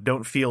good, but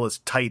don't feel as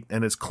tight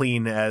and as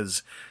clean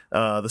as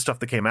the stuff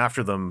that came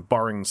after them,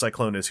 barring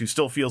Cyclonus, who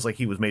still feels like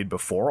he was made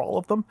before all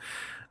of them.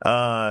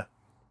 I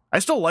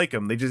still like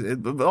them.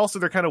 But also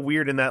they're kind of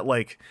weird in that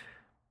like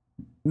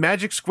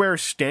Magic Square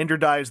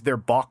standardized their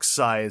box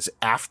size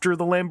after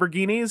the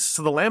Lamborghinis,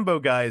 so the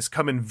Lambo guys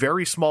come in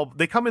very small.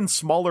 They come in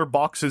smaller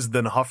boxes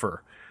than Huffer,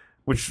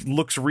 which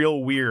looks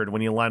real weird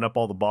when you line up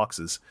all the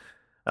boxes.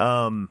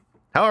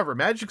 However,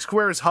 Magic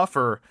Square's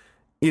Huffer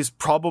is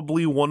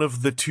probably one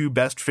of the two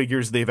best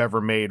figures they've ever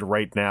made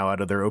right now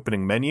out of their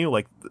opening menu.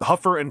 Like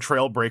Huffer and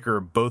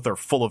Trailbreaker both are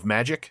full of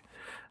magic,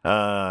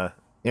 and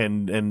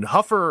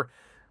Huffer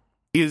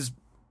is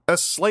a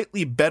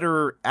slightly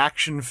better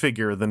action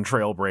figure than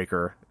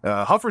Trailbreaker.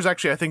 Huffer's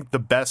actually, I think, the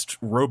best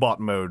robot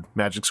mode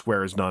Magic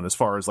Square has done as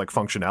far as like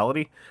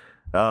functionality.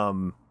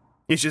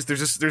 It's just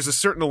there's a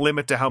certain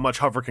limit to how much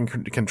Huffer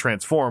can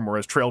transform,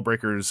 whereas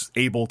Trailbreaker's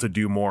able to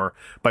do more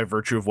by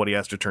virtue of what he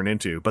has to turn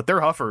into. But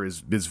their Huffer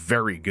is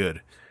very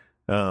good.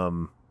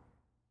 And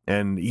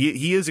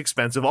he is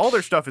expensive. All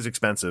their stuff is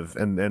expensive,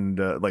 and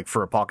like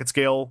for a pocket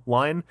scale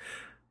line.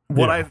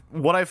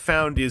 What I've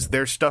found is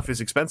their stuff is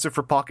expensive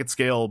for pocket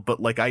scale,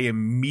 but like I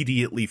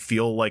immediately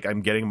feel like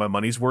I'm getting my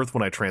money's worth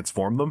when I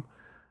transform them.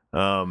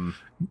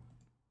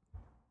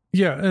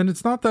 Yeah, and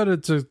it's not that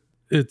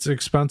it's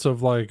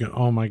expensive. Like,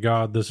 oh my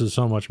god, this is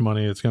so much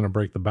money, it's going to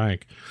break the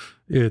bank.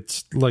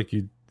 It's like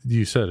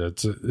you said,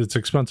 it's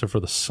expensive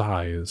for the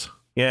size.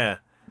 Yeah,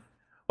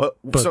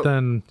 but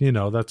then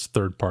that's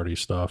third party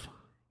stuff.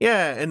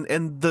 Yeah,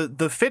 and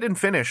the fit and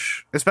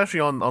finish,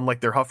 especially on like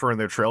their Huffer and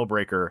their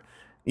Trailbreaker,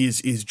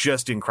 is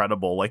just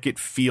incredible. Like it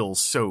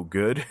feels so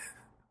good.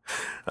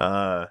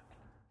 And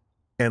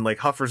like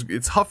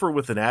it's Huffer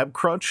with an ab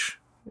crunch.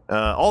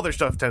 All their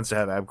stuff tends to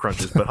have ab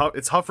crunches, but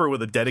it's Huffer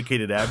with a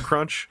dedicated ab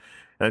crunch.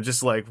 And I'm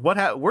just like,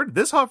 where did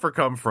this Huffer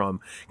come from?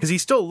 Because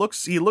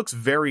he looks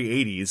very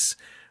 80s,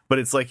 but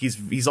it's like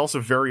he's also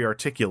very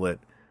articulate.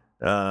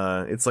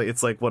 It's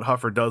like what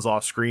Huffer does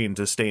off screen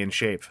to stay in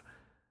shape.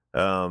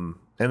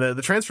 And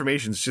the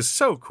transformation is just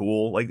so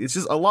cool. Like it's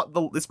just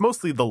it's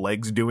mostly the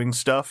legs doing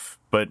stuff,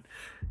 but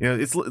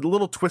it's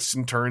little twists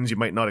and turns you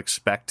might not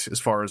expect as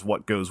far as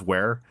what goes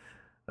where.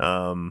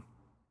 So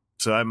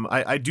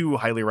I do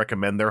highly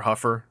recommend their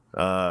Huffer.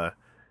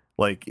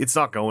 Like it's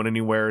not going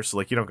anywhere, so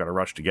like you don't got to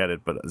rush to get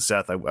it. But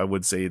Seth, I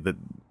would say that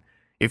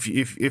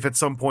if at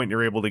some point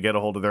you're able to get a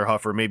hold of their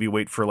Huffer, maybe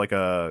wait for like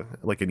an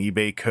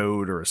eBay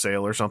code or a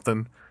sale or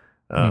something.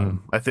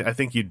 I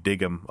think you'd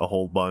dig him a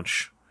whole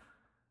bunch.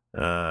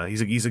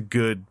 He's a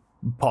good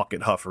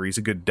pocket Huffer. He's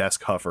a good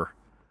desk Huffer.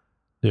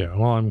 Yeah,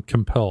 well, I'm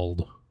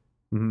compelled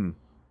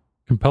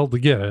to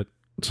get it.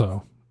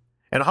 So,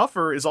 and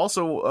Huffer is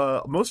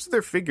also most of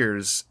their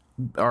figures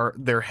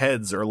their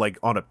heads are like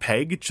on a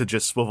peg to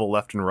just swivel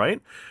left and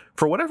right.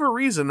 For whatever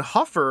reason,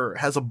 Huffer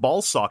has a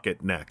ball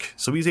socket neck,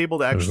 so he's able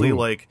to actually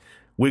like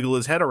wiggle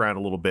his head around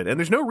a little bit, and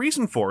there's no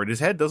reason for it.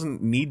 His head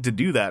doesn't need to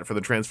do that for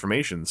the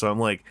transformation. So I'm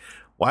like,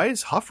 why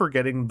is Huffer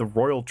getting the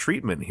royal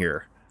treatment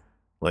here?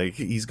 Like,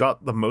 he's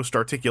got the most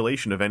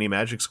articulation of any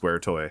Magic Square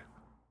toy.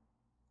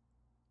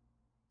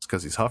 It's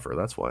because he's Huffer,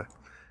 that's why.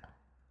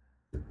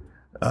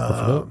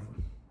 What?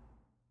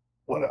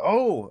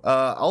 Oh,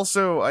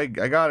 also I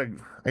got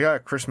a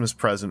Christmas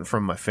present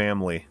from my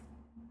family.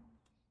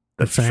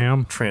 That's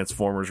fam?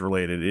 Transformers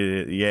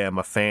related. Yeah,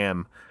 my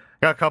fam.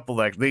 Got a couple.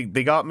 Like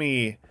they got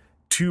me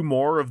 2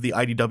 more of the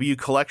IDW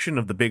collection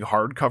of the big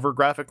hardcover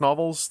graphic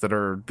novels that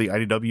are the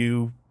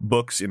IDW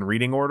books in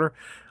reading order.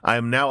 I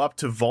am now up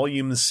to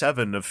volume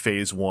 7 of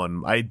Phase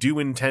 1. I do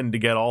intend to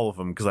get all of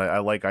them because I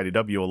like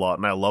IDW a lot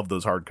and I love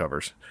those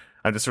hardcovers.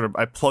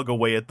 I plug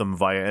away at them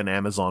via an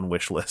Amazon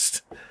wish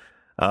list.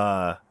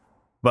 But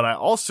I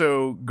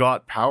also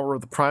got Power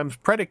of the Prime's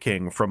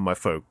Predaking from my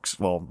folks.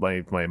 Well,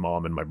 my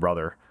mom and my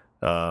brother.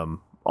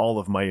 All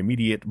of my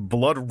immediate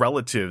blood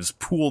relatives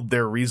pooled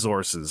their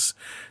resources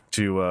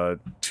to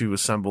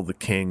assemble the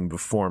king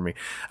before me.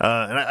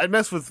 And I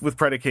messed with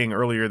Predaking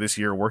earlier this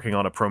year, working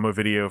on a promo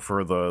video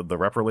for the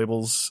Repro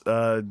Labels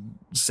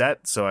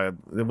set. So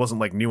it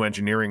wasn't like new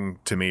engineering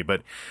to me,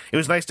 but it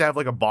was nice to have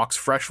like a box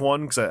fresh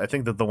one because I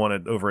think that the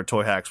one over at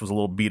Toy Hacks was a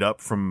little beat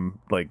up from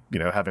like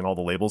having all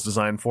the labels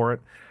designed for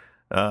it.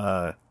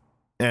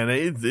 And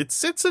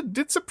it's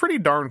a pretty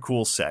darn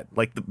cool set.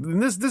 Like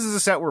this is a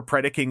set where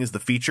Predaking is the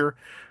feature,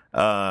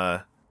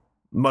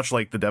 much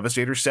like the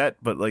Devastator set.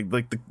 But like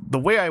the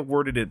way I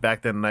worded it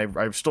back then, and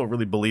I still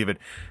really believe it.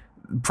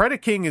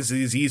 Predaking is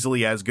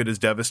easily as good as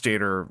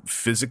Devastator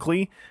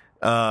physically.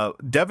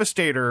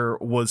 Devastator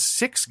was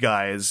 6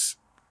 guys,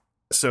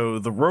 so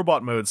the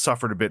robot modes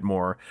suffered a bit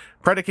more.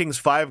 Predaking's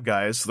 5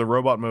 guys, so the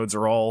robot modes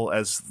are all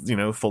as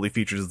fully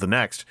featured as the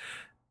next.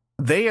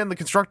 They and the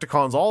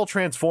Constructicons all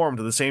transformed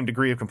to the same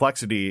degree of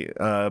complexity,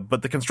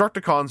 but the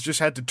Constructicons just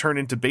had to turn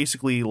into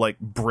basically like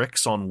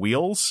bricks on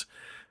wheels,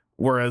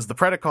 whereas the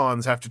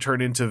Predacons have to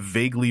turn into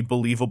vaguely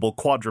believable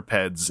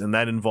quadrupeds, and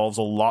that involves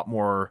a lot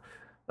more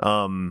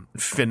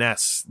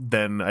finesse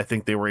than I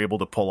think they were able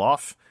to pull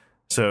off.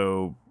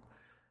 So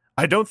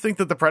I don't think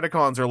that the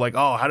Predacons are like,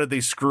 oh, how did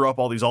they screw up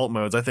all these alt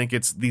modes? I think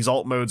it's these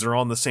alt modes are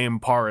on the same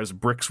par as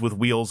bricks with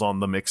wheels on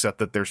them, except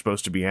that they're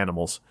supposed to be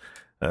animals.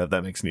 If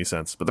that makes any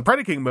sense. But the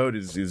Predaking mode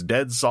is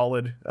dead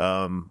solid.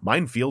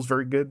 Mine feels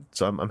very good,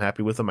 so I'm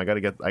happy with them. I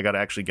gotta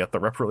actually get the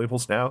Repro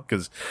Labels now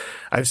because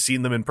I've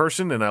seen them in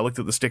person and I looked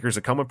at the stickers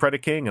that come with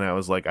Predaking and I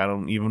was like, I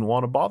don't even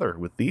want to bother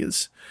with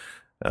these.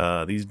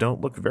 These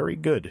don't look very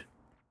good.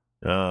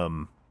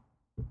 But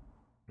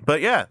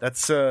yeah,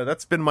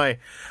 that's been my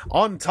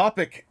on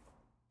topic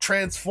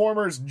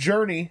Transformers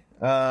journey.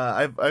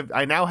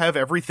 I now have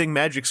everything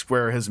Magic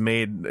Square has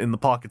made in the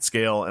pocket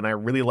scale, and I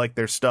really like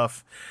their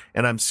stuff,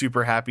 and I'm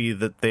super happy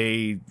that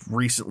they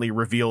recently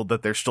revealed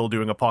that they're still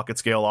doing a pocket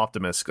scale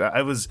Optimus.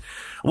 I was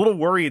a little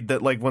worried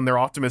that like when their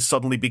Optimus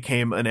suddenly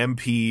became an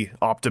MP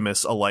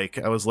Optimus alike,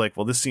 I was like,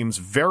 well, this seems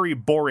very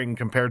boring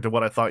compared to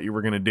what I thought you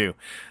were going to do.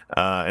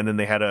 And then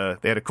they had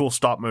a cool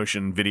stop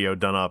motion video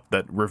done up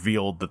that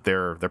revealed that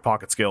their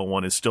pocket scale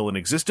one is still in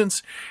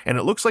existence, and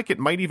it looks like it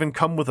might even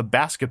come with a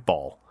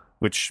basketball,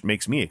 which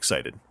makes me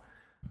excited.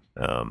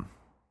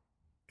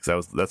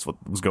 Because that's what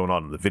was going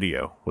on in the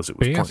video. Was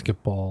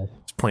basketball?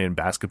 It's playing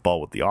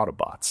basketball with the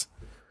Autobots.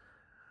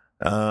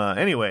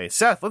 Anyway,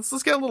 Seth, let's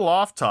get a little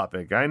off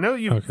topic. I know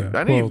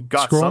you've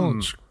got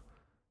some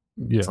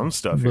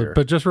stuff here.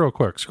 But just real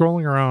quick,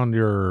 scrolling around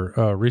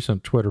your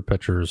recent Twitter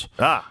pictures,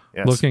 yes.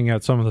 Looking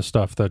at some of the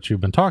stuff that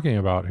you've been talking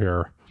about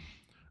here,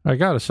 I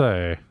gotta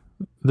say,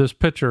 this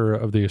picture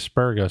of the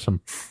asparagus and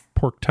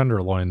pork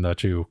tenderloin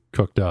that you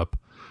cooked up,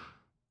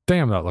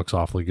 damn, that looks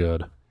awfully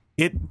good.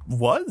 It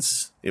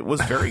was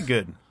very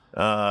good.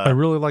 I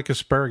really like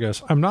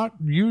asparagus. I'm not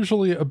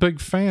usually a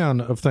big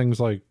fan of things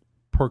like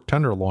pork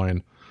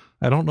tenderloin.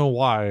 I don't know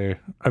why.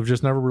 I've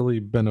just never really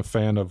been a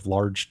fan of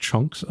large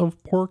chunks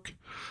of pork.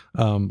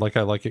 Like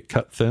I like it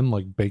cut thin,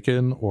 like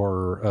bacon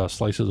or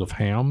slices of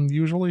ham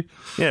usually.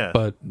 Yeah.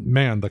 But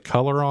man, the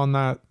color on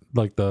that,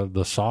 like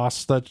the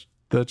sauce that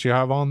you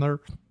have on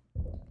there,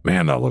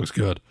 man, that looks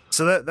good.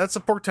 So that's a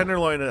pork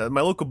tenderloin.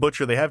 My local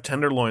butcher, they have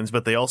tenderloins,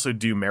 but they also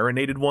do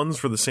marinated ones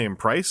for the same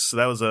price. So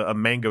that was a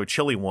mango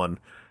chili one.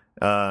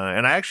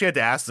 And I actually had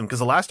to ask them, because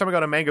the last time I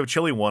got a mango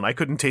chili one, I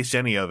couldn't taste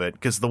any of it,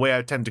 because the way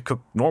I tend to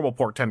cook normal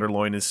pork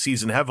tenderloin is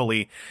season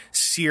heavily,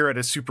 sear at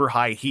a super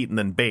high heat, and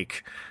then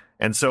bake.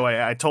 And so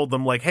I told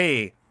them, like,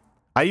 hey,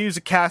 I use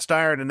a cast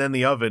iron and then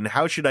the oven.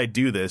 How should I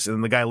do this?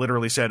 And the guy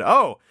literally said,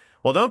 oh,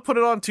 well, don't put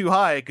it on too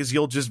high, because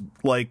you'll just,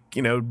 like,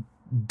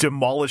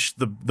 demolish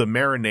the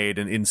marinade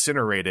and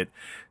incinerate it.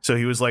 So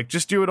he was like,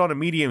 just do it on a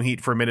medium heat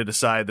for a minute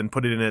aside, then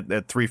put it in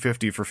at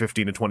 350 for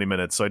 15 to 20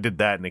 minutes. So I did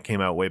that, and it came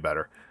out way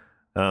better.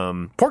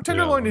 Pork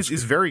tenderloin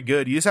is very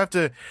good. You just have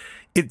to,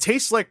 it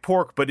tastes like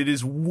pork, but it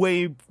is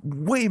way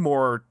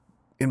more,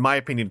 in my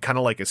opinion, kind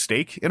of like a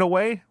steak in a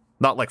way.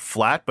 Not like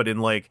flat, but in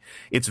like,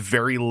 it's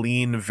very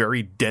lean,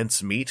 very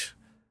dense meat.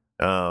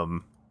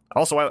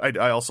 Also,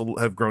 I also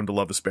have grown to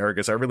love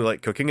asparagus. I really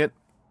like cooking it.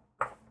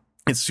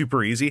 It's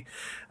super easy,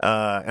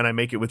 and I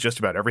make it with just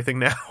about everything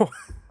now.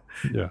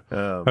 Yeah.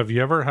 Have you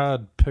ever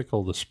had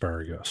pickled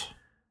asparagus?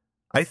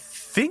 I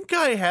think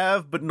I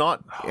have, but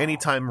not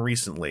anytime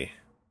recently.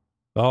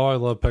 Oh, I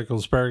love pickled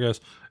asparagus.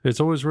 It's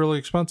always really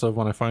expensive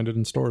when I find it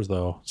in stores,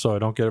 though, so I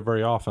don't get it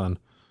very often.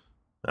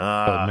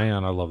 But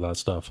man, I love that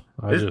stuff.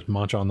 I just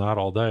munch on that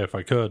all day if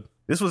I could.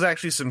 This was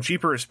actually some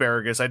cheaper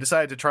asparagus. I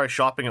decided to try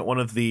shopping at one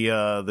of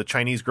the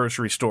Chinese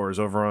grocery stores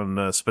over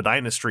on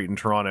Spadina Street in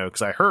Toronto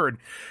because I heard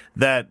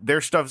that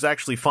their stuff's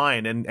actually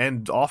fine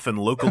and often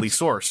locally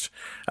sourced.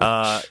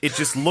 It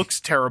just looks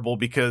terrible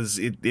because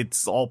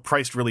it's all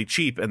priced really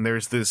cheap, and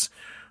there's this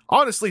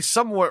honestly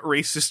somewhat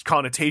racist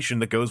connotation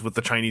that goes with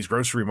the Chinese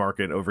grocery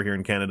market over here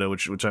in Canada,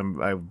 which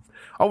I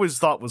always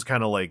thought was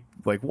kind of like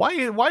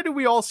why do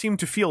we all seem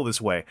to feel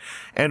this way?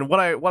 And what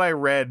I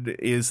read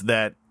is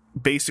that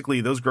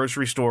basically those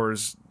grocery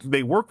stores,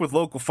 they work with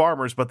local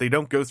farmers, but they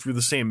don't go through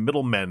the same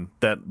middlemen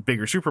that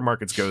bigger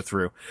supermarkets go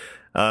through.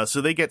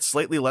 So they get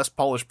slightly less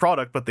polished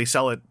product, but they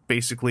sell it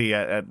basically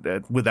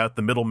at without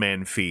the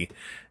middleman fee.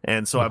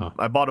 And so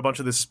I bought a bunch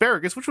of this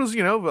asparagus, which was,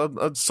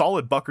 a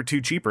solid $1 or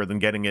 $2 cheaper than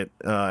getting it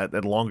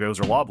at Longo's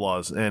or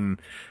Loblaws. And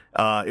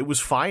it was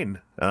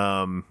fine.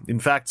 In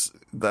fact,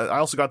 I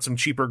also got some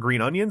cheaper green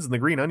onions, and the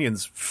green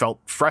onions felt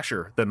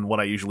fresher than what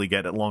I usually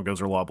get at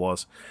Longo's or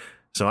Loblaws.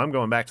 So I'm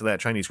going back to that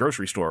Chinese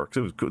grocery store. It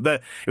was cool.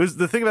 It was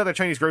the thing about that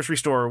Chinese grocery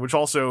store, which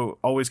also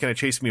always kind of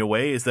chased me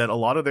away, is that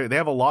they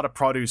have a lot of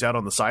produce out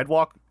on the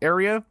sidewalk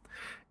area,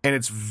 and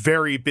it's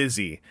very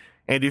busy.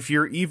 And if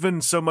you're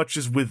even so much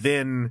as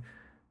within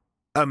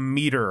a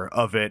meter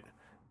of it,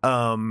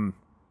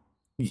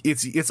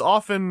 it's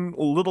often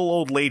little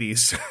old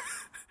ladies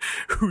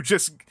who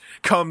just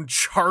come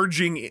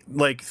charging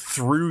like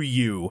through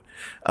you.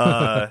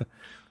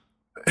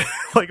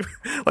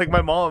 Like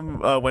my mom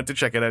went to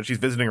check it out. She's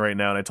visiting right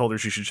now, and I told her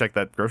she should check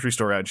that grocery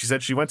store out. And she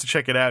said she went to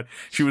check it out.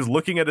 She was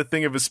looking at a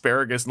thing of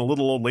asparagus, and a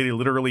little old lady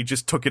literally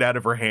just took it out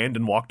of her hand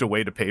and walked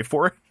away to pay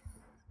for it.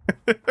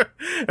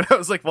 And I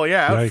was like, well,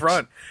 yeah,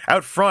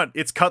 out front,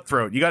 it's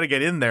cutthroat. You got to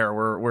get in there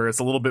where it's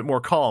a little bit more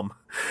calm.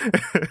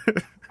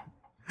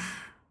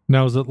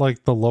 Now, is it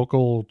like the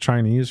local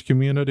Chinese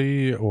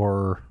community,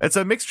 or it's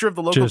a mixture of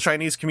the local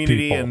Chinese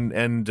community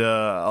and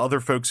other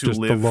folks who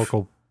live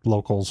the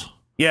locals?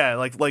 Yeah,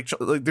 like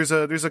there's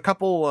a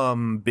couple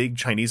big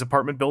Chinese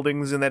apartment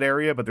buildings in that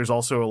area, but there's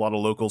also a lot of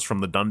locals from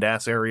the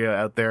Dundas area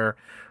out there.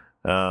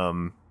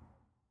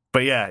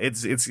 But yeah,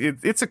 it's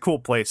a cool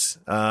place.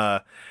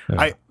 Yeah.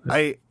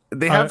 I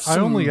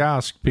only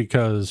ask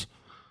because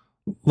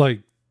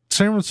like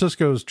San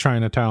Francisco's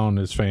Chinatown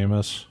is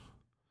famous,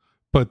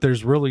 but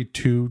there's really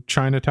two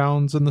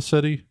Chinatowns in the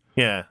city.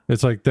 Yeah,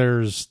 it's like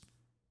there's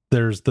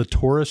the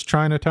tourist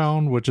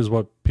Chinatown, which is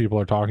what people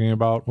are talking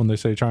about when they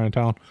say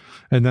Chinatown.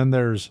 And then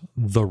there's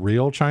the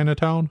real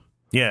Chinatown.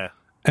 Yeah.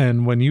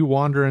 And when you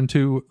wander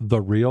into the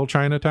real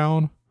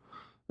Chinatown,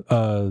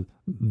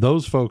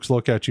 those folks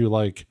look at you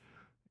like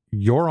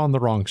you're on the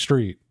wrong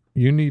street.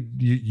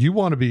 You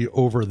want to be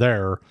over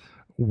there.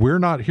 We're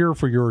not here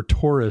for your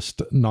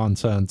tourist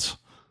nonsense.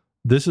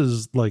 This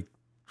is like,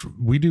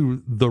 we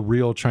do the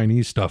real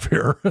Chinese stuff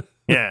here.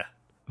 Yeah.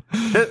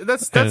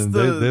 That's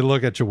they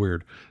look at you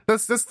weird.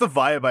 That's the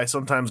vibe I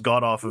sometimes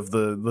got off of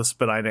the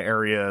Spadina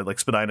area, like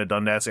Spadina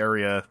Dundas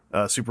area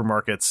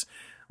supermarkets.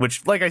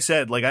 Which, like I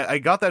said, like I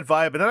got that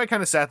vibe, and then I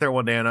kind of sat there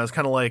one day and I was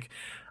kind of like,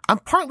 I'm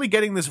partly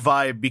getting this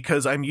vibe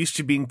because I'm used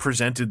to being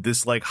presented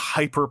this like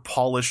hyper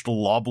polished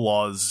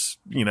Loblaws,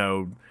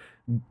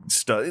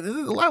 stuff.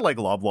 I like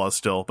Loblaws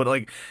still, but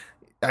like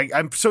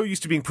I'm so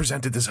used to being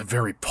presented this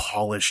very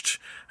polished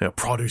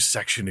produce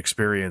section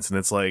experience, and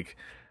it's like,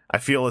 I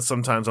feel that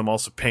sometimes I'm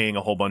also paying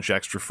a whole bunch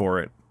extra for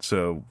it.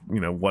 So,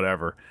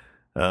 whatever.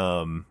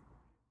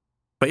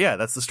 But yeah,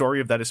 that's the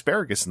story of that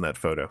asparagus in that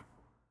photo.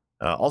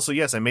 Also,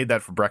 yes, I made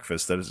that for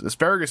breakfast. That is,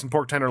 asparagus and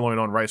pork tenderloin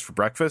on rice for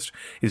breakfast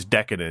is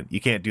decadent. You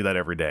can't do that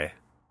every day.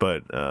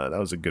 But that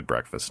was a good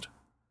breakfast.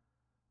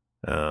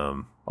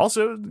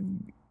 Also,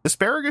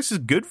 asparagus is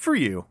good for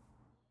you,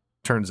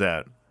 turns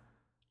out.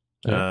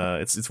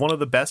 It's one of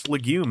the best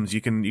legumes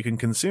you can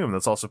consume.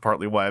 That's also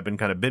partly why I've been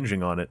kind of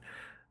binging on it.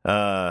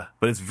 But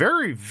it's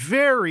very,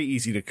 very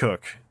easy to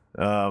cook.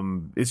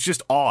 It's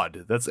just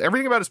odd. That's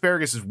everything about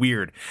asparagus is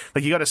weird.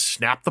 Like, you got to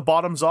snap the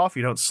bottoms off.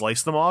 You don't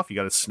slice them off. You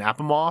got to snap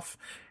them off.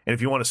 And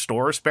if you want to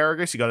store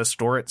asparagus, you got to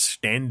store it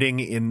standing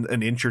in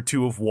an inch or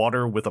two of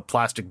water with a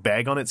plastic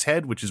bag on its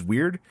head, which is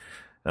weird.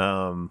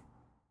 But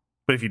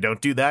if you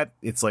don't do that,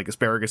 it's like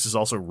asparagus is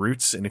also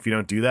roots. And if you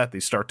don't do that, they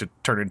start to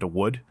turn into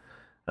wood.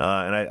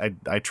 And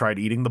I tried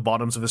eating the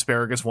bottoms of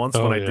asparagus once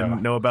when I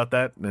didn't know about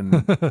that, and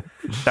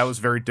that was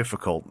very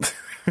difficult.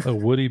 A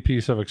woody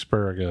piece of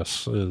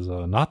asparagus is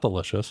not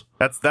delicious.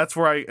 That's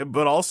where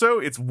but also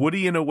it's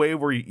woody in a way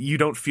where you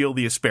don't feel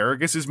the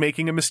asparagus is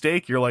making a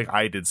mistake. You're like,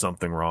 I did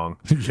something wrong.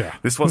 Yeah.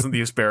 This wasn't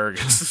the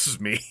asparagus. This is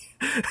me.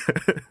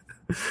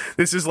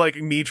 This is like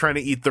me trying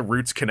to eat the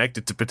roots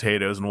connected to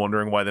potatoes and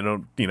wondering why they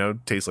don't,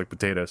 taste like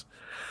potatoes.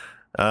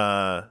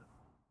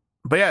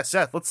 But yeah,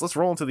 Seth, let's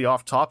roll into the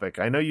off topic.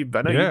 I know you've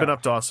been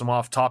up to some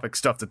off topic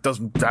stuff that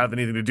doesn't have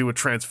anything to do with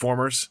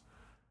Transformers.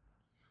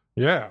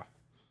 Yeah.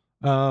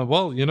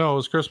 Well, it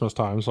was Christmas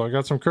time, so I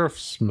got some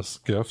Christmas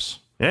gifts.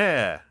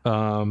 Yeah.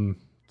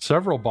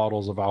 several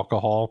bottles of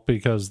alcohol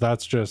because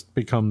that's just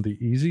become the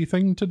easy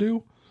thing to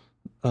do.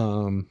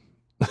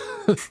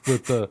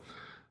 With the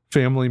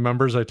family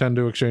members I tend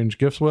to exchange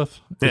gifts with.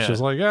 It's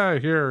just like, yeah,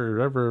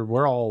 here,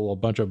 we're all a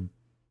bunch of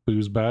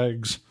booze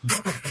bags.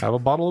 Have a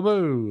bottle of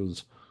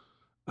booze.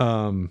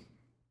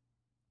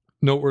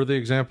 Noteworthy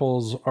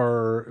examples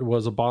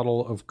was a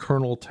bottle of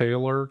Colonel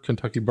Taylor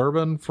Kentucky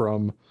bourbon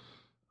from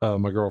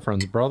my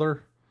girlfriend's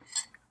brother,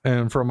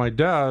 and from my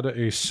dad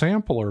a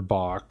sampler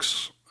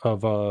box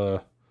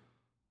of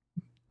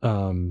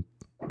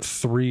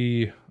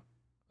 3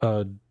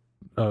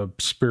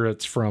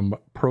 spirits from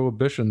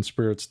Prohibition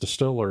Spirits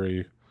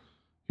Distillery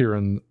here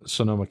in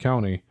Sonoma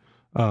County.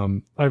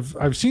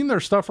 I've seen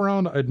their stuff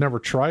around. I'd never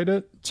tried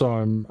it, so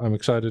I'm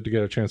excited to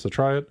get a chance to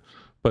try it.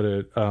 But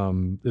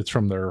it's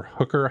from their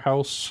Hooker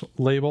House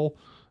label,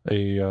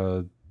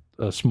 a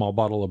small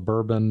bottle of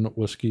bourbon,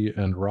 whiskey,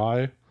 and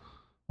rye.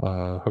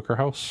 Hooker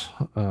House.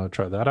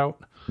 Try that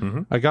out.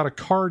 Mm-hmm. I got a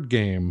card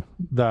game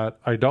that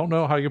I don't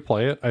know how you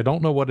play it. I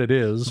don't know what it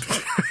is.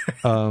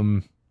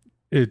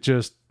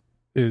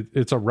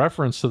 It's a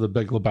reference to the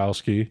Big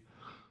Lebowski.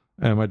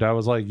 And my dad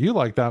was like, "You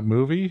like that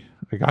movie?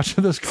 I got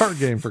you this card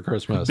game for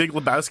Christmas." Big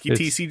Lebowski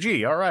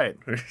TCG. All right.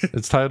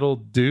 It's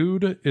titled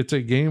Dude. It's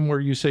a game where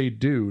you say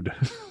dude.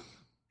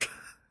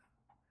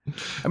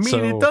 I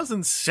mean, it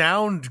doesn't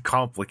sound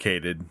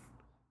complicated.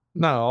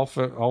 No,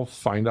 I'll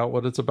find out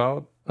what it's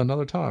about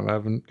another time. I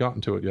haven't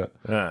gotten to it yet.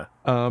 Yeah.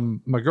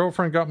 My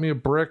girlfriend got me a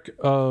brick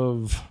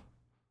of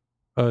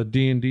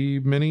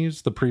D&D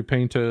minis, the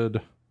pre-painted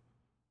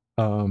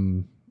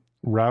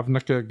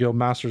Ravnica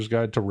Guildmaster's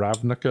Guide to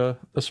Ravnica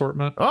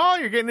assortment. Oh,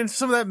 you're getting into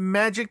some of that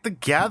Magic the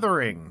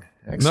Gathering.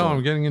 Excellent. No,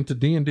 I'm getting into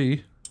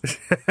D&D.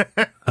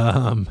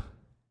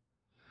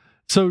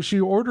 So she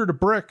ordered a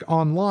brick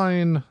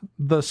online.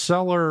 The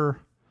seller,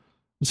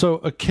 so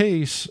a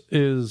case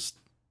is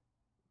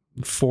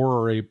 4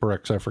 or 8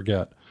 bricks, I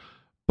forget.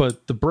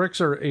 But the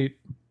bricks are 8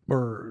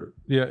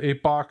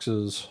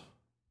 boxes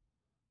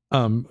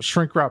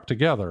shrink wrapped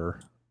together,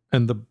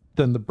 and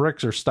then the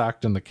bricks are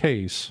stacked in the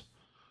case.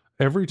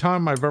 Every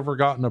time I've ever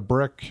gotten a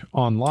brick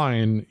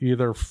online,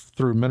 either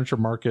through Miniature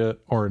Market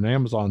or an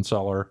Amazon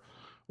seller,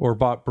 or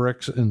bought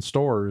bricks in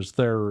stores,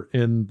 they're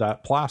in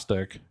that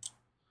plastic.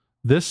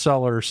 This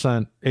seller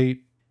sent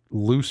 8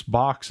 loose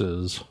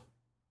boxes.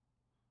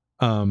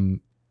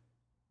 The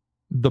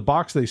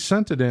box they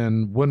sent it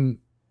in wouldn't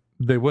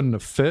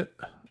have fit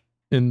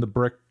in the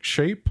brick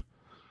shape.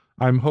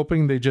 I'm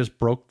hoping they just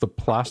broke the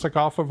plastic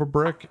off of a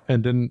brick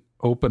and didn't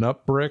open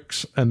up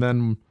bricks and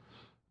then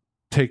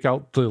take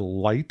out the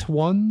light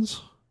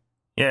ones.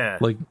 Yeah.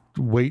 Like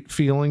weight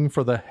feeling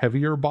for the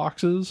heavier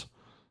boxes.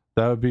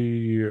 That would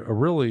be a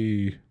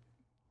really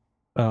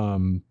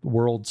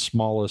world's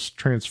smallest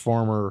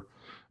Transformer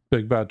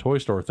Big Bad Toy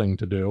Store thing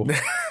to do.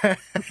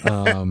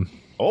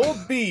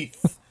 Old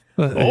beef.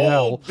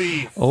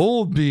 Beef.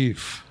 Old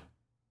beef.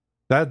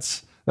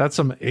 That's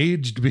some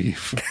aged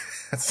beef.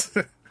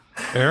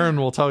 Aaron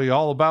will tell you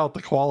all about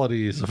the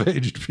qualities of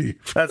aged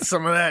beef. That's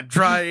some of that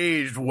dry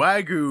aged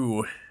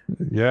Wagyu.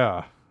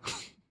 Yeah.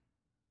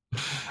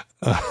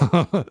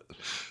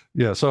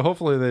 Yeah, so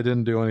hopefully they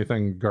didn't do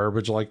anything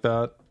garbage like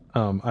that.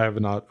 I have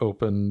not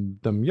opened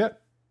them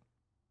yet.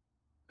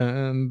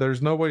 And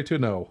there's no way to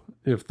know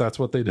if that's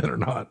what they did or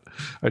not.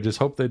 I just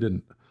hope they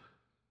didn't.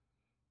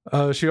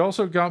 She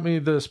also got me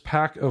this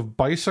pack of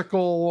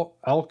Bicycle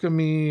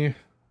Alchemy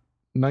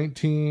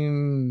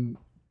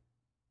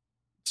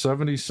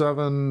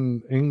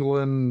 1977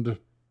 England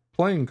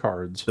playing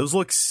cards. Those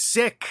look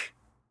sick.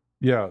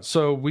 Yeah,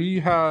 so we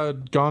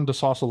had gone to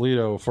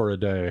Sausalito for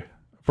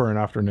an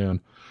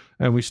afternoon,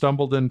 and we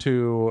stumbled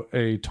into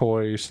a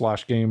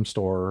toy/game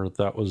store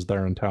that was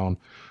there in town.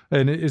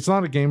 And it's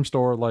not a game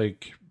store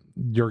like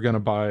you're going to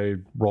buy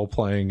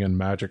role-playing and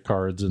Magic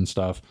cards and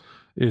stuff.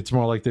 It's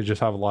more like they just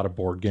have a lot of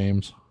board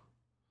games.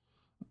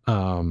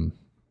 The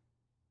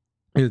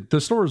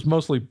store is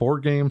mostly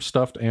board games,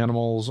 stuffed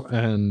animals,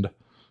 and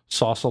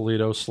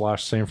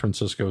Sausalito/San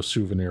Francisco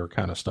souvenir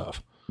kind of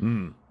stuff.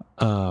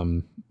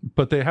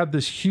 But they had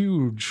this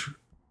huge,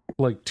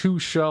 like 2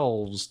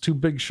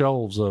 big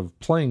shelves of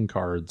playing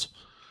cards.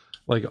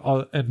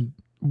 And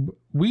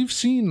we've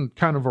seen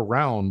kind of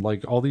around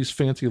like all these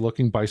fancy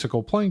looking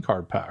Bicycle playing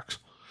card packs.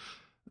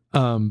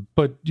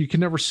 But you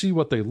can never see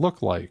what they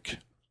look like.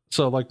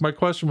 So like my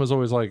question was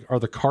always like, are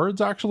the cards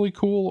actually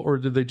cool, or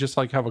did they just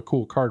like have a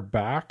cool card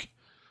back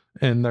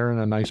and they're in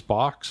a nice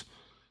box?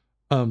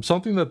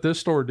 Something that this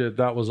store did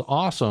that was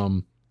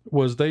awesome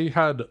was they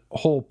had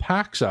whole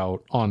packs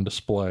out on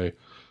display.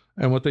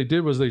 And what they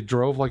did was they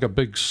drove like a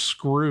big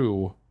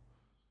screw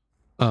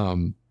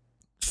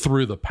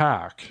through the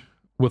pack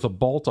with a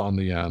bolt on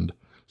the end.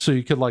 So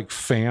you could like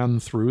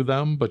fan through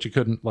them, but you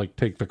couldn't like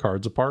take the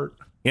cards apart.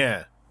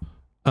 Yeah.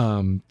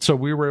 So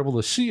we were able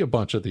to see a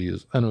bunch of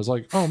these, and it was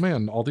like, oh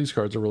man, all these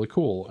cards are really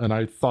cool. And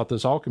I thought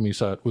this alchemy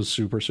set was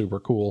super, super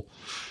cool.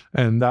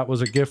 And that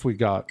was a gift we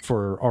got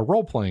for our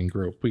role-playing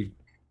group. We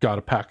got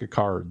a pack of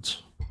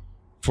cards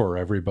for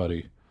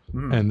everybody.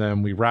 And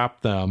then we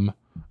wrapped them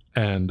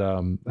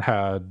and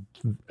had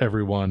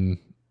everyone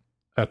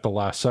at the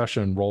last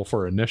session roll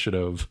for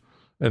initiative,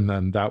 and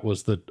then that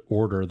was the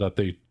order that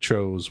they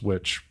chose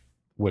which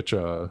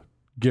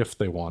gift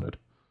they wanted.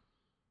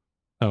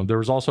 There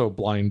was also a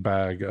blind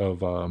bag of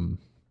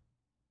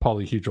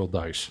polyhedral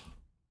dice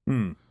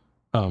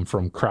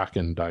from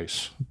Kraken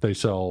Dice. They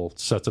sell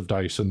sets of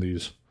dice in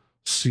these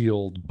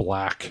sealed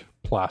black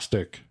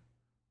plastic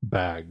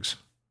bags.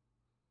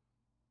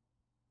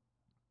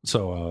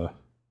 So,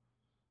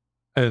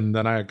 and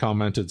then I had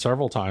commented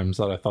several times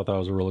that I thought that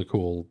was a really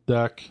cool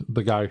deck.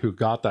 The guy who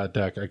got that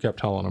deck, I kept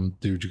telling him,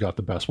 dude, you got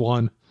the best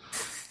one.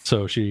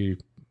 So she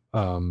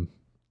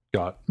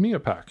got me a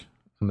pack,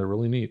 and they're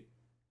really neat.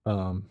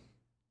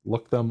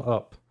 Look them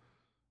up.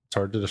 It's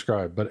hard to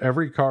describe, but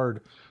every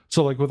card.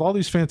 So like with all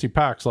these fancy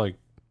packs, like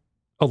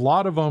a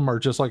lot of them are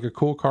just like a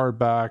cool card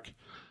back,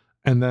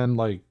 and then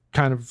like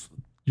kind of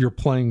you're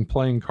playing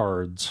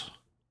cards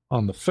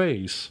on the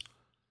face,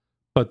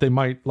 but they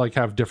might like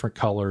have different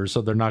colors,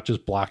 so they're not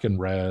just black and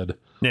red.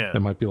 Yeah,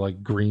 it might be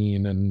like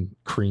green and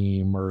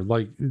cream, or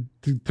like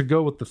to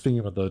go with the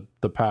theme of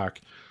the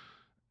pack.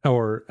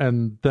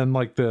 And then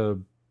like the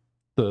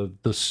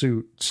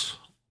suits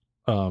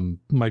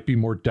might be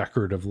more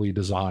decoratively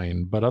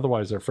designed, but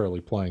otherwise they're fairly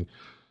plain.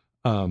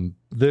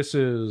 This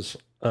is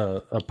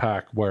a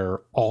pack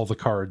where all the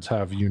cards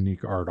have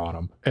unique art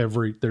on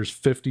them. There's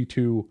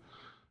 52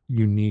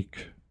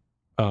 unique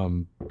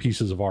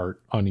pieces of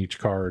art on each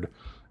card,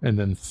 and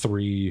then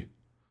 3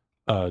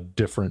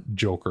 different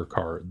Joker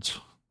cards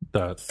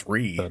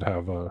that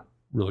have a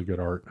really good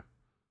art.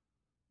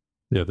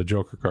 Yeah, the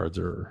Joker cards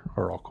are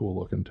all cool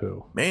looking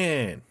too.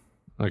 Man,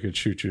 I could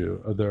shoot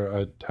you there.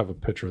 I have a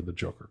picture of the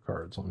Joker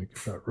cards. Let me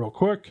get that real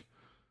quick.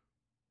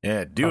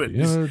 Yeah, do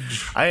it.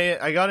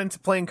 I got into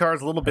playing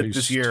cards a little bit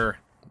this year.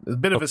 A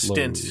bit of a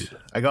stint.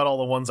 I got all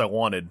the ones I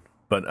wanted,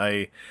 but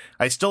I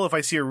still, if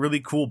I see a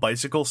really cool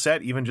bicycle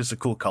set, even just a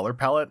cool color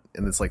palette,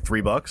 and it's like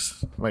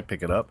 $3, I might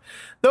pick it up.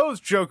 Those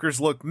Jokers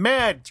look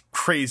mad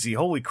crazy.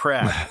 Holy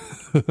crap.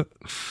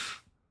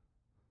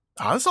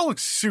 This all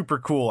looks super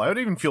cool. I would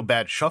even feel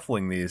bad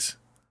shuffling these.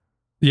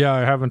 Yeah, I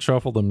haven't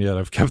shuffled them yet.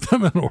 I've kept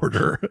them in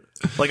order.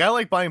 Like, I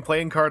like buying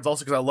playing cards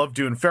also because I love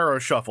doing Pharaoh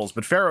shuffles,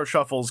 but Pharaoh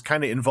shuffles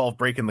kind of involve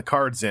breaking the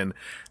cards in.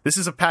 This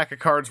is a pack of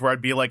cards where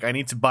I'd be like, I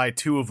need to buy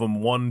 2 of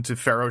them, one to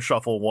Pharaoh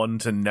shuffle, one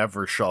to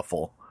never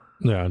shuffle.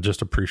 Yeah,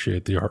 just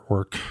appreciate the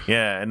artwork.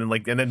 Yeah, and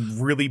then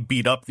really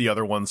beat up the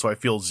other one so I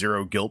feel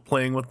zero guilt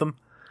playing with them.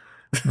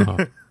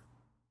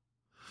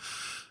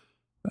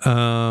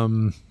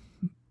 All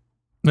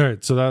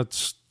right, so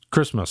that's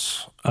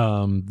Christmas.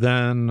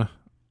 Then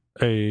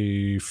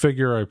a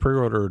figure I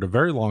pre-ordered a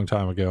very long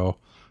time ago,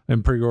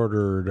 and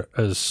pre-ordered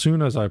as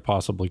soon as I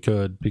possibly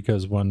could,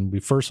 because when we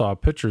first saw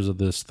pictures of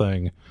this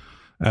thing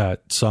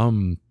at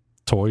some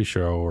toy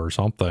show or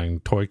something,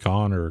 Toy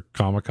Con or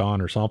Comic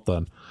Con or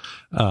something,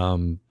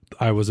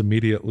 I was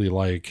immediately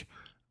like,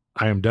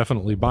 I am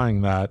definitely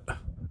buying that.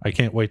 I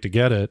can't wait to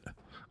get it.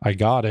 I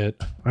got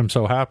it. I'm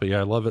so happy.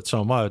 I love it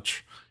so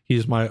much.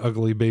 He's my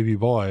ugly baby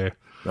boy.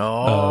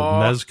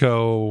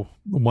 Mezco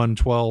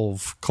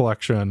 112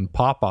 collection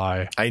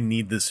Popeye. I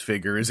need this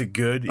figure. Is it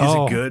good? Is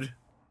it good?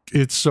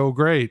 It's so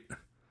great.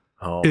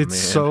 It's man.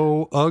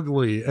 so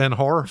ugly and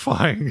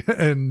horrifying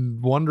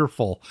and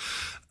wonderful.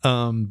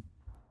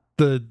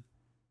 The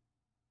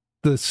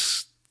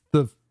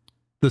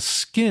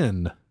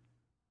skin,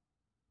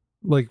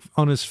 like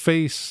on his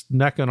face,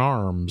 neck, and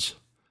arms,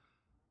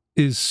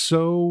 is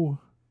so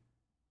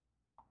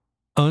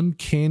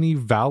uncanny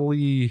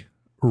valley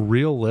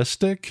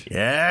realistic.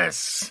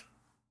 Yes,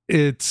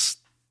 it's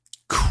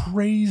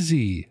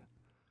crazy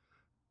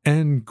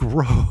and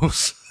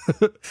gross.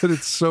 But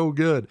it's so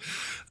good.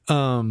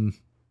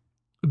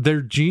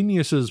 They're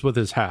geniuses with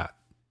his hat.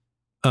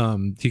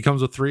 He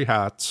comes with 3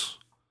 hats.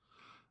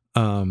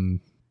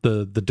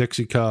 The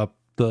Dixie cup,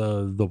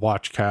 the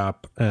watch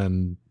cap,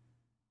 and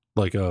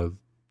like a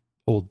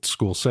old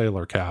school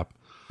sailor cap.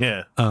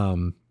 Yeah.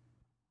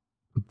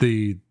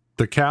 The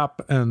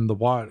cap and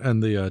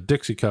the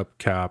Dixie cup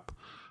cap.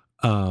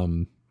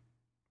 And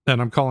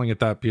I'm calling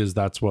it that because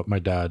that's what my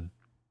dad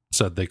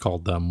said they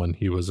called them when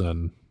he was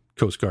in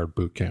Coast Guard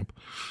boot camp.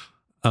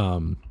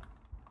 Are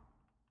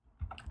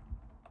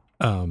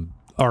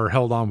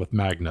held on with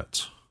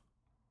magnets.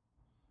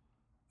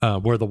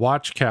 Where the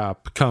watch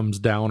cap comes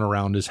down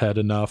around his head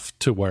enough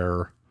to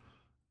where,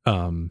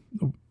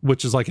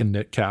 which is like a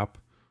knit cap,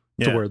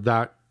 to where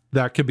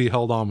that could be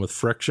held on with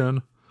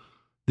friction.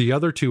 The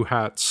other 2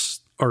 hats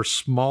are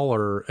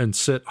smaller and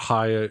sit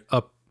high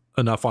up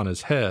enough on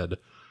his head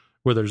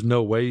where there's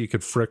no way you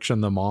could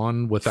friction them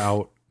on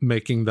without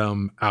making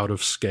them out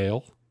of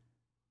scale.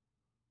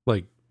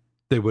 Like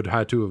they would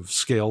have to have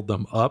scaled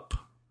them up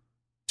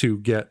to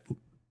get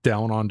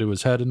down onto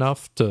his head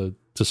enough to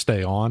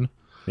stay on.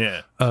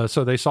 Yeah.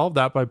 So they solved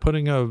that by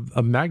putting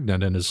a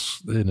magnet in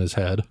his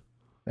head,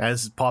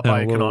 as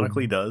Popeye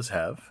canonically does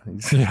have.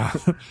 Yeah.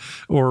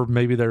 Or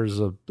maybe there's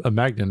a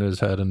magnet in his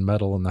head and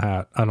metal in the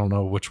hat. I don't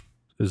know which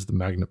is the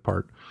magnet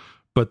part,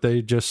 but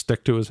they just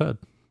stick to his head.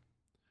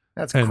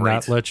 That's and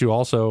great. that lets you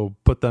also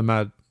put them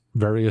at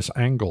various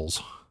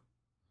angles.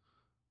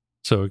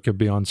 So it could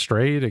be on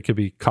straight, it could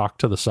be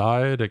cocked to the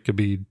side, it could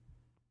be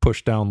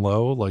pushed down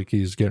low like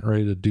he's getting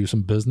ready to do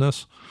some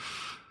business.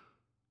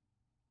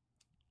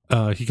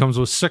 He comes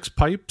with 6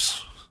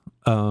 pipes,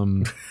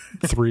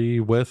 3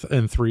 with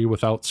and 3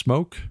 without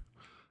smoke.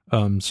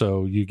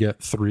 So you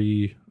get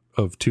 3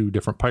 of 2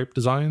 different pipe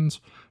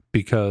designs,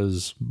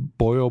 because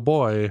boy oh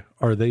boy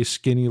are they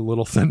skinny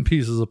little thin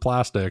pieces of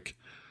plastic.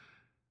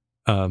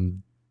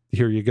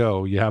 Here you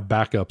go, you have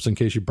backups in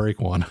case you break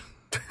one.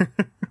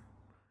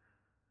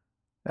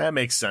 That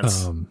makes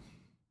sense.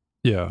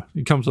 Yeah,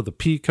 he comes with a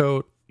pea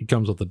coat, he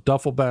comes with a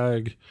duffel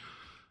bag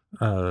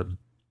that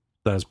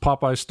has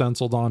Popeye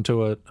stenciled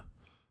onto it,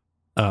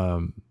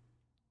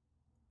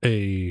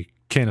 a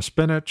can of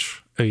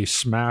spinach, a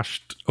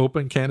smashed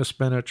open can of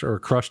spinach, or a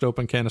crushed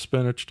open can of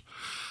spinach.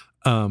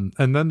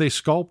 And then they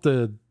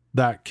sculpted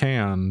that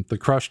can, the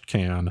crushed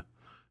can,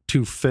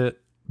 to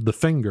fit the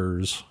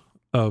fingers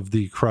of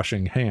the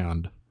crushing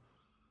hand.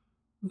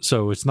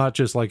 So it's not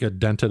just like a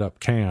dented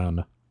up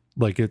can,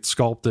 like it's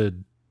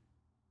sculpted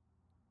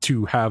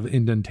to have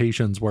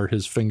indentations where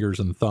his fingers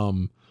and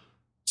thumb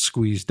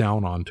squeeze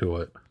down onto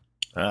it.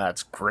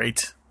 That's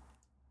great.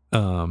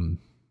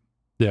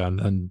 Yeah,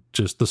 and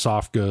just the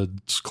soft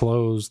goods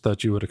clothes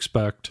that you would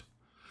expect.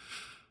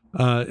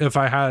 If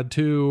I had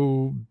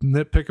to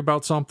nitpick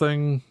about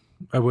something,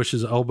 I wish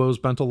his elbows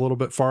bent a little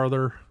bit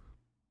farther.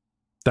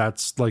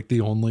 That's like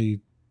the only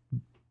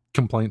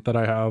complaint that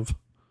I have.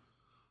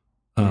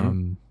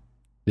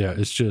 Yeah,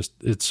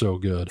 it's so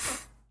good.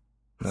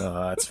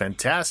 That's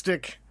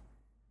fantastic.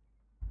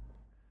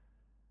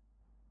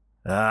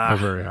 I'm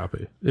very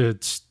happy.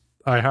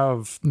 I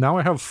have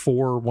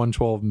 4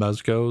 112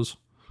 Mezcos.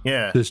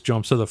 Yeah, this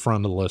jumps to the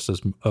front of the list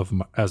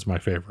as my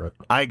favorite.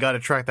 I got to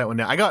track that one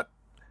down.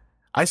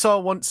 I saw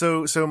one.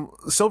 So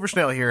Silver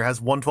Snail here has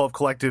 112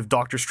 Collective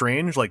Doctor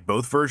Strange, like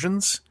both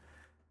versions,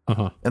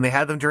 and they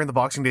had them during the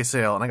Boxing Day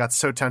sale, and I got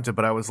so tempted,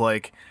 but I was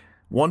like,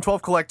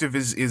 112 Collective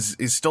is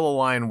still a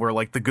line where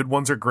like the good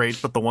ones are great,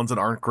 but the ones that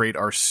aren't great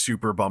are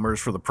super bummers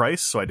for the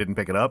price, so I didn't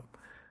pick it up.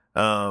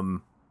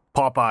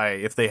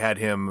 Popeye, if they had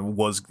him,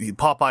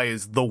 Popeye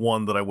is the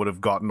one that I would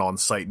have gotten on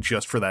site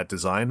just for that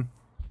design.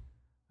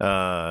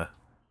 Although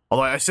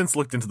I since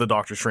looked into the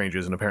Doctor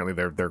Stranges, and apparently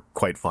they're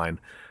quite fine.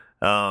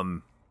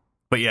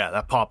 But yeah,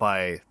 that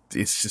Popeye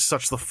is just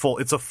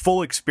it's a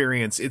full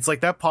experience. It's like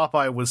that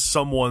Popeye was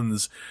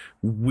someone's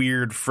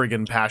weird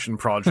friggin' passion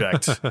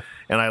project,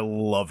 and I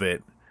love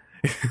it.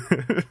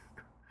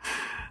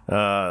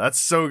 That's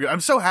so good.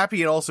 I'm so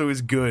happy it also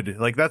is good.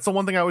 Like, that's the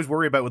one thing I always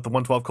worry about with the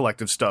 112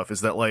 Collective stuff,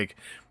 is that, like,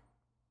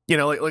 you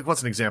know, like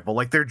what's an example?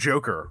 Like their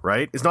Joker,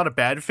 right? Is not a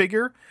bad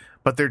figure,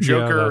 but their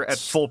Joker at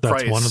full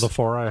price. That's one of the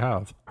 4 I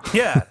have.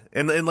 Yeah,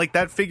 and like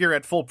that figure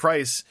at full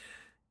price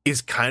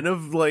is kind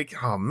of like,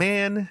 oh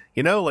man,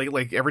 you know,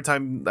 like every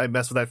time I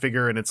mess with that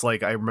figure, and it's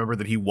like, I remember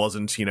that he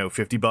wasn't,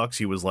 $50,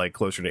 he was like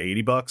closer to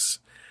 $80.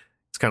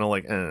 It's kind of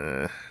like,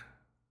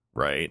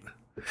 right.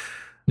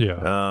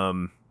 Yeah.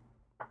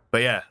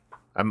 But yeah,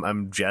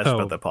 I'm jazzed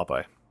about that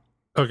Popeye.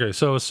 Okay,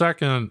 so a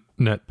second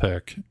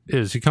nitpick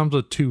is he comes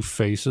with 2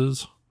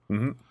 faces.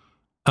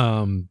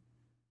 Mm-hmm.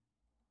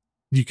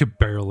 You could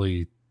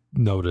barely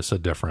notice a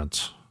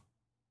difference.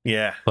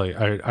 Yeah. Like,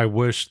 I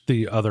wish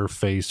the other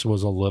face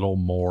was a little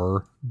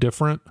more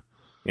different.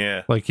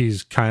 Yeah. Like,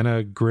 he's kind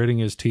of gritting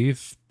his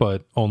teeth,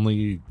 but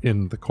only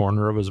in the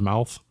corner of his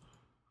mouth.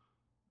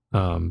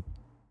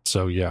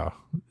 So yeah,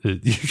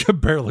 you can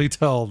barely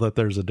tell that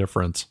there's a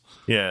difference.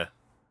 Yeah.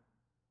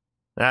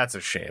 That's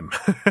a shame.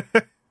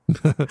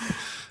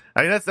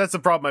 I mean, that's the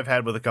problem I've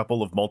had with a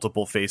couple of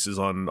multiple faces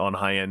on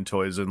high-end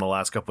toys in the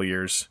last couple of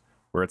years,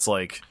 where it's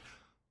like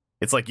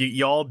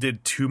y'all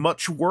did too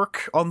much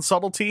work on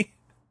subtlety,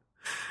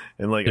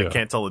 and like, I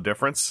can't tell the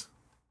difference.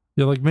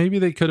 Yeah, like maybe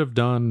they could have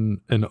done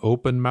an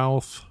open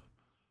mouth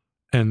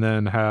and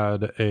then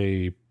had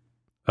a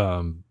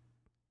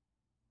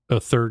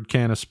third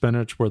can of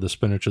spinach where the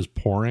spinach is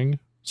pouring,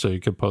 so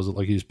you could pose it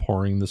like he's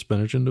pouring the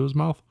spinach into his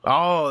mouth.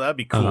 Oh, that'd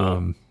be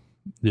cool.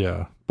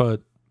 Yeah,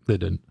 but they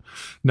didn't.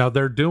 Now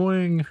they're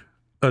doing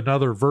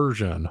another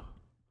version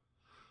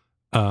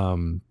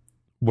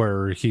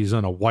where he's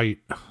in a white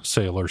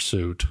sailor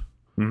suit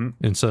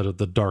instead of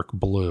the dark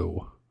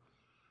blue.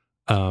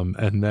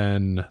 And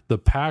then the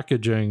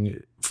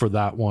packaging for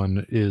that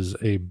one is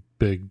a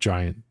big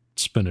giant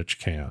spinach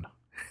can.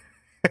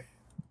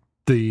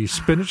 The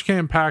spinach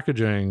can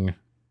packaging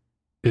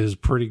is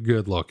pretty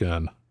good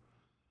looking,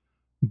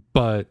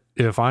 but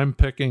if I'm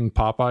picking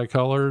Popeye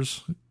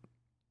colors,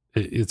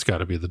 it's got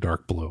to be the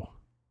dark blue.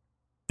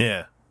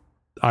 Yeah.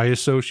 I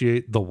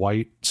associate the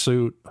white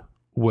suit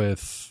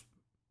with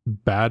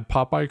bad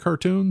Popeye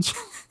cartoons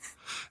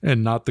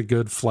and not the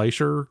good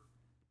Fleischer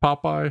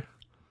Popeye.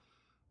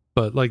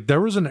 But like,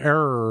 there was an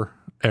era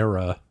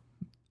of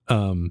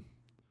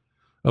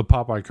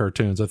Popeye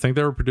cartoons. I think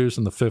they were produced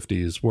in the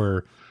 50s,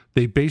 where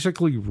they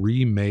basically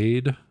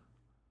remade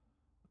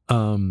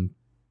old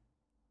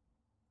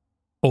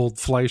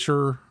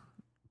Fleischer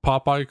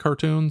Popeye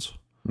cartoons.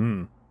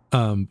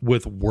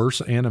 with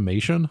worse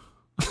animation.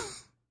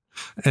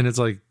 And it's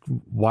like,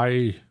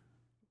 why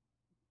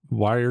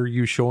are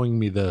you showing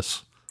me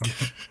this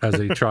as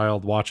a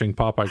child watching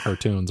Popeye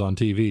cartoons on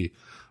TV?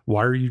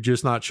 Why are you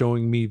just not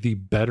showing me the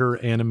better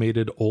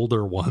animated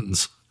older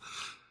ones?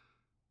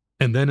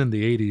 And then in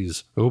the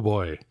 80s, oh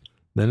boy,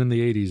 then in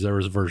the 80s, there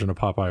was a version of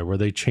Popeye where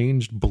they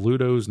changed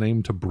Bluto's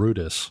name to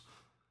Brutus.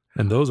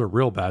 And those are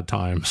real bad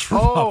times for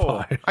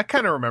Popeye. I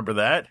kind of remember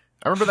that.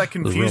 I remember that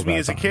confused me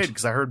as a kid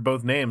because I heard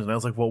both names and I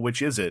was like, well,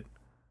 which is it?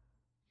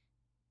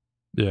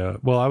 Yeah.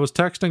 Well, I was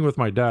texting with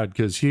my dad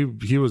because he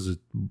was a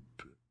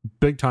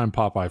big time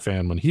Popeye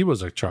fan when he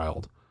was a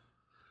child.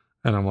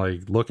 And I'm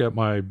like, look at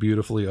my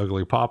beautifully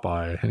ugly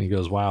Popeye. And he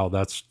goes, wow,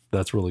 that's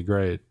really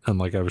great. And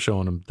like, I was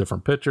showing him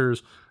different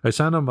pictures. I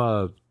sent him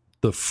the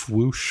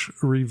Fwoosh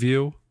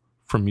review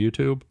from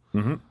YouTube.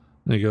 Mm-hmm.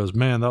 And he goes,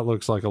 man, that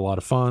looks like a lot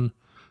of fun.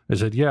 I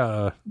said,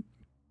 yeah,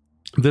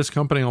 this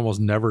company almost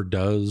never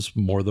does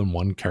more than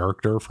one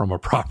character from a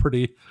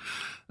property.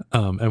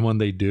 And when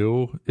they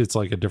do, it's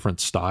like a different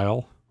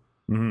style.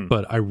 Mm-hmm.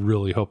 But I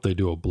really hope they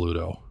do a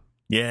Bluto.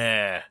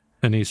 Yeah.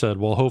 And he said,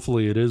 well,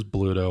 hopefully it is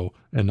Bluto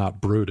and not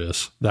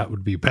Brutus. That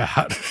would be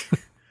bad.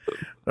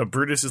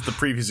 Brutus is the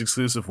previous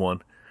exclusive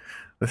one.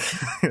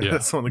 Yeah.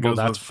 That's the one that goes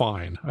that's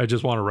fine. I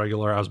just want a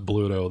regular ass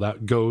Bluto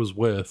that goes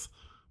with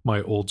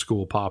my old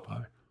school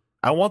Popeye.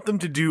 I want them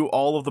to do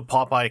all of the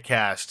Popeye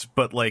cast,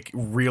 but like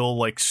real,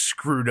 like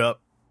screwed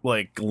up,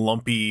 like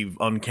lumpy,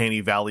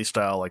 uncanny valley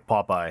style, like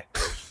Popeye.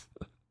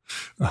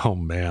 Oh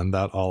man,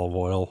 that olive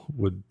oil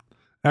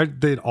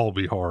they'd all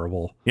be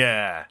horrible.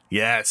 Yeah.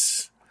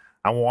 Yes.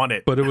 I want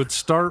it. But it would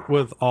start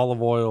with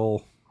olive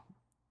oil,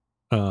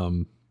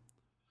 Wimpy,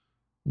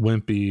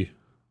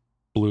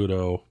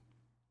 Bluto.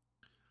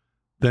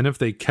 Then if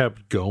they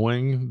kept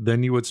going,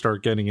 then you would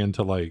start getting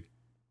into like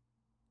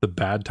the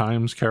Bad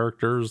Times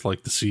characters,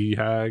 like the Sea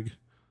Hag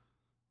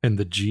and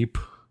the Jeep.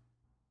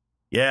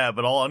 Yeah,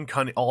 but all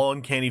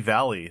uncanny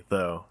valley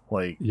though.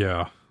 Like,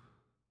 yeah,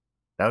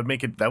 that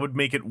would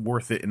make it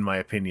worth it in my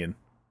opinion.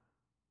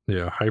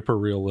 Yeah, hyper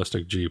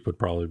realistic Jeep would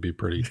probably be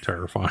pretty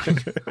terrifying.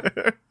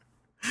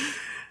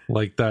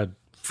 Like that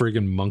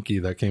friggin' monkey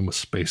that came with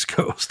Space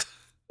Ghost.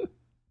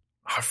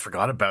 I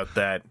forgot about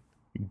that.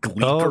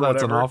 Gleek oh, or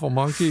that's whatever. An awful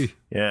monkey.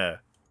 Yeah.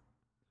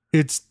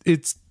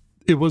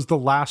 It was the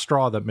last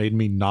straw that made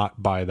me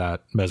not buy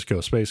that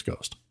Mezco Space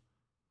Ghost.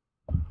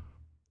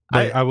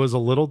 I was a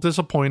little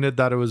disappointed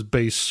that it was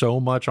based so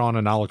much on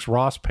an Alex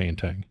Ross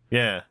painting.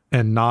 Yeah.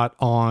 And not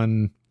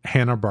on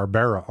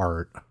Hanna-Barbera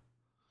art.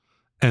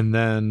 And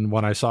then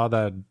when I saw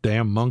that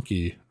damn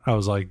monkey, I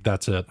was like,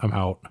 that's it. I'm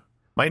out.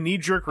 My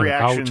knee-jerk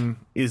reaction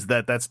is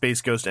that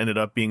Space Ghost ended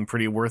up being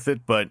pretty worth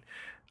it, but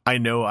I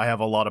know I have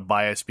a lot of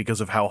bias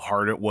because of how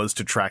hard it was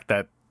to track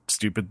that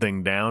stupid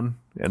thing down,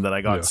 and that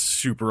I got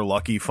super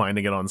lucky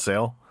finding it on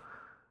sale.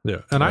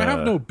 Yeah, and I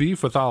have no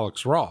beef with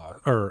Alex Ross.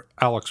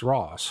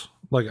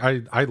 Like,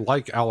 I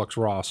like Alex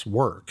Ross'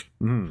 work,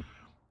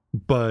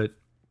 but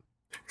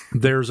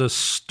there's a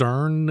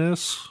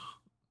sternness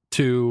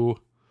to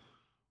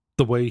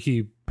the way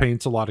he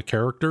paints a lot of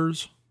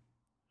characters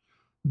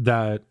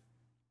that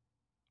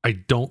I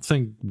don't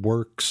think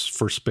works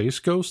for Space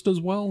Ghost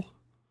as well.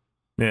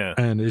 Yeah.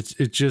 And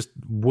it just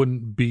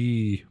wouldn't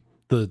be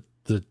the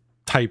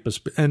type of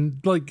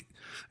and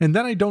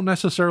then I don't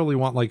necessarily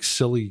want like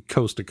silly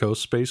coast to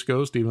coast Space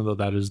Ghost, even though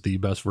that is the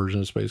best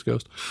version of Space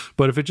Ghost.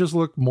 But if it just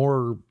looked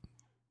more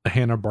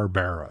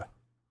Hanna-Barbera,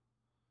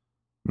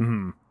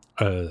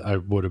 I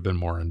would have been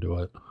more into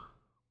it.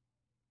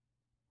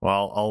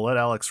 Well, I'll let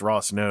Alex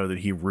Ross know that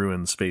he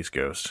ruined Space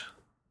Ghost.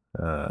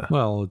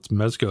 Well, it's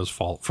Mezco's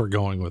fault for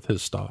going with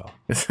his style.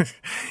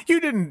 You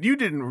were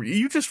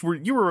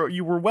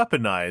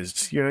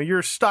weaponized. You know,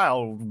 your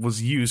style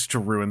was used to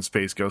ruin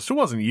Space Ghost. It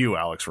wasn't you,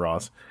 Alex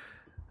Ross.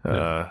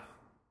 Yeah.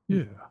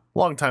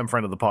 Longtime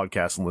friend of the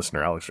podcast and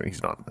listener, Alex.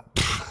 He's not.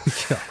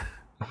 Yeah.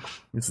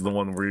 This is the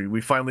one where we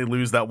finally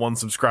lose that one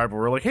subscriber.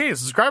 We're like, hey, his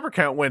subscriber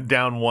count went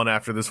down one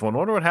after this one. I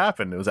wonder what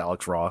happened. It was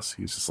Alex Ross.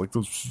 He's just like,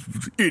 those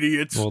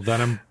idiots. Well,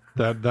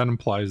 that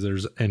implies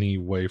there's any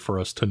way for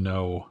us to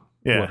know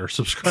what our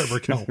subscriber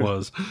count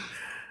was.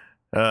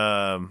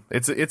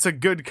 It's a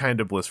good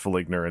kind of blissful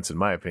ignorance, in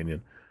my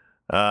opinion.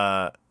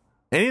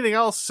 Anything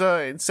else,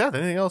 Seth?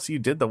 Anything else you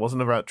did that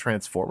wasn't about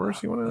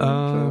Transformers? You want to?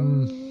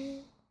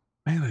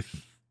 Man,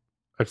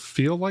 I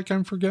feel like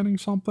I'm forgetting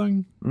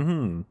something,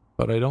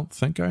 but I don't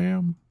think I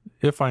am.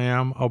 If I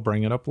am, I'll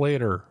bring it up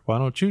later. Why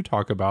don't you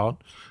talk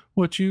about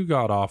what you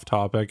got off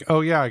topic?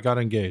 Oh yeah, I got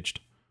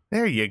engaged.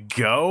 There you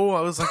go.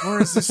 I was like,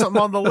 where is there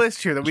something on the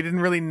list here that we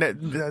didn't really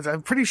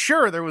I'm pretty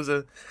sure there was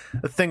a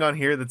thing on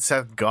here that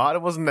Seth got.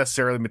 It wasn't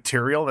necessarily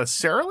material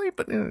necessarily,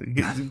 but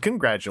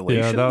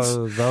congratulations.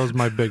 Yeah, that was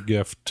my big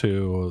gift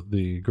to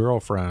the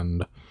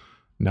girlfriend,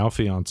 now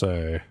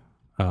fiance.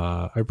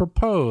 I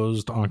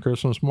proposed on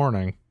Christmas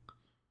morning,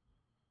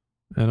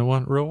 and it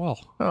went real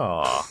well.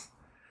 Oh.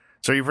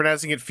 So are you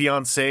pronouncing it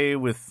fiance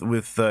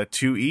with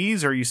two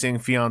E's, or are you saying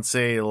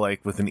fiance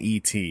like with an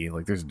ET?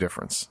 Like there's a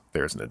difference.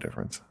 There isn't a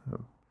difference.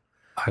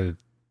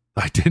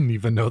 I didn't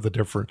even know the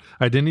difference.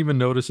 I didn't even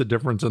notice a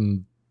difference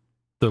in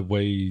the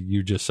way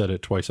you just said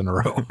it twice in a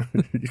row.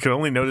 You can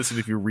only notice it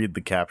if you read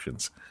the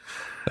captions.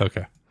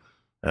 Okay.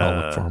 I'll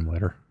look for them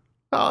later.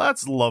 Oh,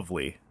 that's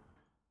lovely.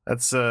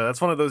 That's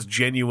one of those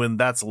genuine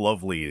that's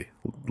lovely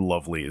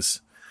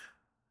lovelies.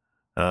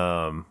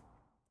 The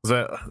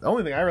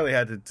only thing I really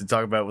had to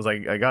talk about was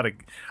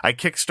I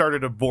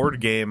kickstarted a board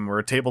game or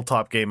a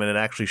tabletop game, and it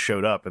actually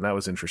showed up, and that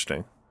was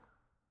interesting.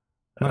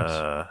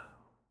 Nice.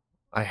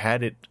 I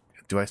had it.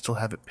 Do I still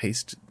have it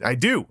pasted? I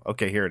do.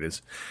 Okay, here it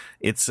is.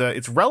 It's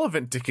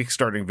relevant to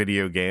kickstarting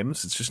video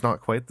games. It's just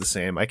not quite the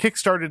same. I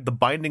kickstarted the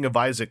Binding of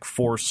Isaac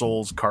 4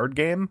 Souls card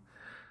game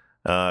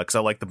because I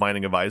like the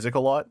Binding of Isaac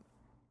a lot.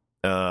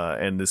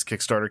 And this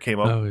Kickstarter came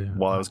up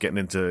while I was getting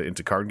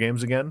into card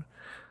games again.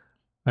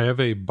 I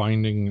have a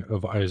Binding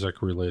of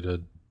Isaac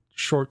related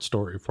short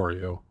story for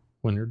you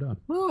when you're done.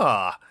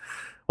 Well,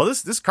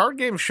 this card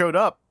game showed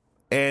up,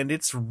 and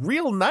it's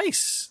real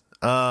nice.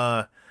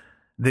 The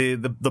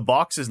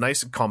box is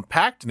nice and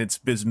compact, and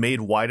it's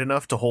made wide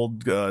enough to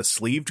hold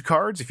sleeved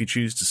cards if you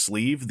choose to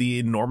sleeve the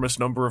enormous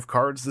number of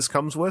cards this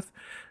comes with.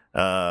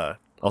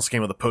 Also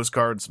came with a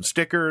postcard, some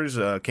stickers.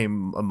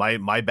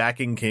 My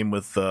backing came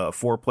with a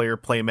 4-player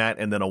playmat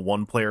and then a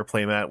 1-player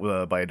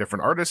playmat by a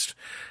different artist.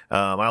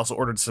 I also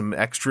ordered some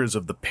extras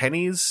of the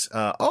pennies.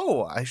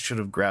 I should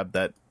have grabbed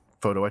that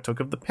photo I took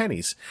of the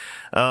pennies.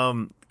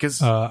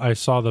 Because I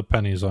saw the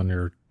pennies on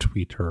your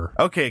Twitter.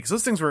 Okay, because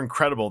those things were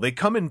incredible. They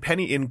come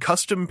in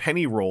custom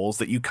penny rolls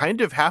that you kind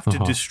of have to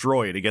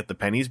destroy to get the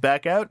pennies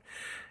back out.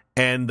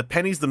 And the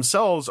pennies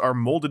themselves are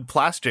molded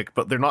plastic,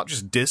 but they're not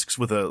just discs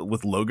with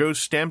logos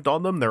stamped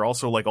on them. They're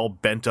also like all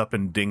bent up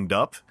and dinged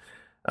up.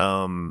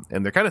 And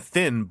they're kind of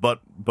thin,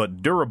 but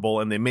durable,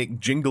 and they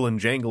make jingle and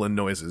jangling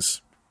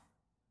noises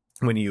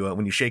when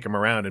you shake them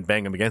around and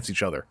bang them against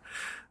each other.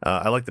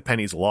 I like the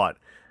pennies a lot.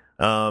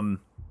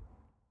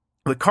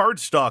 The card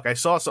stock, I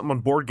saw something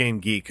on Board Game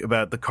Geek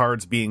about the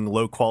cards being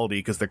low quality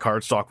because the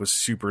card stock was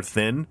super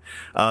thin.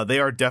 They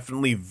are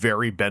definitely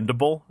very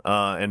bendable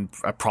and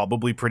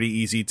probably pretty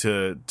easy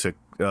to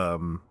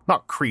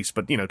not crease,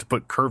 but to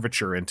put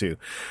curvature into.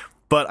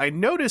 But I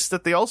noticed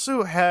that they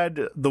also had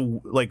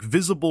the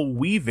visible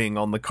weaving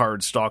on the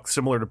card stock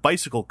similar to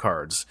bicycle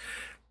cards.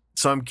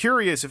 So I'm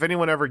curious if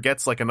anyone ever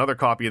gets another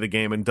copy of the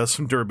game and does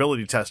some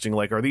durability testing.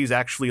 Are these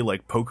actually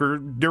poker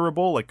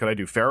durable? Could I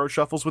do Pharaoh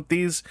shuffles with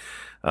these?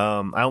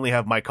 I only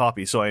have my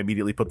copy, so I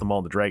immediately put them all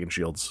into Dragon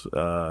Shields.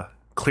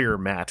 Clear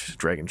matte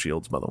Dragon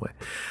Shields, by the way.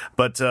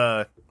 But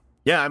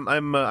yeah,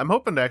 I'm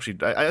hoping to actually.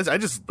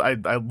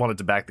 I wanted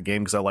to back the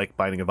game because I like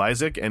Binding of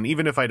Isaac, and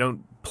even if I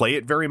don't play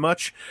it very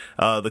much,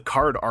 the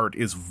card art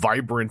is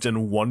vibrant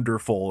and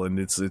wonderful, and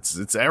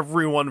it's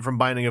everyone from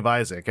Binding of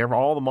Isaac,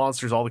 all the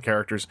monsters, all the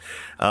characters.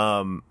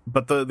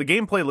 But the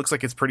gameplay looks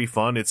like it's pretty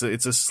fun. It's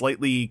a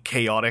slightly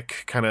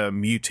chaotic kind of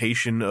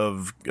mutation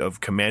of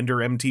Commander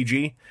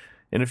MTG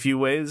in a few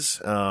ways.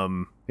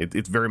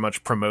 It very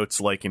much promotes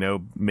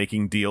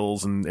making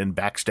deals and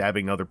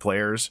backstabbing other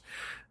players.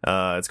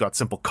 It's got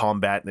simple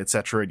combat and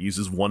etc. It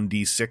uses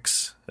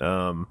 1d6.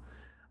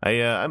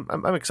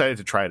 I'm excited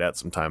to try it out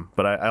sometime,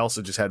 but I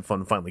also just had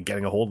fun finally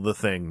getting a hold of the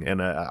thing,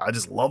 and I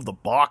just love the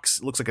box.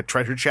 It looks like a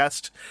treasure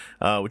chest,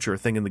 which are a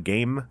thing in the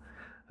game.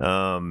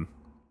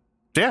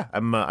 Yeah,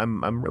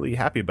 I'm really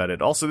happy about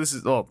it. Also,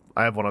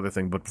 I have one other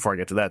thing, but before I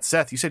get to that,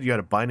 Seth, you said you had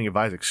a Binding of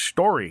Isaac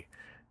story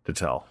to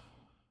tell.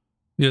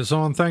 Yeah, so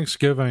on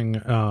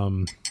Thanksgiving,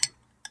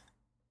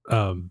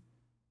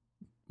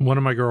 one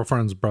of my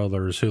girlfriend's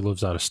brothers who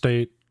lives out of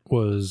state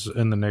was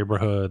in the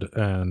neighborhood,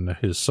 and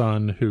his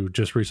son, who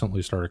just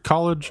recently started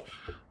college,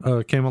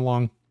 came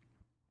along.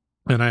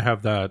 And I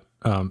have that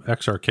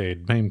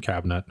X-Arcade MAME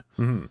cabinet.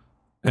 Mm-hmm.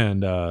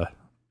 And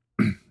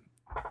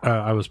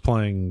I was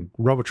playing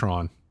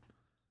Robotron.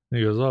 And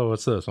he goes, "Oh,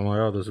 what's this?" I'm like,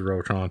 "Oh, this is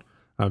Robotron.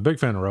 I'm a big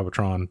fan of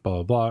Robotron,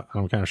 blah, blah, blah."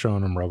 I'm kind of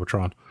showing him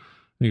Robotron.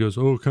 And he goes,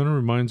 "Oh, it kind of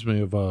reminds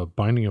me of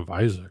Binding of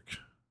Isaac."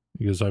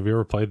 He goes, "Have you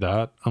ever played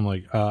that?" I'm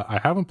like, "I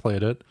haven't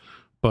played it,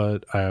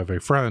 but I have a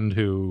friend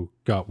who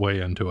got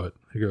way into it."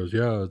 He goes,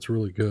 "Yeah, it's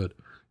really good.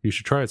 You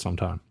should try it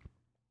sometime."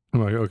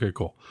 I'm like, "Okay,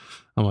 cool."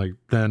 I'm like,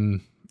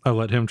 then I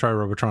let him try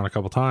Robotron a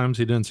couple times.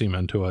 He didn't seem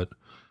into it.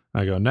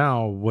 I go,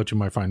 "Now, what you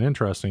might find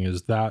interesting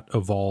is that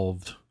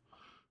evolved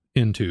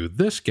into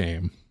this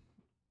game.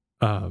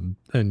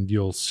 And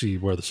you'll see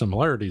where the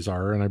similarities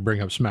are." And I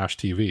bring up Smash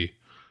TV.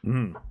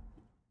 Mm.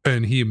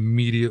 And he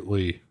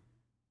immediately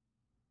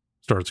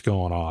starts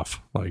going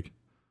off. Like,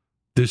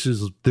 this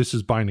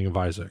is Binding of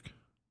Isaac.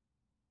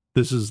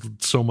 This is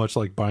so much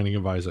like Binding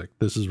of Isaac.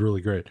 This is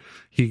really great.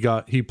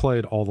 He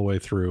played all the way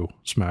through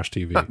Smash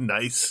TV.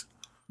 Nice.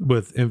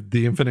 With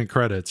the infinite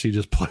credits, he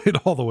just played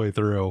all the way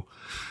through,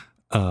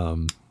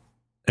 and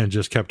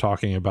just kept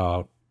talking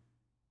about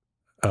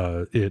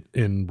it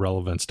in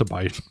relevance to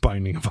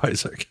Binding of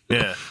Isaac.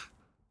 Yeah.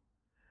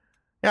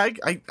 Yeah,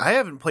 I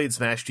haven't played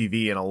Smash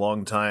TV in a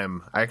long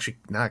time.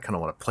 Now I kind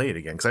of want to play it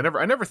again, because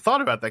I never thought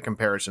about that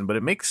comparison, but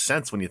it makes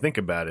sense when you think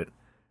about it.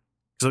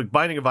 So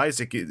Binding of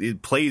Isaac,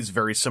 it plays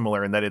very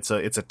similar in that it's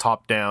a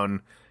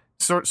top-down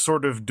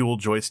sort of dual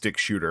joystick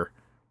shooter,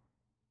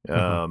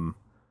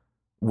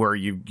 where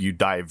you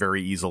die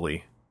very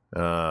easily.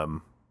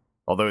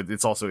 Although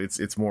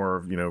it's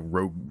more,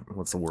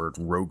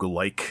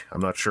 roguelike.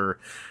 I'm not sure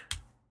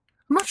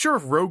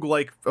if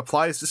roguelike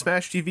applies to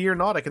Smash TV or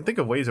not. I can think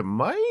of ways it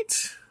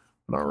might.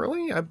 Not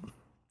really. I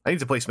need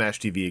to play Smash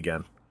TV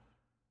again.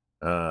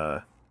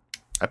 I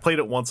played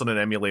it once on an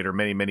emulator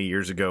many, many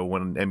years ago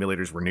when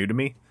emulators were new to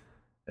me.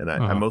 And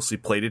I mostly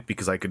played it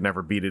because I could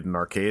never beat it in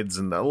arcades.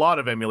 And a lot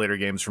of emulator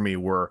games for me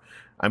were,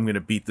 I'm going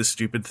to beat this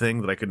stupid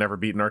thing that I could never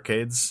beat in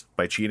arcades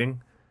by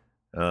cheating.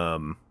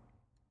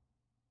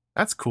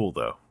 That's cool,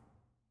 though.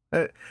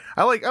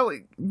 I like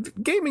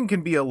gaming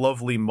can be a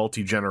lovely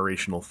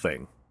multi-generational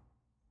thing.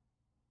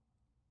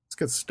 It's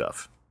good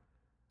stuff.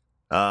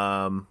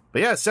 But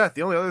yeah, Seth,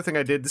 the only other thing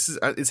I did,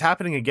 it's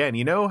happening again.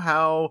 You know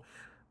how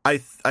I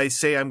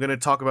say I'm going to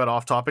talk about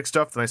off-topic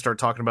stuff, then I start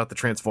talking about the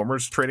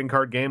Transformers trading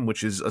card game,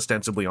 which is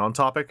ostensibly on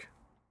topic?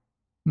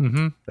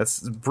 Mm-hmm.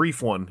 That's a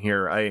brief one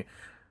here. I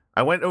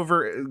went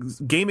over,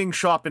 gaming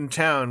shop in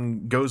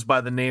town goes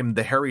by the name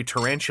The Hairy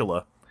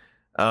Tarantula.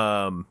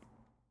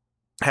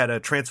 Had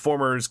a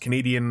Transformers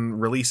Canadian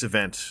release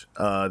event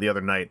the other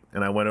night,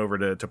 and I went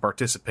over to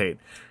participate.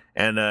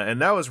 And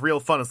that was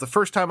real fun. It's the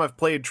first time I've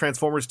played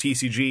Transformers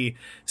TCG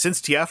since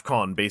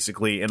TFCon,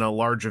 basically, in a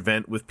large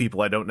event with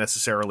people I don't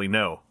necessarily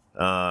know.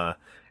 And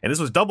this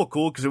was double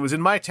cool because it was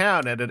in my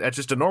town at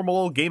just a normal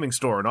old gaming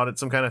store, not at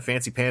some kind of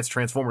fancy pants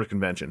Transformers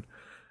convention.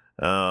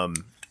 And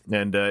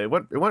it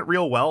went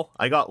real well.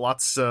 I got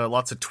lots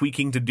of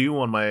tweaking to do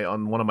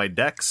on one of my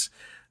decks.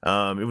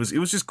 It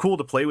was just cool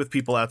to play with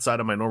people outside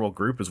of my normal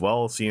group as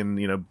well, seeing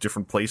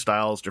different play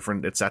styles,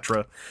 different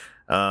etc.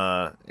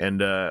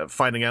 And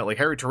finding out like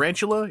Hairy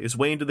Tarantula is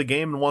way into the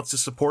game and wants to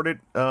support it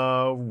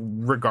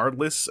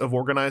regardless of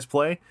organized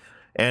play.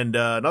 And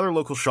another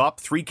local shop,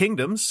 Three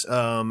Kingdoms,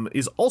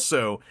 is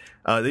also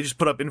they just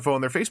put up info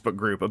on their Facebook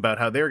group about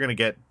how they're going to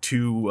get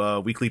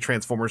 2 weekly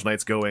Transformers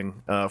nights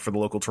going for the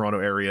local Toronto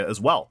area as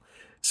well.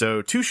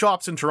 So 2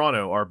 shops in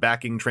Toronto are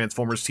backing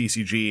Transformers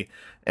TCG,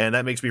 and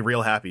that makes me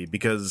real happy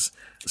because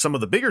some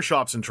of the bigger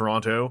shops in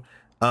Toronto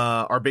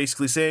are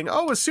basically saying,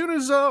 oh, as soon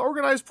as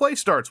organized play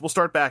starts, we'll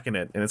start backing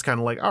it. And it's kind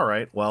of like, all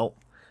right, well,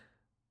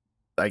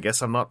 I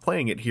guess I'm not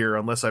playing it here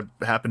unless I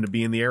happen to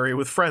be in the area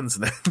with friends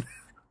then.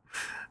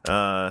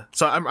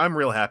 So I'm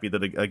real happy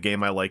that a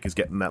game I like is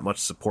getting that much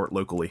support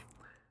locally.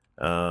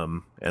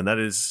 And that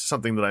is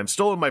something that I'm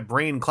still in my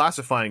brain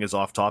classifying as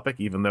off topic,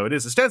 even though it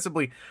is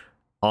ostensibly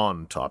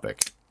on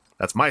topic.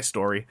 That's my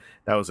story.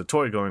 That was a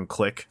toy going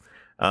click.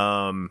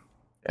 And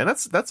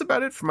that's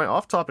about it for my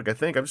off topic, I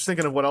think. I'm just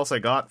thinking of what else I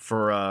got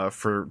for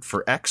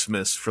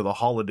Xmas for the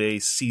holiday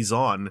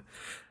season.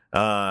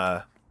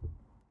 I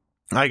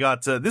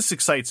got this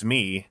excites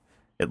me,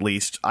 at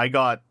least. I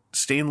got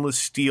stainless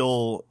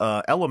steel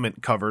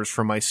element covers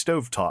for my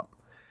stovetop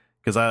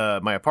because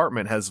my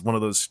apartment has one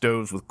of those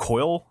stoves with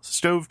coil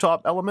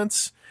stovetop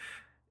elements,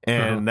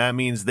 and that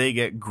means they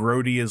get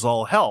grody as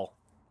all hell.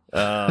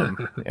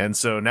 And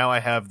so now I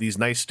have these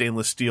nice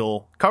stainless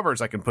steel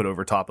covers I can put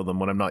over top of them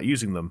when I'm not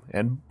using them,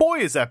 and boy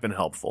has that been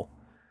helpful.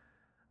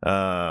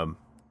 I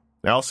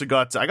also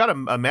got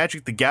a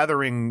Magic the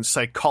Gathering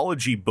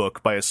psychology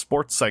book by a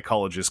sports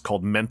psychologist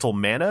called Mental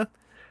Mana,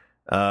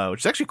 which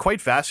is actually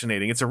quite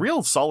fascinating. It's a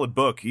real solid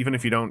book, even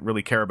if you don't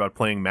really care about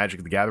playing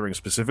Magic the Gathering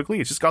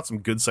specifically. It's just got some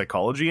good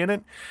psychology in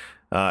it.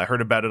 I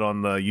heard about it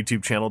on the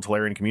YouTube channel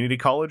Tolarian Community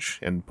College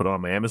and put it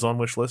on my Amazon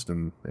wish list,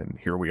 and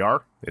here we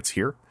are. It's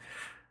here.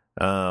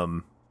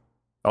 Also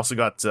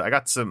got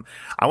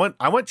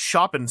I went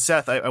shopping,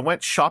 Seth. I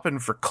went shopping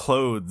for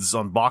clothes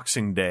on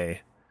Boxing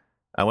Day.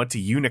 I went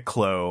to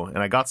Uniqlo and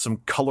I got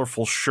some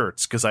colorful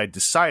shirts because I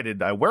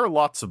decided I wear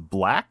lots of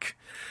black.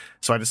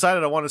 So I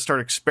decided I want to start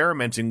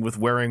experimenting with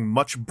wearing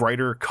much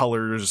brighter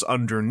colors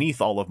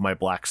underneath all of my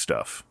black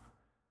stuff.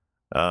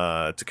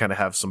 To kind of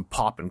have some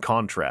pop and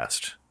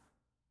contrast.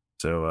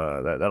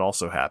 So that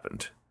also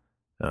happened.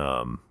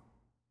 I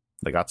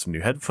got some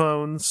new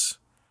headphones.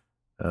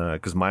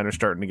 Because mine are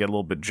starting to get a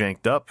little bit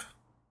janked up.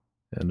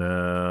 And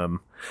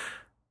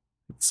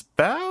it's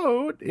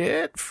about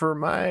it for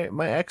my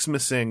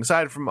Xmasing,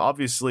 aside from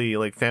obviously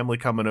like family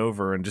coming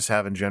over and just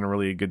having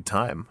generally a good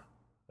time.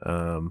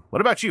 What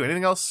about you?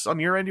 Anything else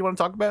on your end you want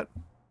to talk about?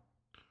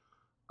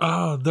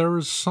 There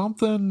was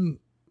something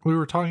we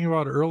were talking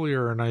about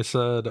earlier, and I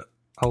said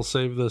I'll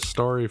save this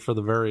story for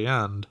the very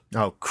end.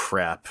 Oh,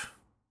 crap.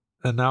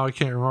 And now I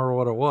can't remember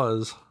what it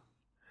was.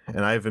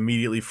 And I've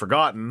immediately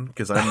forgotten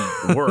because I'm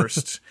the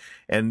worst.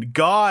 And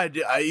God,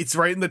 it's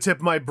right in the tip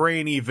of my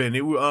brain. Even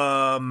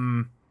oh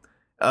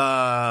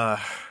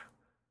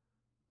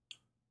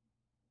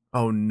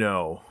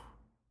no,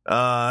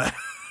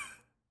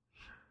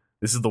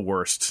 this is the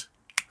worst.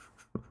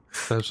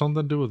 Does that have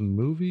something to do with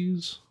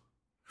movies?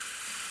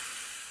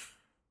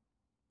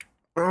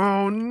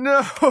 Oh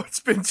no,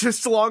 it's been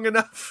just long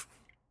enough.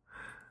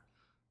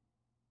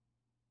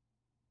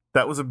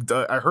 That was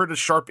I heard a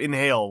sharp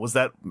inhale. Was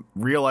that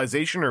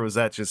realization or was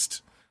that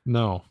just...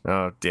 No.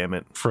 Oh, damn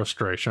it.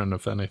 Frustration,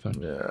 if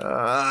anything.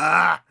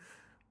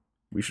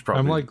 We should probably.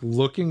 I'm like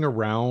looking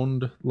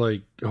around,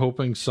 like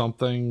hoping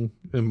something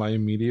in my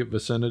immediate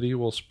vicinity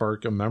will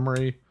spark a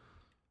memory.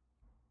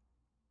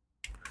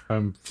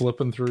 I'm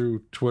flipping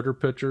through Twitter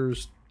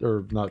pictures,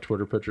 or not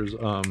Twitter pictures,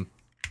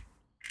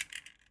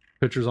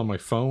 pictures on my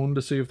phone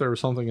to see if there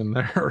was something in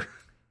there.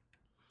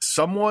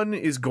 Someone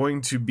is going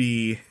to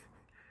be.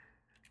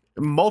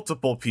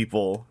 Multiple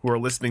people who are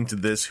listening to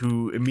this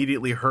who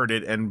immediately heard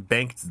it and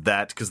banked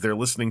that because they're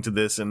listening to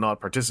this and not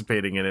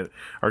participating in it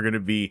are going to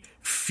be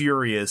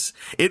furious.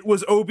 It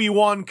was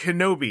Obi-Wan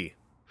Kenobi.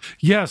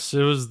 Yes,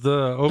 it was the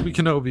Obi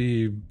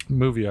Kenobi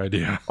movie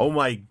idea. Oh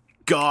my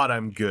god,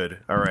 I'm good.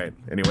 All right.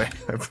 Anyway.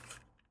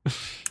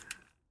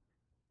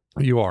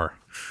 You are.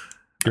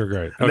 You're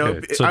great.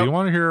 Okay, so do you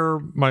want to hear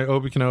my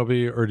Obi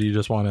Kenobi, or do you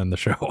just want to end the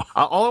show?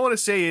 All I want to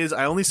say is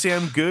I only say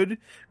I'm good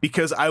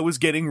because I was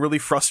getting really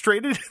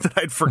frustrated that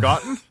I'd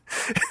forgotten.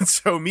 And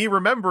so me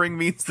remembering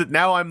means that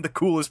now I'm the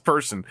coolest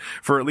person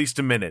for at least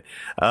a minute.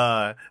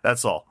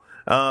 That's all.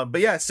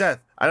 But yeah, Seth,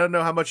 I don't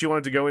know how much you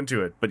wanted to go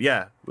into it, but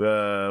yeah,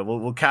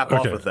 we'll cap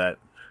off with that.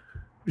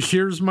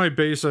 Here's my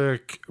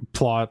basic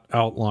plot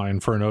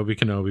outline for an Obi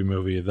Kenobi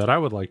movie that I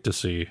would like to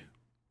see.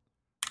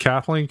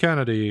 Kathleen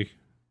Kennedy,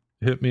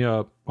 hit me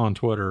up on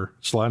Twitter,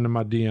 slide into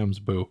my DMs,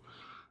 boo.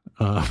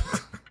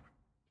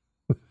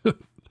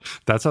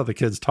 That's how the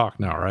kids talk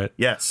now, right?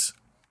 Yes.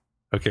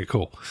 Okay,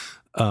 cool.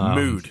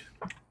 Mood.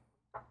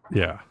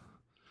 Yeah.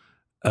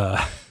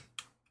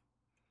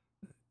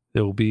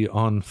 It'll be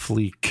on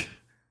fleek.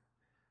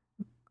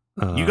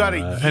 You gotta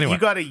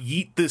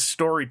yeet this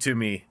story to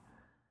me.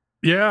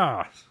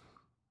 Yeah.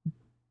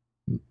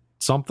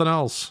 Something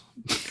else.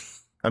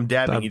 I'm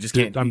dabbing. You just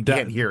can't. You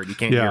can't hear it. You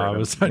can't hear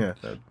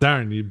it.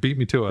 Darn, you beat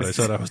me to it. I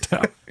said I was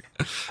dabbing.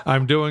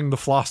 I'm doing the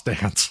floss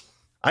dance.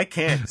 I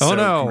can't. Oh so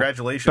no!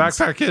 Congratulations.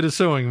 Backpack Kid is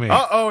suing me.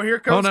 Oh, here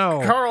comes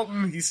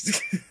Carlton.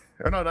 He's.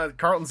 Oh no,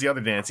 Carlton's the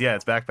other dance. Yeah,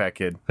 it's Backpack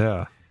Kid.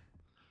 Yeah.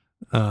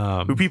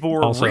 Who people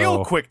were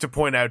real quick to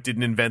point out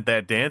didn't invent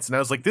that dance, and I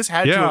was like, this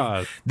had to.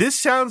 Have, this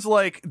sounds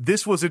like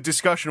this was a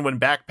discussion when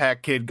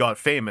Backpack Kid got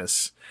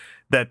famous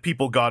that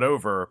people got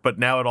over, but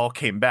now it all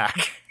came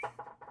back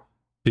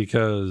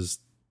because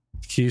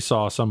he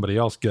saw somebody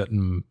else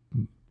getting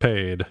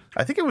paid.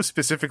 I think it was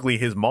specifically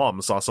his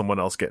mom saw someone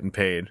else getting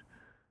paid.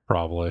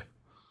 Probably.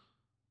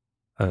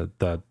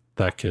 That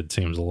kid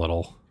seems a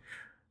little.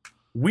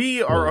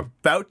 We are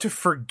about to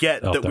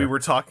forget that we were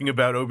talking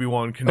about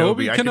Obi-Wan Kenobi.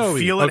 Obi-Kenobi. I can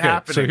feel it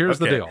happening. So here's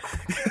the deal.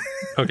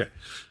 Okay.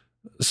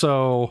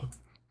 So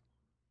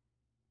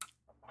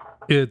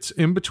it's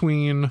in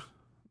between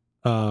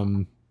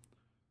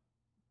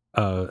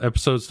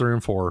episodes 3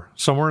 and 4,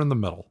 somewhere in the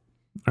middle.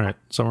 All right,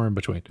 somewhere in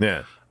between.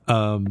 Yeah.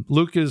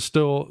 Luke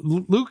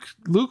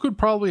would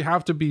probably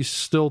have to be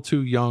still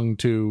too young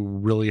to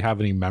really have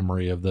any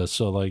memory of this.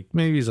 So like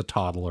maybe he's a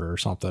toddler or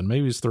something.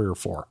 Maybe he's 3 or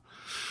 4.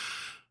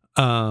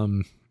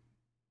 Obi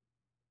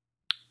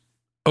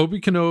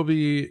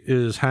Kenobi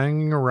is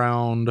hanging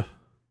around,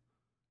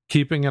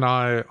 keeping an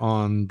eye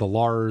on the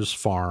Lars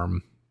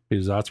farm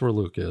because that's where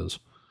Luke is.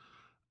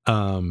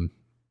 There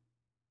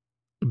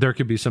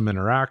could be some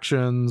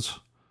interactions.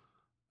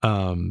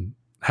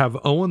 Have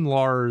Owen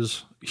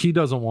Lars, he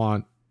doesn't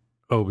want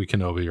Obi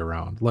Kenobi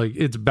around. Like,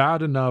 it's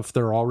bad enough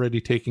they're already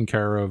taking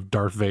care of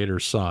Darth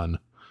Vader's son.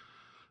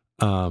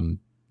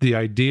 The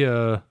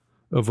idea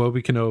of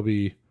Obi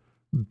Kenobi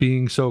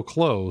being so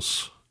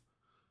close,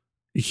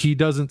 he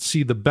doesn't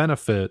see the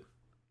benefit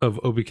of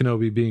Obi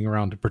Kenobi being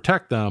around to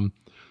protect them.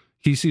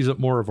 He sees it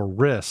more of a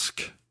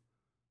risk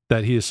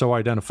that he is so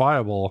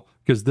identifiable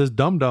because this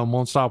dum-dum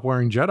won't stop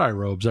wearing Jedi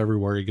robes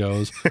everywhere he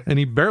goes, and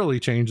he barely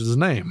changes his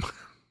name.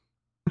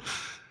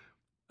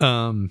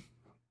 Bail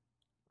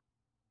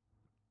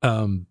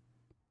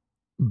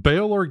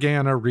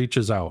Organa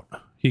reaches out.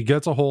 He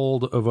gets a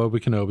hold of Obi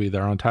Kenobi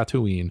there on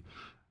Tatooine.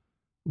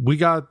 We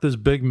got this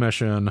big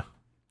mission.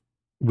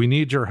 We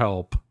need your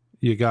help.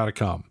 You gotta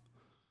come.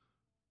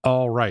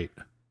 All right.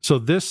 So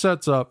this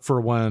sets up for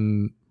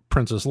when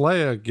Princess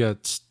Leia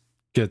gets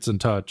in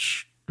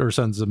touch or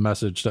sends a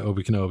message to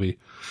Obi Kenobi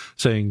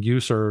saying, you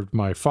served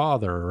my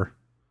father,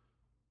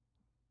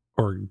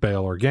 or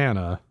Bail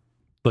Organa.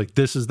 Like,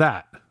 this is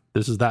that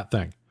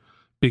thing,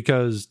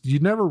 because you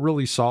never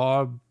really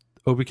saw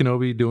Obi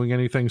Kenobi doing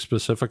anything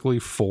specifically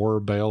for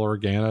Bail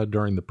Organa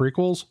during the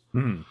prequels.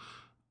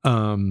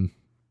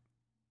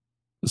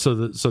 So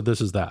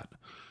this is that.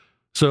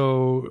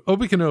 So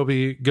Obi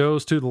Kenobi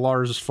goes to the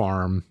Lars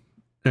farm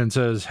and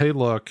says, hey,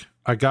 look,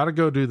 I got to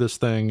go do this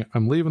thing.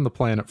 I'm leaving the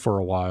planet for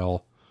a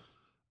while.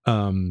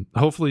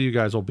 Hopefully you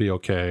guys will be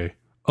okay.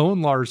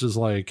 Owen Lars is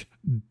like,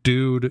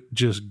 dude,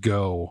 just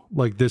go.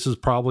 Like, this is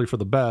probably for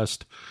the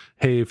best.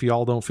 Hey, if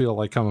y'all don't feel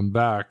like coming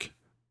back,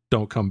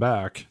 don't come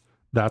back.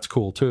 That's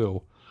cool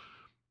too.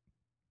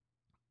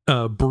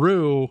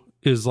 Beru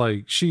is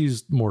like,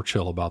 she's more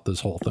chill about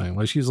this whole thing.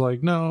 Like, she's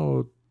like,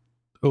 no,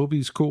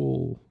 Obi's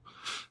cool.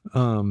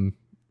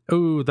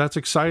 Oh, that's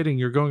exciting.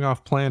 You're going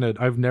off planet.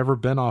 I've never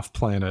been off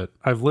planet.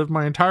 I've lived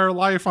my entire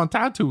life on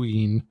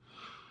Tatooine.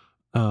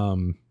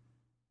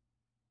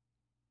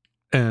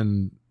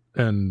 And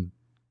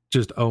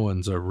Just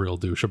Owen's a real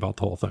douche about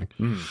the whole thing.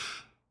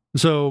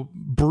 So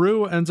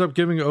Beru ends up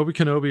giving Obi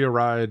Kenobi a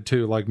ride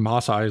to like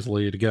Mos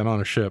Eisley to get on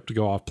a ship to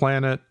go off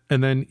planet,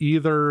 and then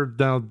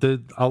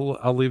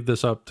I'll leave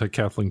this up to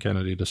Kathleen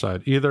Kennedy to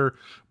decide. Either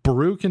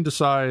Beru can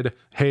decide,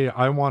 hey,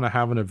 I want to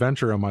have an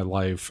adventure in my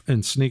life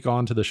and sneak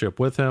onto the ship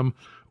with him,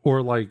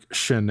 or like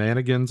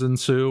shenanigans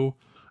ensue,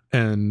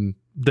 and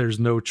there's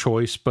no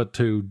choice but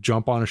to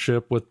jump on a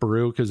ship with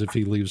Beru, because if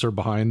he leaves her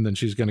behind, then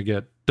she's going to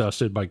get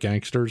dusted by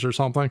gangsters or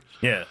something.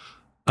 Yeah.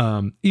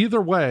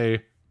 Either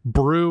way,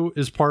 Beru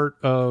is part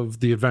of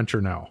the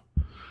adventure now.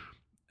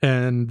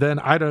 And then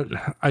I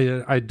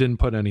didn't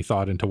put any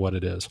thought into what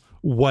it is.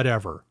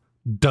 Whatever.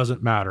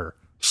 Doesn't matter.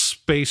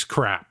 Space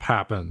crap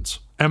happens.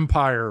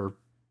 Empire,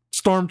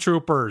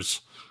 stormtroopers,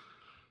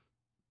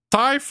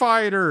 TIE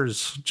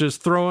fighters,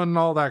 just throwing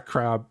all that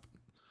crap.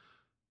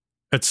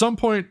 At some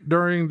point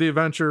during the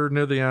adventure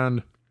near the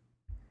end,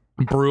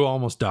 Beru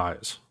almost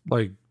dies.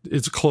 Like,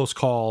 it's a close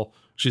call.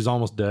 She's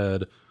almost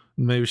dead.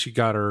 Maybe she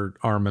got her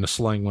arm in a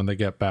sling when they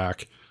get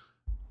back.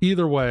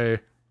 Either way,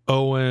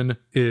 Owen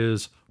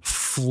is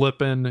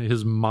flipping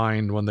his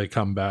mind when they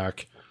come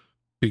back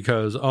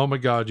because, oh my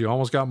God, you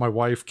almost got my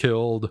wife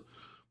killed.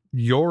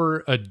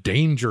 You're a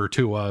danger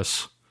to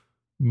us.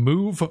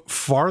 Move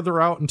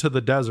farther out into the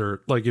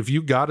desert. Like, if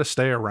you got to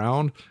stay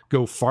around,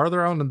 go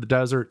farther out in the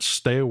desert,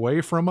 stay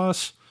away from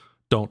us.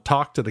 Don't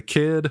talk to the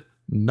kid,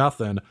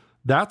 nothing.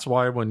 That's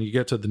why when you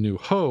get to the New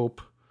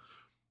Hope,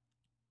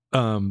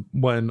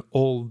 when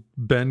old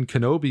Ben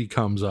Kenobi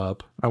comes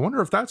up, I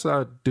wonder if that's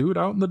that dude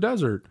out in the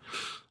desert.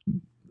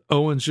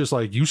 Owen's just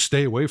like, you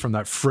stay away from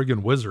that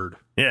friggin' wizard.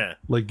 Yeah.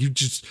 Like, you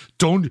just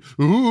don't,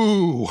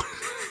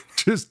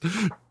 just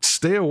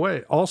stay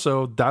away.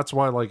 Also, that's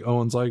why, like,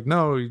 Owen's like,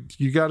 no,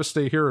 you got to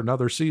stay here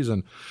another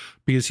season,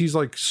 because he's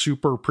like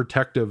super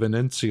protective and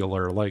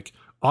insular. Like,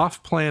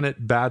 off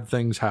planet, bad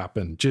things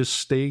happen. Just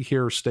stay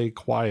here, stay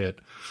quiet.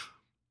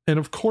 And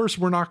of course,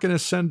 we're not going to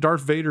send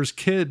Darth Vader's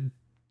kid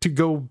to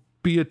go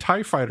be a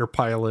TIE fighter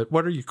pilot.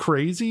 What, are you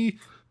crazy?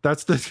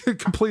 That's the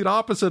complete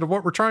opposite of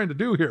what we're trying to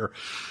do here.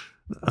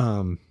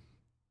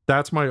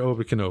 That's my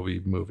Obi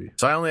Kenobi movie.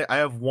 So I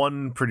have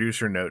one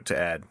producer note to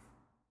add.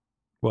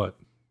 What?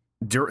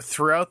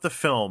 Throughout the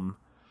film,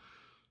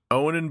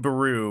 Owen and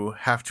Beru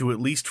have to at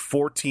least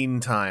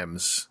 14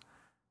 times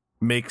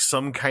make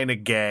some kind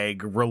of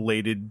gag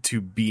related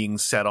to being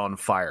set on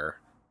fire.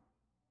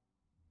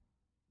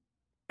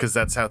 Because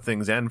that's how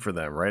things end for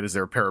them, right? Is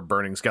there a pair of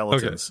burning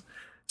skeletons? Okay.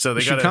 So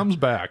she comes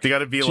back. They got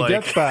to be she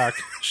gets back.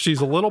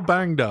 She's a little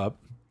banged up.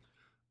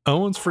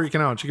 Owen's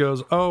freaking out. She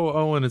goes, "Oh,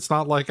 Owen, it's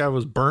not like I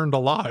was burned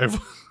alive."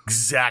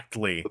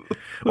 Exactly.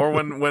 Or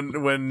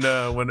when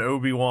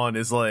Obi-Wan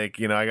is like,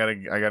 you know, I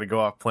gotta go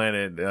off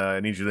planet.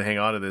 I need you to hang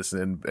on to this,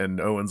 and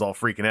Owen's all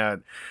freaking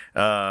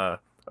out.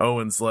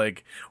 Owen's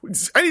like,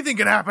 anything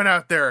can happen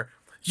out there.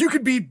 You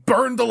could be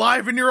burned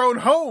alive in your own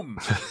home.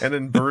 And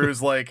then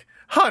Beru's like,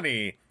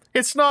 honey,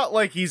 it's not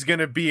like he's going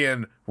to be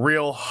in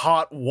real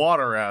hot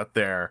water out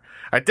there.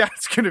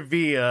 That's going to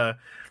be a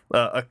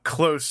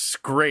close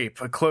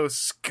scrape, a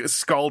close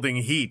scalding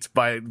heat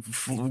by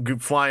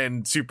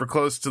flying super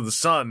close to the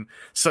sun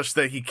such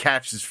that he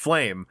catches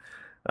flame.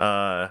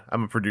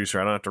 I'm a producer.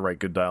 I don't have to write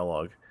good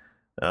dialogue.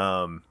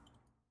 At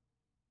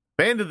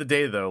the end of the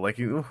day, though, like,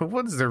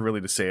 what is there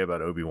really to say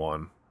about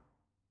Obi-Wan?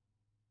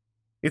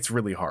 It's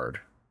really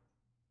hard.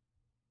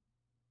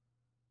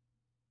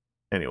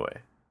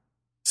 Anyway.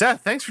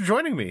 Seth, thanks for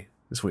joining me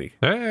this week.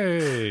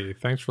 Hey,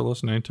 thanks for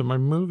listening to my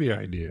movie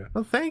idea.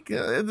 Well, thank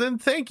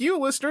you,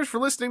 listeners, for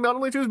listening not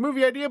only to his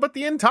movie idea, but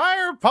the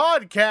entire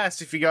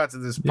podcast, if you got to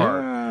this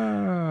part.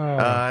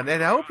 Yeah.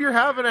 And I hope you're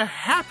having a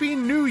happy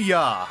new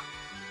year,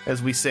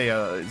 as we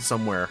say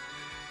somewhere.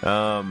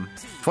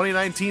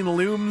 2019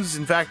 looms.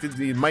 In fact,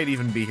 it might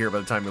even be here by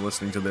the time you're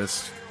listening to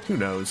this. Who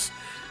knows?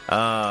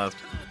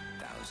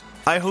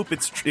 I hope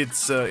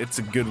it's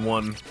a good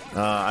one.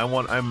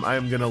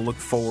 I'm gonna look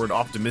forward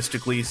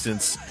optimistically,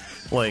 since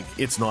like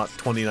it's not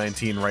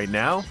 2019 right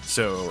now,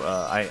 so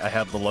I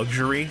have the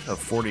luxury of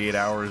 48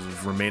 hours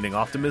of remaining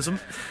optimism.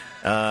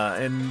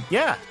 And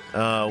yeah,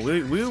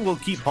 we will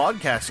keep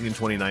podcasting in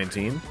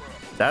 2019.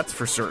 That's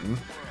for certain.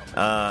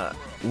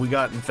 We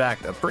got, in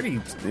fact, a pretty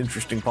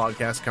interesting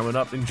podcast coming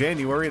up in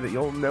January that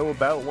you'll know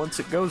about once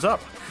it goes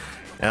up.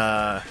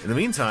 In the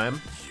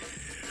meantime,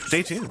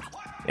 stay tuned.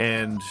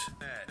 And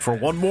for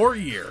one more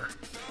year,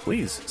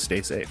 please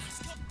stay safe.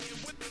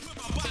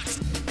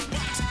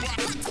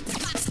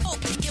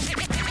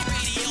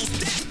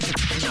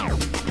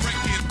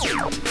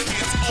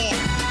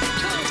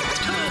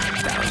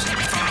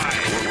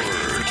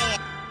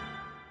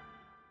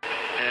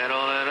 Add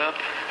all that up,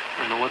 I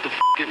don't know what the f***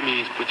 it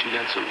means, but you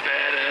got some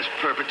badass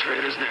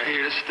perpetrators, and they're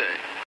here to stay.